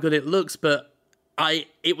underplay how good it looks, but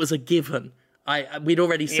it was a given. We'd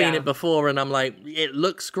already seen it before, and I'm like, it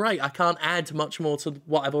looks great. I can't add much more to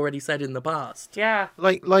what I've already said in the past. Yeah.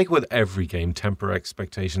 Like with every game, temper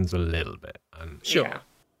expectations a little bit. And sure. Yeah.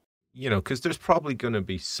 Because there's probably going to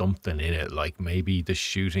be something in it, like maybe the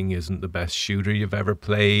shooting isn't the best shooter you've ever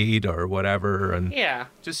played or whatever, and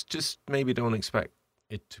just maybe don't expect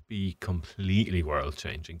it to be completely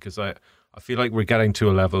world-changing, because I feel like we're getting to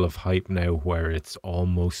a level of hype now where it's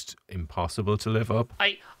almost impossible to live up.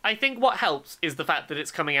 I think what helps is the fact that it's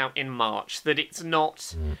coming out in March, that it's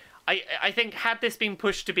not... I think had this been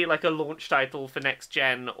pushed to be like a launch title for next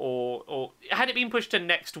gen, or had it been pushed to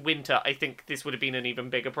next winter, I think this would have been an even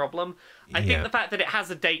bigger problem. I think the fact that it has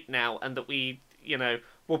a date now and that we,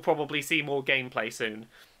 will probably see more gameplay soon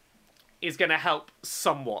is going to help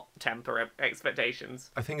somewhat temper expectations.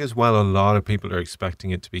 I think as well, a lot of people are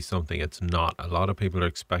expecting it to be something it's not. A lot of people are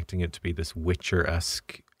expecting it to be this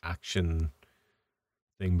Witcher-esque action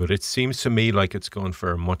thing, but it seems to me like it's going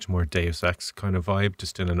for a much more Deus Ex kind of vibe,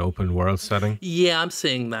 just in an open world setting. Yeah, I'm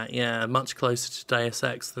seeing that, much closer to Deus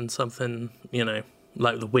Ex than something,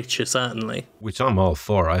 like The Witcher, certainly. Which I'm all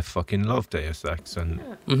for. I fucking love Deus Ex, and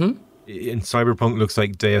in Cyberpunk looks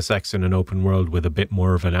like Deus Ex in an open world with a bit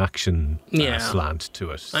more of an action slant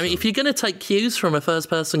to it. I mean, if you're going to take cues from a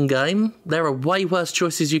first-person game, there are way worse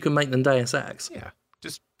choices you can make than Deus Ex. Yeah,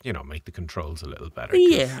 just make the controls a little better.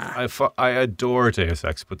 Yeah. I adore Deus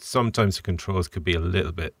Ex, but sometimes the controls could be a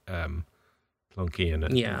little bit clunky in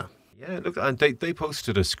it. Yeah. Yeah, look, and they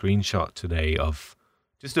posted a screenshot today of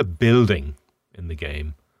just a building in the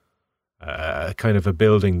game. Kind of a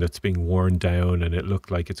building that's being worn down, and it looked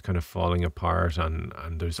like it's kind of falling apart, and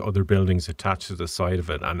there's other buildings attached to the side of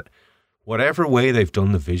it. And whatever way they've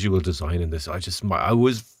done the visual design in this, I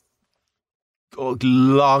was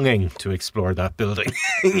longing to explore that building.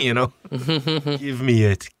 Give me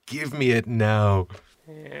it now.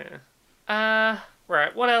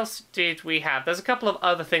 Right, what else did we have? There's a couple of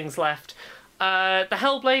other things left. The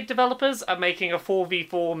Hellblade developers are making a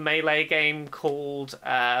 4v4 melee game called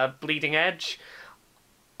Bleeding Edge.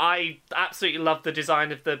 I absolutely love the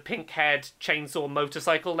design of the pink-haired chainsaw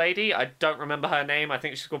motorcycle lady. I don't remember her name. I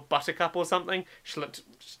think she's called Buttercup or something. She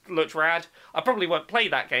looked rad. I probably won't play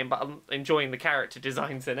that game, but I'm enjoying the character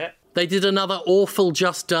designs in it. They did another awful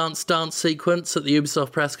Just Dance sequence at the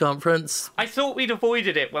Ubisoft press conference. I thought we'd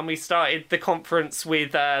avoided it when we started the conference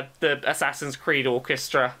with the Assassin's Creed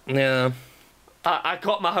Orchestra. Yeah. I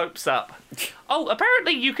got my hopes up. Oh,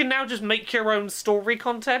 apparently you can now just make your own story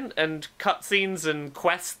content and cutscenes and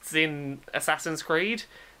quests in Assassin's Creed.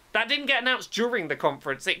 That didn't get announced during the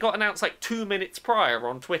conference. It got announced like 2 minutes prior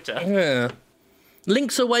on Twitter. Yeah.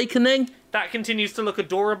 Link's Awakening. That continues to look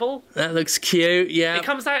adorable. That looks cute, yeah. It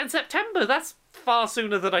comes out in September. That's far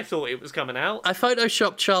sooner than I thought it was coming out. I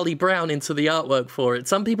photoshopped Charlie Brown into the artwork for it.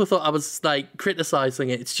 Some people thought I was, like, criticising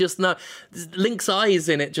it. It's just, no, Link's eyes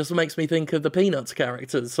in it just makes me think of the Peanuts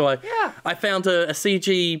characters. So I found a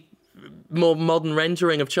CG, more modern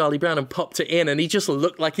rendering of Charlie Brown and popped it in, and he just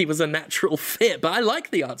looked like he was a natural fit. But I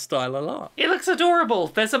like the art style a lot. It looks adorable.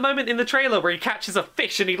 There's a moment in the trailer where he catches a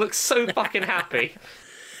fish and he looks so fucking happy.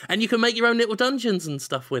 And you can make your own little dungeons and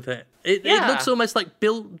stuff with it. It looks almost like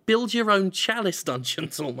build your own Chalice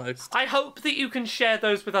dungeons almost. I hope that you can share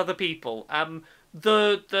those with other people.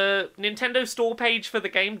 The Nintendo store page for the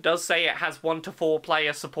game does say it has 1 to 4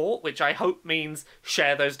 player support, which I hope means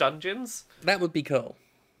share those dungeons. That would be cool.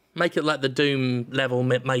 Make it like the Doom level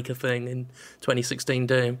maker thing in 2016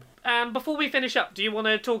 Doom. Before we finish up, do you want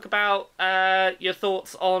to talk about your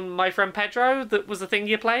thoughts on My Friend Pedro? That was the thing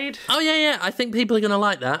you played? Oh, yeah. I think people are going to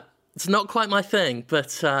like that. It's not quite my thing,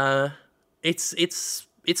 but it's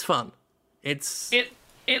fun.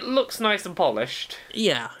 It looks nice and polished.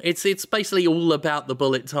 Yeah, it's basically all about the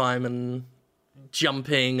bullet time and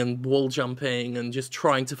jumping and wall jumping and just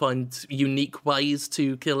trying to find unique ways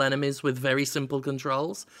to kill enemies with very simple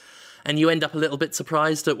controls. And you end up a little bit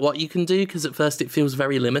surprised at what you can do, because at first it feels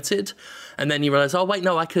very limited. And then you realise, oh, wait,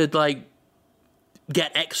 no, I could, like,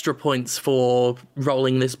 get extra points for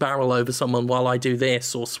rolling this barrel over someone while I do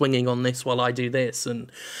this, or swinging on this while I do this.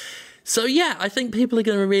 And so, yeah, I think people are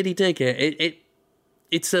going to really dig it.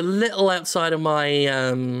 It's a little outside of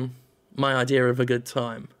my my idea of a good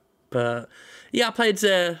time. But, yeah, I played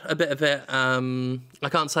a bit of it. I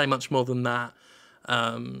can't say much more than that.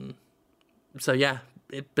 So, yeah.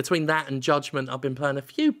 Between that and Judgment, I've been playing a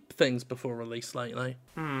few things before release lately.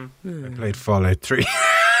 I played Fallout 3.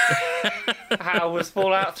 How was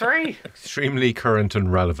Fallout 3? Extremely current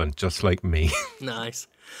and relevant, just like me. Nice.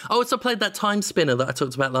 I also played that Time Spinner that I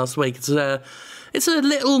talked about last week. It's a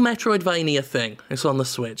little Metroidvania thing. It's on the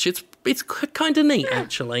Switch. It's kind of neat,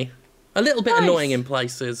 actually. A little bit annoying in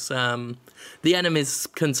places. The enemies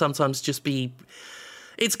can sometimes just be...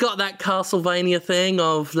 It's got that Castlevania thing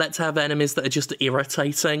of let's have enemies that are just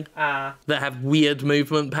irritating, that have weird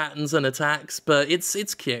movement patterns and attacks, but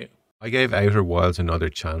it's cute. I gave Outer Wilds another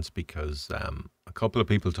chance because a couple of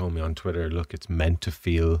people told me on Twitter, look, it's meant to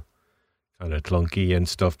feel kind of clunky and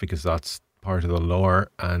stuff because that's part of the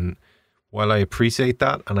lore. And while I appreciate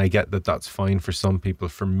that, and I get that that's fine for some people,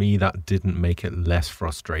 for me, that didn't make it less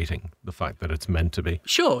frustrating, the fact that it's meant to be.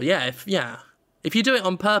 Sure, yeah. If you do it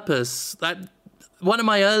on purpose, that... One of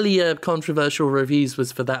my earlier controversial reviews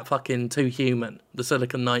was for that fucking Too Human, the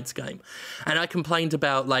Silicon Knights game. And I complained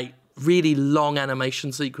about, like, really long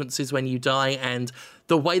animation sequences when you die and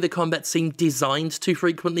the way the combat seemed designed to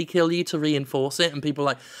frequently kill you to reinforce it. And people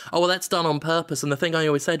were like, oh, well, that's done on purpose. And the thing I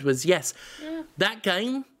always said was, yes, that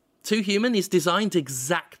game, Too Human, is designed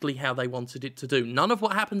exactly how they wanted it to do. None of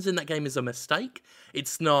what happens in that game is a mistake.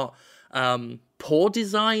 It's not poor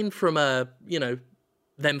design from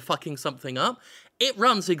them fucking something up. It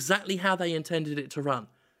runs exactly how they intended it to run.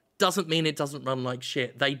 Doesn't mean it doesn't run like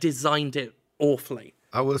shit. They designed it awfully.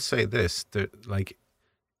 I will say this, that like,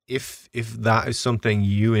 if that is something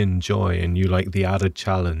you enjoy and you like the added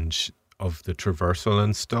challenge of the traversal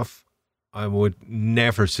and stuff, I would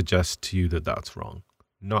never suggest to you that that's wrong.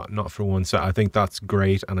 Not for one second. I think that's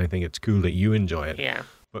great, and I think it's cool that you enjoy it. Yeah.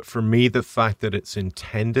 But for me, the fact that it's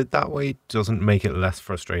intended that way doesn't make it less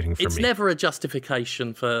frustrating for me. It's never a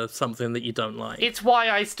justification for something that you don't like. It's why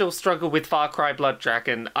I still struggle with Far Cry Blood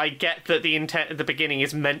Dragon. I get that the intent at the beginning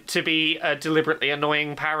is meant to be a deliberately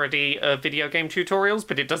annoying parody of video game tutorials,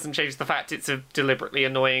 but it doesn't change the fact it's a deliberately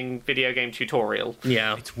annoying video game tutorial.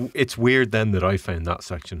 Yeah. It's weird then that I found that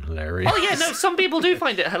section hilarious. Oh yeah, no, some people do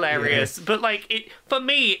find it hilarious, but like, for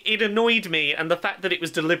me, it annoyed me, and the fact that it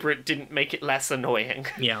was deliberate didn't make it less annoying.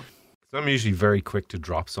 Yeah. I'm usually very quick to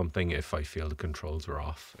drop something if I feel the controls are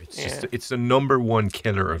off. It's the number one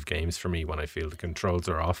killer of games for me when I feel the controls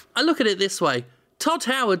are off. I look at it this way. Todd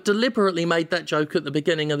Howard deliberately made that joke at the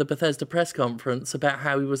beginning of the Bethesda press conference about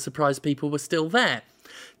how he was surprised people were still there.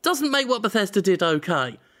 Doesn't make what Bethesda did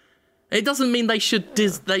okay. It doesn't mean they should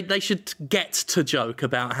they should get to joke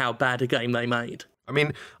about how bad a game they made. I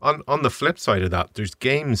mean, on the flip side of that, there's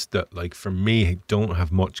games that, like, for me, don't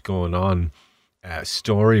have much going on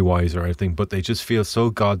story-wise or anything, but they just feel so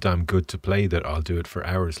goddamn good to play that I'll do it for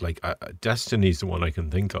hours. Like, Destiny's the one I can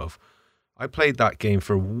think of. I played that game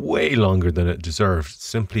for way longer than it deserved,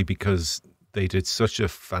 simply because they did such a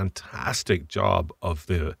fantastic job of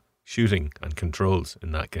the shooting and controls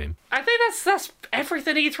in that game. I think that's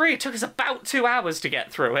everything E3. It took us about 2 hours to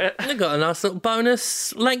get through it. We got a nice little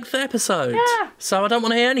bonus length episode. Yeah. So I don't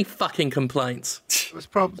want to hear any fucking complaints.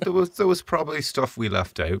 There was probably stuff we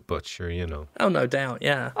left out, but sure, you know. Oh, no doubt,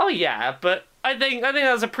 yeah. Oh yeah, but I think that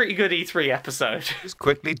was a pretty good E3 episode. Just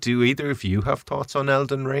quickly, do either of you have thoughts on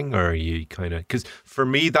Elden Ring, or are you kind of... Because for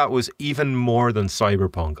me, that was even more than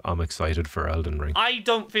Cyberpunk. I'm excited for Elden Ring. I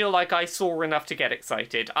don't feel like I saw enough to get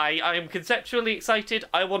excited. I am conceptually excited.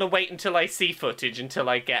 I want to wait until I see footage, until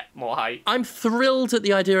I get more hype. I'm thrilled at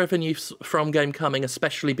the idea of a new From game coming,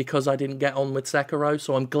 especially because I didn't get on with Sekiro,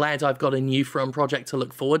 so I'm glad I've got a new From project to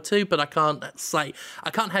look forward to, but I can't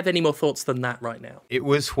have any more thoughts than that right now. It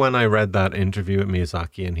was when I read that interview with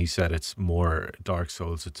Miyazaki and he said it's more Dark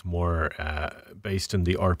Souls, it's more based in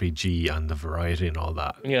the RPG and the variety and all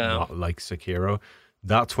that, not like Sekiro.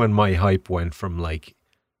 That's when my hype went from like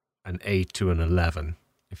an 8 to an 11,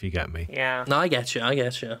 if you get me. Yeah. No, I get you. Oh,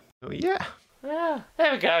 yeah. Yeah,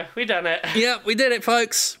 there we go. We done it. Yeah, we did it,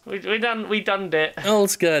 folks. We done it.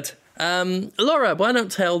 All's good. Laura, why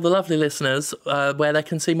don't tell the lovely listeners where they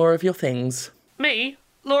can see more of your things? Me,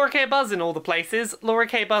 Laura K. Buzz in all the places. Laura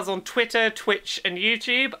K. Buzz on Twitter, Twitch, and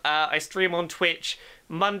YouTube. I stream on Twitch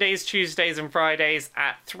Mondays, Tuesdays, and Fridays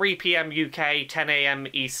at 3 p.m. UK, 10 a.m.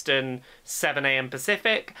 Eastern, 7 a.m.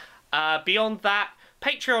 Pacific. Beyond that,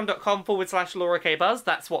 patreon.com/Laura K. Buzz.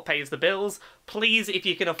 That's what pays the bills. Please, if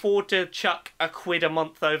you can afford to chuck £1 a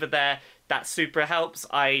month over there, that super helps.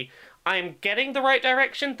 I'm getting the right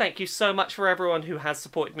direction. Thank you so much for everyone who has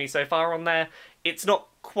supported me so far on there. It's not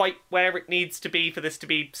quite where it needs to be for this to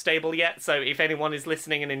be stable yet, so if anyone is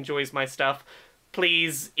listening and enjoys my stuff,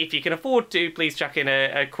 please, if you can afford to, please chuck in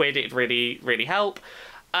a quid. It'd really, really help.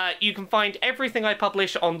 You can find everything I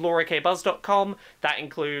publish on laurakbuzz.com. That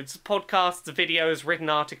includes podcasts, videos, written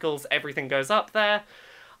articles, everything goes up there.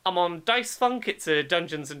 I'm on Dice Funk, it's a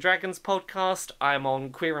Dungeons & Dragons podcast. I'm on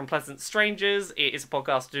Queer and Pleasant Strangers. It is a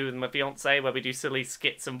podcast to do with my fiancé where we do silly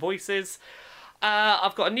skits and voices.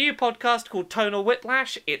 I've got a new podcast called Tonal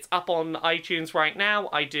Whiplash. It's up on iTunes right now.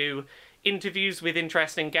 I do interviews with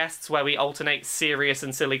interesting guests where we alternate serious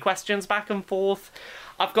and silly questions back and forth.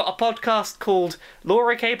 I've got a podcast called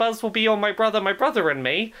Laura K. Buzz Will Be On My Brother and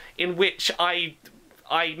Me, in which I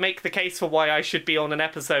make the case for why I should be on an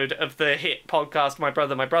episode of the hit podcast My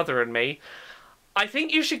Brother and Me. I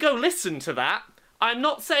think you should go listen to that. I'm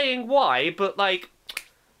not saying why, but like,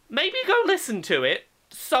 maybe go listen to it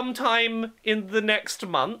sometime in the next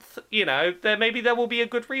month. You know, maybe there will be a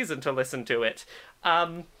good reason to listen to it. I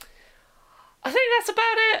think that's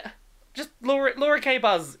about it. Just Laura K.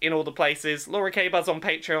 Buzz in all the places. Laura K. Buzz on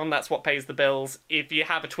Patreon, that's what pays the bills. If you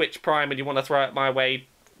have a Twitch Prime and you want to throw it my way,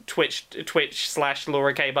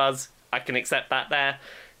 Twitch/Laura K. Buzz, I can accept that there.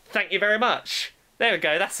 Thank you very much. There we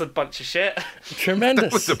go, that's a bunch of shit.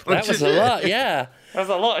 Tremendous. That was a lot, yeah. That was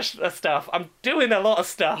a lot of stuff. I'm doing a lot of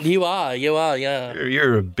stuff. You are, yeah.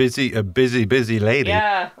 You're a busy lady.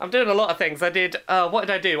 Yeah, I'm doing a lot of things. I did, what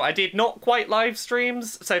did I do? I did not quite live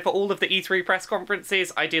streams. So for all of the E3 press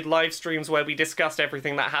conferences, I did live streams where we discussed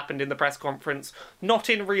everything that happened in the press conference,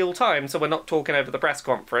 not in real time, so we're not talking over the press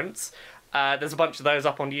conference. There's a bunch of those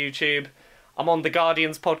up on YouTube. I'm on the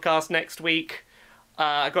Guardians podcast next week.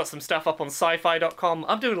 I've got some stuff up on sci-fi.com.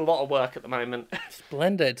 I'm doing a lot of work at the moment.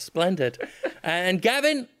 Splendid. And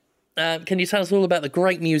Gavin, can you tell us all about the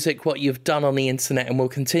great music, what you've done on the internet and will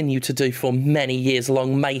continue to do for many years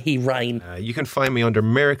long? May he reign. You can find me under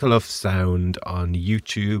Miracle of Sound on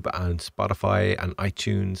YouTube and Spotify and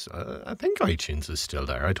iTunes. I think iTunes is still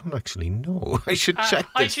there. I don't actually know. I should check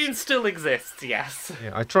this. iTunes still exists, yes.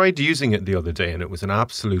 Yeah, I tried using it the other day and it was an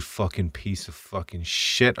absolute fucking piece of fucking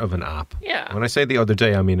shit of an app. Yeah. When I say the other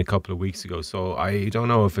day, I mean a couple of weeks ago. So I don't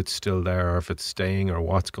know if it's still there or if it's staying or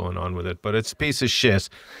what's going on with it. But it's a piece of shit.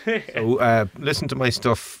 So listen to my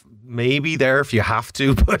stuff maybe there if you have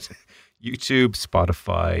to, but YouTube,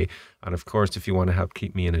 Spotify, and of course if you want to help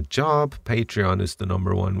keep me in a job, Patreon is the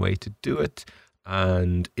 #1 way to do it.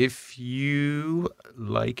 And if you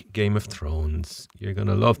like Game of Thrones, you're going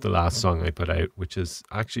to love the last song I put out, which has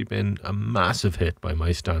actually been a massive hit by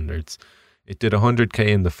my standards. It did 100k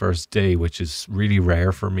in the first day, which is really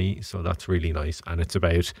rare for me, so that's really nice. And it's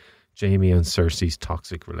about Jaime and Cersei's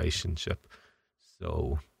toxic relationship.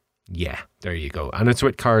 So yeah, there you go. And it's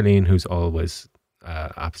with Carleen, who's always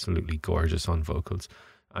absolutely gorgeous on vocals.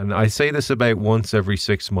 And I say this about once every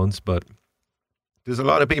 6 months, but there's a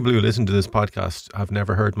lot of people who listen to this podcast have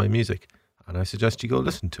never heard my music. And I suggest you go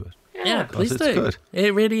listen to it. Yeah, please do. It's good.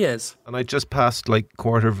 It really is. And I just passed like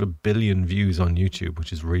 250 million views on YouTube,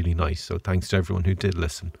 which is really nice. So thanks to everyone who did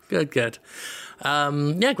listen. Good.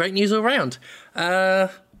 Yeah, great news all around.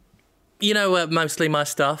 Mostly my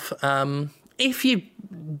stuff. If you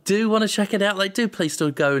do want to check it out, do please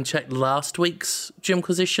still go and check last week's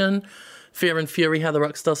Gymquisition, Fear and Fury, how the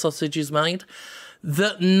Rockstar sausage is made.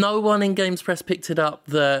 That no one in Games Press picked it up,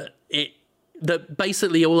 that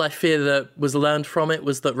basically all I fear that was learned from it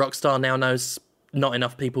was that Rockstar now knows not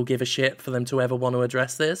enough people give a shit for them to ever want to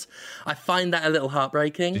address this. I find that a little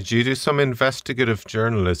heartbreaking. Did you do some investigative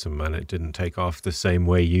journalism and it didn't take off the same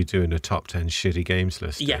way you do in a top 10 shitty games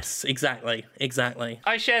list? Yes, exactly.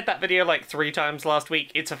 I shared that video 3 times last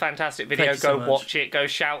week. It's a fantastic video. Go watch it. Go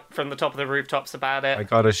shout from the top of the rooftops about it. I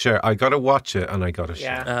gotta watch it and I gotta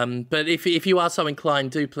share. But if you are so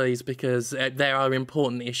inclined, do please, because there are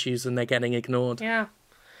important issues and they're getting ignored. Yeah.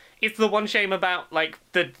 It's the one shame about,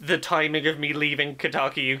 the timing of me leaving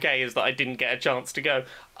Kotaku UK is that I didn't get a chance to go,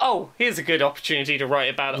 here's a good opportunity to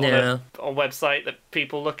write about it on a website that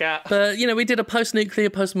people look at. But, we did a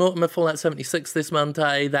post-nuclear post-mortem of Fallout 76 this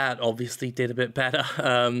Monday. That obviously did a bit better.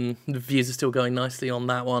 The views are still going nicely on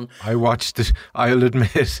that one. I'll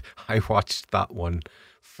admit, I watched that one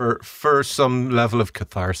for some level of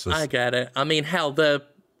catharsis. I get it. I mean, hell, the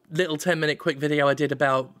little 10-minute quick video I did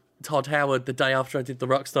about Todd Howard the day after I did the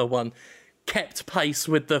Rockstar one kept pace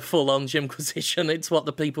with the full-on Gymquisition. It's what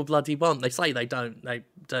the people bloody want. They say they don't. They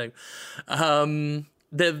do.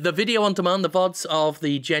 The video on demand, the VODs of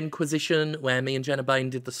the Genquisition, where me and Jenna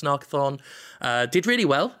Bain did the Snarkathon, did really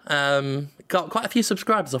well. Got quite a few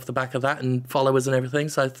subscribers off the back of that and followers and everything.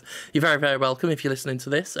 So you're very, very welcome if you're listening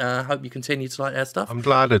to this. I hope you continue to like our stuff. I'm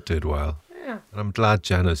glad it did well. Yeah. And I'm glad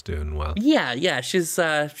Jenna's doing well. Yeah, she's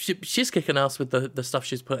kicking ass with the stuff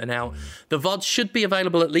she's putting out. The VODs should be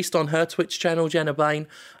available at least on her Twitch channel, Jenna Bain.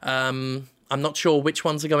 I'm not sure which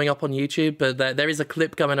ones are going up on YouTube, but there is a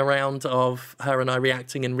clip going around of her and I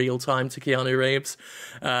reacting in real time to Keanu Reeves,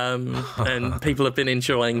 and people have been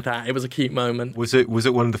enjoying that. It was a cute moment. Was it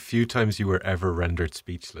one of the few times you were ever rendered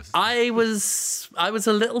speechless? I was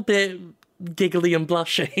a little bit giggly and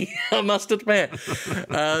blushy, I must admit.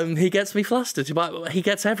 He gets me flustered. He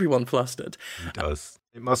gets everyone flustered. He does.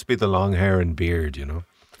 It must be the long hair and beard,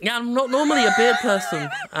 Yeah, I'm not normally a beard person,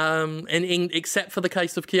 except for the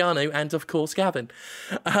case of Keanu and, of course, Gavin.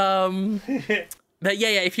 But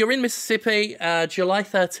yeah, if you're in Mississippi, July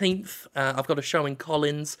 13th, I've got a show in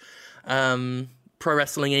Collins, Pro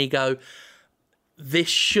Wrestling Ego. This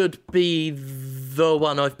should be the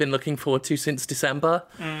one I've been looking forward to since December.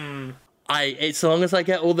 As long as I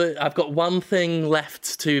get I've got one thing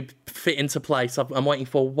left to fit into place. I'm waiting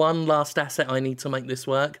for one last asset I need to make this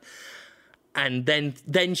work. And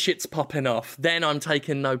then shit's popping off. Then I'm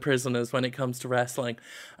taking no prisoners when it comes to wrestling.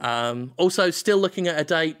 Also, still looking at a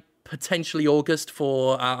date, potentially August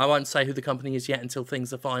for, I won't say who the company is yet until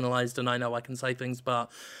things are finalised and I know I can say things, but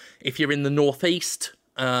if you're in the Northeast,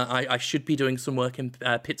 I should be doing some work in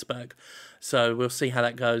Pittsburgh. So we'll see how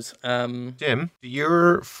that goes. Jim, do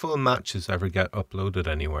your full matches ever get uploaded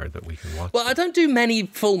anywhere that we can watch? Well, I don't do many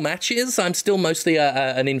full matches. I'm still mostly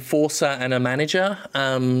an enforcer and a manager,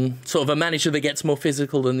 sort of a manager that gets more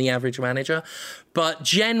physical than the average manager. But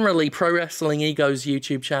generally, Pro Wrestling Ego's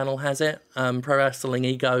YouTube channel has it. Pro Wrestling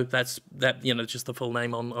Ego, that's just the full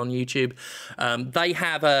name on YouTube. They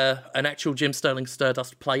have an actual Jim Sterling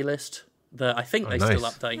Stardust playlist that I think they still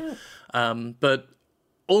update. But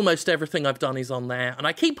almost everything I've done is on there. And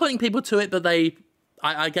I keep putting people to it, but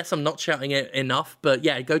I guess I'm not shouting it enough. But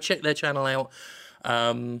yeah, go check their channel out.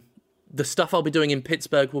 The stuff I'll be doing in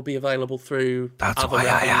Pittsburgh will be available through That's other why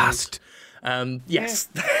avenues. I asked. Yes,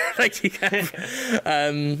 thank you, Gav.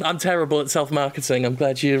 I'm terrible at self-marketing. I'm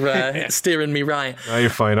glad you're steering me right. No, you're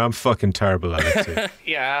fine. I'm fucking terrible at it too.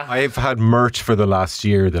 Yeah. I've had merch for the last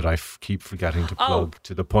year that I keep forgetting to plug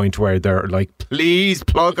to the point where they're like, please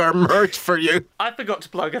plug our merch for you. I forgot to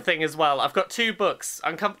plug a thing as well. I've got 2 books.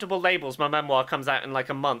 Uncomfortable Labels, my memoir, comes out in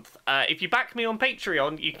a month. If you back me on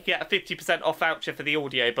Patreon, you can get a 50% off voucher for the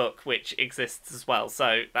audiobook, which exists as well.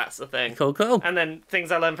 So that's the thing. Cool. And then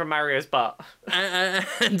Things I Learned from Mario's Butt.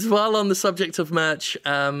 And while on the subject of merch,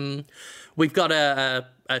 we've got a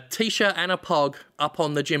t-shirt and a pog up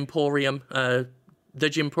on the Gymporium,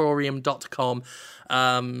 thegymporium.com,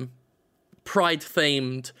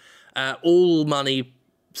 Pride-themed. All money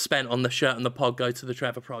spent on the shirt and the pog go to the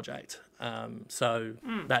Trevor Project. So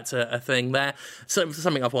that's a thing there. So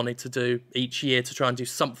something I've wanted to do each year to try and do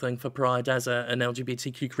something for Pride as an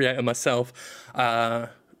LGBTQ creator myself.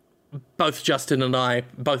 Both Justin and I,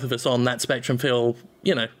 both of us on that spectrum feel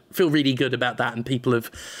really good about that, and people have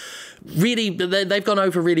really, they've gone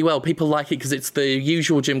over really well. People like it because it's the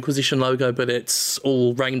usual Jimquisition logo, but it's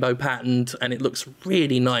all rainbow patterned and it looks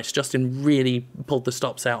really nice. Justin really pulled the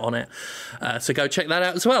stops out on it. So go check that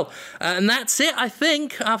out as well. And that's it, I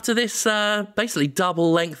think, after this basically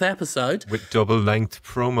double-length episode. With double-length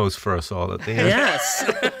promos for us all at the end. Yes.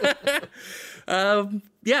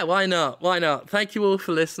 Yeah, why not? Why not? Thank you all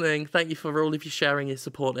for listening. Thank you for all of your sharing, your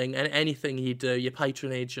supporting, and anything you do, your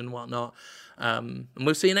patronage and whatnot. And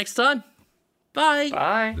we'll see you next time. Bye.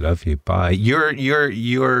 Bye. Love you. Bye.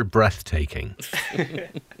 You're breathtaking.